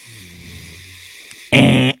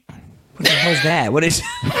 What the hell is that? What is?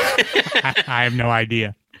 I have no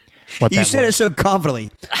idea. What You that said was. it so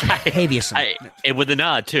confidently. Haviism. And with a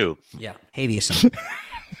nod, too. Yeah. Haviism.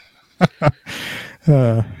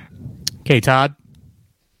 Okay, Todd.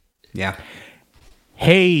 Yeah.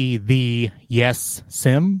 Hey, the yes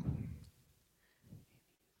sim.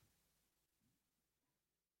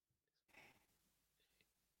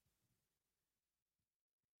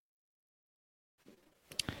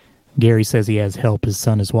 Gary says he has help. His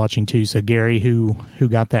son is watching too. So Gary, who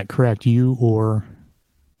got that correct, you or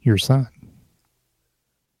your son?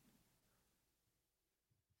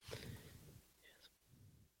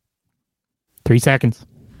 Three seconds.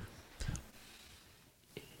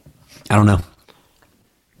 I don't know.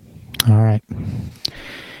 All right.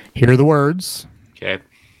 Here are the words. Okay.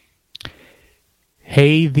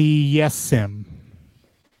 Hey, the yes sim.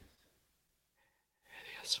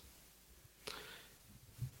 Yes.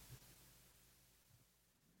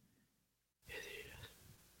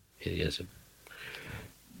 Yes.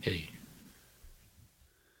 Hey.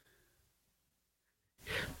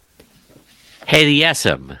 Hey, the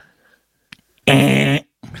yes'em.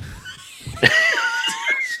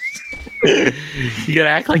 You gotta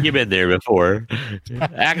act like you've been there before.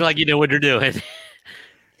 Act like you know what you're doing.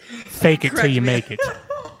 Fake it till you make it.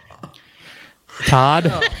 Todd?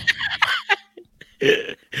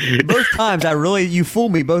 Both times, you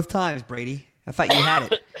fooled me both times, Brady. I thought you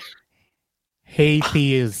had it.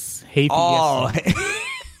 Hathy is Hathy. Oh,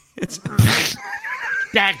 Yes.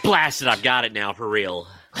 That blasted, I've got it now for real.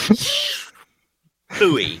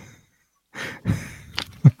 Phooey.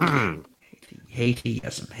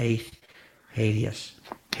 Hateism. Hateism.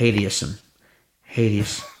 Hateism.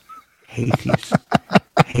 Hateism.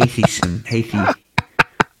 Hateism.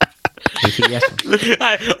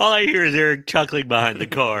 Hateism. All I hear is Eric chuckling behind the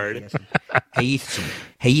card. Hateism.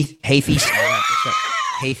 Hateism.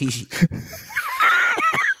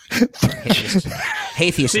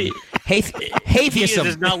 Hateism. He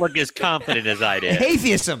does not look as confident as I did.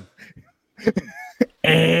 Hateism.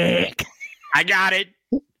 I got it.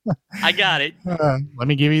 Let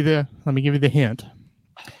me give you the hint.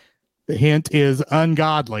 The hint is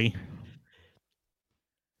ungodly.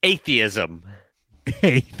 Atheism.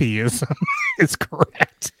 Atheism is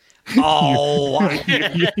correct. Oh,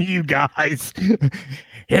 You guys.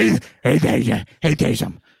 Atheism.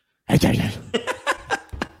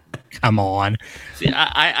 Come on. see,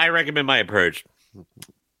 I recommend my approach.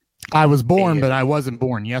 I was born, but I wasn't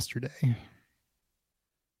born yesterday.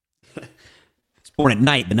 Born at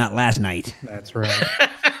night, but not last night. That's right.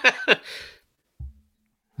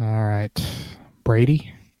 All right.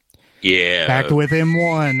 Brady, Yeah, back within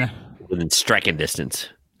one. within striking distance.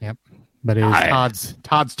 Yep. But it is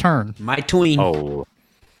Todd's turn. My tween. Oh,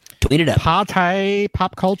 Tween it up.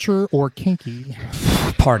 Pop culture, or kinky?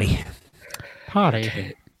 Party.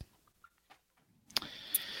 Potty.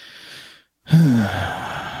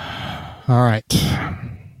 All right.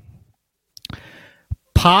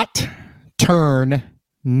 Pot, turn,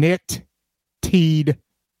 knit, teed,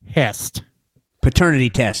 hest. Paternity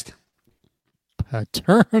test.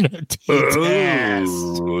 Paternity test.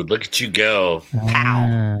 ooh, look at you go.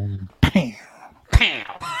 Pow.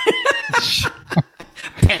 Pow.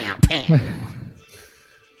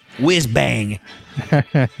 Whiz bang.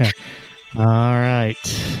 All right.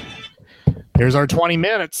 There's our 20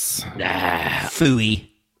 minutes. Ah, Fooey.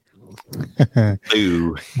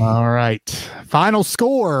 ooh. All right. Final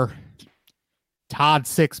score. Todd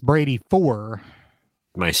 6, Brady 4.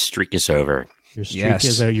 My streak is over. Your streak Yes.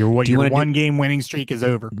 is over. Your Do you wanna one game winning streak is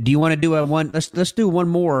over. Do you want to do a one? Let's do one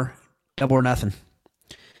more. Double or nothing.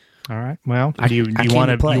 All right. Well, I do you came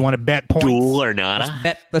want to play. to bet points? Duel or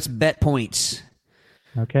nada? Let's bet points.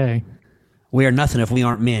 Okay. We are nothing if we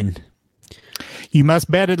aren't men. You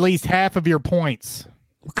must bet at least half of your points.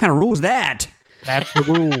 What kind of rule is that? That's the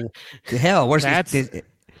rule. The hell? Where's That's- this? Is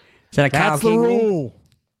that a Kyle That's the King rule.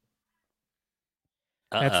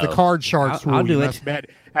 That's the Card Sharks rule. I'll do you it. must bet.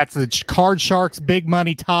 That's the Card Sharks big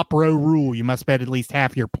money top row rule. You must bet at least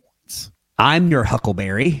half your points. I'm your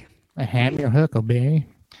Huckleberry. Half your Huckleberry.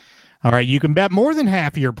 All right. You can bet more than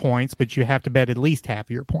half of your points, but you have to bet at least half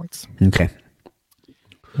of your points. Okay.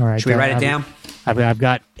 All right. Should we write it down? I've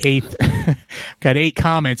got 8 got 8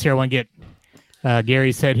 comments here. I want to get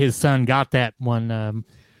Gary said his son got that one.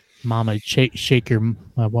 Mama shake your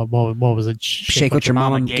what was it? Shake what your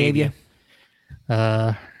mama gave you.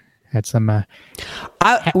 Had some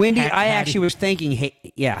Wendy, Hattie. I actually was thinking.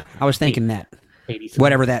 Yeah, I was thinking that. 80s.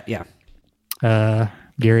 Whatever that. Yeah.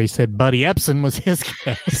 Gary said Buddy Epson was his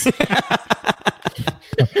guess.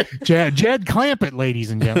 Jed Clampett,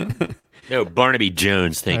 ladies and gentlemen. No, Barnaby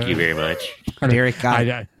Jones. Thank you very much. Derek got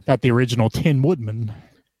it. I got the original Tin Woodman.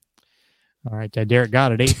 All right, Derek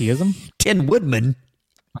got it. Atheism. Tin Woodman.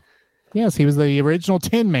 Yes, he was the original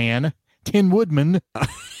Tin Man, Tin Woodman,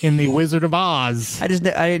 in the Wizard of Oz. I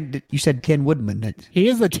didn't. You said Tin Woodman. He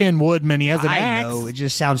is the Tin Woodman. He has an I axe. know. It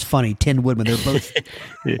just sounds funny. Tin Woodman. They're both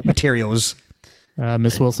materials.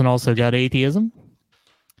 Miss Wilson also got atheism.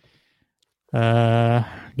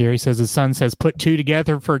 Gary says his son says put two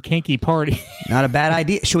together for a kinky party. Not a bad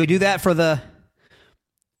idea. Should we do that for the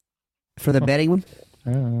betting one?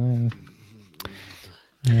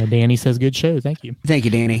 Danny says good show. Thank you. Thank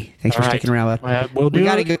you, Danny. Thanks for sticking around. We'll do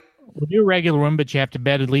a regular one, but you have to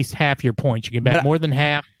bet at least half your points. You can bet more than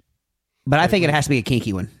half. But I think it has to be a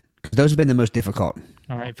kinky one, because those have been the most difficult.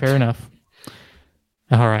 All right, fair enough.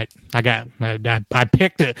 All right, I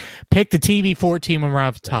picked the TV 14 when we're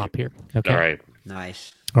off the top here. Okay. All right.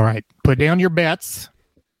 Nice. All right. Put down your bets.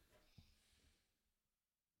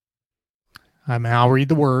 I'll read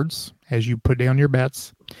the words as you put down your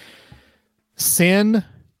bets. Sin,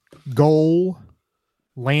 goal,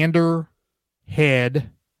 lander,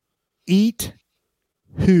 head, eat,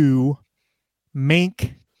 who,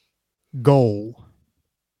 mink, goal.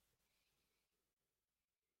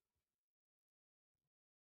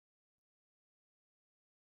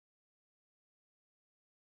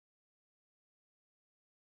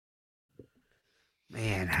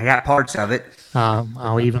 Man, I got parts of it.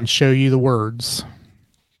 I'll even show you the words.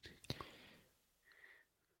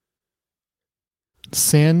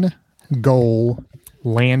 Sin, goal,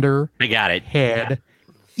 lander, I got it. head,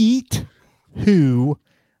 eat, who,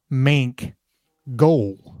 mink,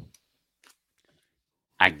 goal.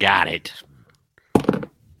 I got it.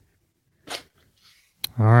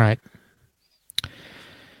 All right.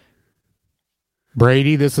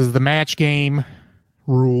 Brady, this is the match game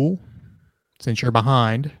rule. Since you're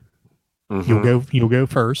behind, you'll go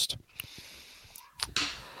first.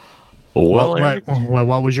 Well,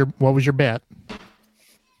 what was your bet?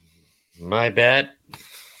 My bet.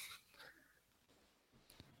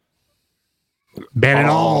 Bet it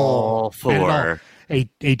all for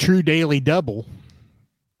a true daily double.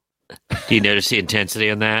 Do you notice the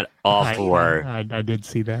intensity on that? All four. I did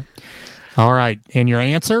see that. All right, and your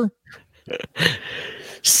answer?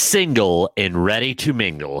 Single and ready to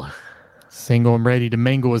mingle. Single and ready to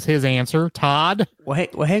mingle is his answer. Todd? Well,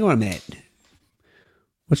 hang on a minute.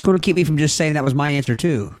 What's going to keep me from just saying that was my answer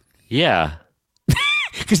too? Yeah.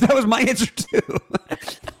 Because that was my answer too.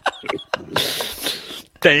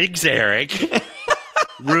 Thanks, Eric.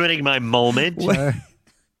 Ruining my moment.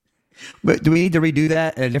 But do we need to redo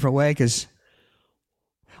that in a different way? Because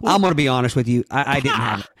I'm going to be honest with you. I didn't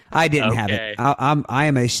have it. I didn't have it. I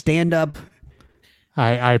am a stand-up.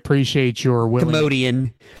 I appreciate your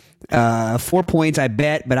Commodian. 4 points, I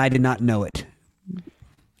bet, but I did not know it.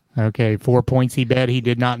 Okay, 4 points he bet. He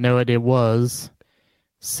did not know it. It was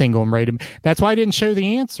single and ready. That's why I didn't show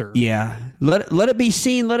the answer. Yeah. Let it be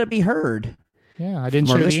seen. Let it be heard. Yeah, I didn't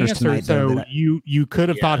show the answer. Tonight, so you could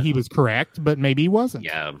have thought he was correct, but maybe he wasn't.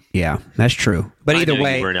 Yeah. Yeah, that's true. But either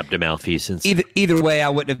way, you weren't up to malfeasance. Either way, I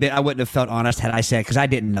wouldn't have felt honest had I said, because I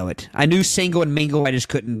didn't know it. I knew single and mingle. I just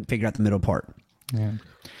couldn't figure out the middle part. Yeah.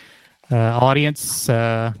 Audience,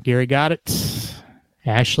 Gary got it.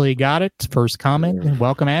 Ashley got it. First comment.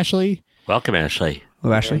 Welcome, Ashley. Welcome, Ashley.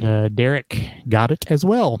 Hello, Ashley. Derek got it as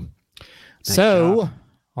well. Nice so, job.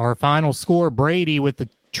 Our final score, Brady with the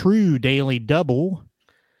true daily double.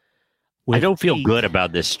 I don't feel good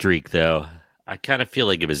about this streak, though. I kind of feel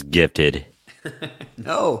like it was gifted.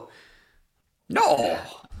 No.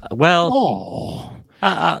 Well,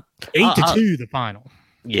 8-2, the final.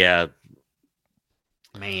 Yeah.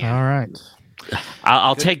 Man. All right.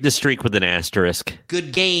 I'll take the streak with an asterisk.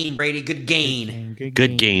 Good gain, Brady. Good gain.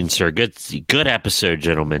 Good gain, sir. Good episode,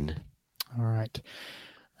 gentlemen. All right.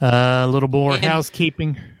 A little more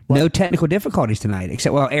housekeeping. No technical difficulties tonight,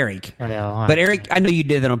 except, Eric. But Eric, I know you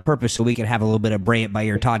did that on purpose so we could have a little bit of Bray It by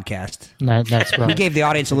Your Toddcast. That's right. We gave the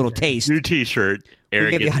audience a little taste. New T-shirt.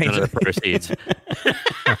 Eric gets none of the proceeds.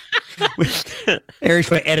 Eric's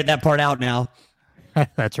going to edit that part out now.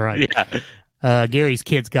 That's right. Yeah. Gary's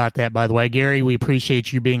kids got that, by the way. Gary, we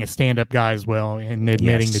appreciate you being a stand-up guy as well and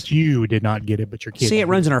admitting that you did not get it, but your kids. See, it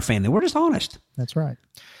runs in our family. We're just honest. That's right.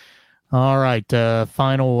 All right.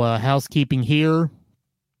 Final housekeeping here.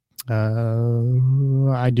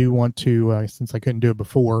 I do want to, since I couldn't do it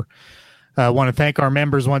before, I want to thank our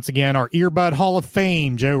members once again, our Earbud Hall of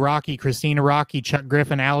Fame, Joe Rocky, Christina Rocky, Chuck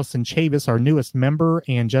Griffin, Allison Chavis, our newest member,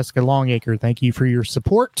 and Jessica Longacre. Thank you for your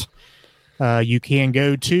support. You can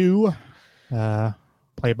go to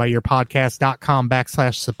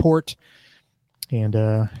playitbyyourpodcast.com/support,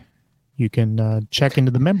 and you can check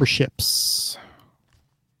into the memberships.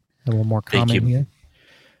 And one more comment here.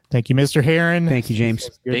 Thank you, Mr. Heron. Thank you, James.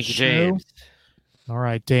 Thank you, James. All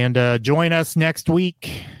right, and join us next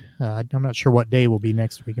week. I'm not sure what day will be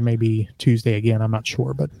next week. It may be Tuesday again. I'm not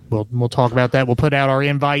sure, but we'll talk about that. We'll put out our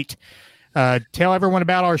invite Tell everyone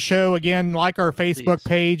about our show. Again, like our Facebook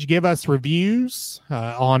page. Give us reviews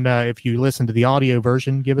on if you listen to the audio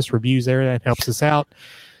version. Give us reviews there. That helps us out.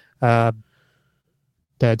 Tell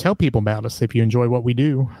people about us if you enjoy what we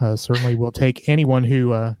do. Certainly, we'll take anyone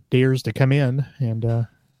who dares to come in and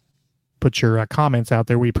put your comments out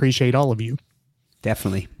there. We appreciate all of you.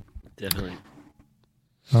 Definitely.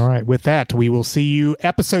 All right. With that, we will see you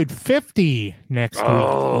episode 50 next week.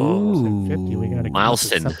 Ooh. 50. We got a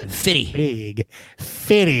milestone. Fitty. Big.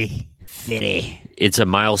 Fitty. It's a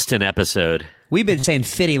milestone episode. We've been saying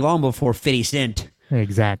Fitty long before 50 Cent.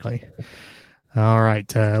 Exactly. All right.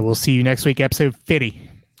 We'll see you next week, episode 50.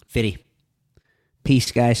 Fitty.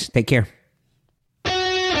 Peace, guys. Take care.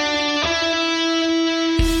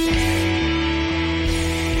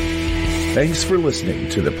 Thanks for listening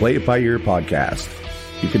to the Play It By Ear podcast.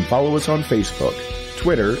 You can follow us on Facebook,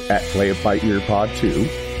 Twitter at Play It By Ear Pod 2,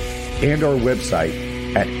 and our website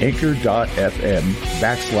at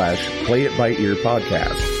anchor.fm/Play It By Ear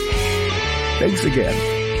podcast. Thanks again,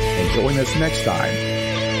 and join us next time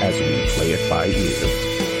as we play it by ear.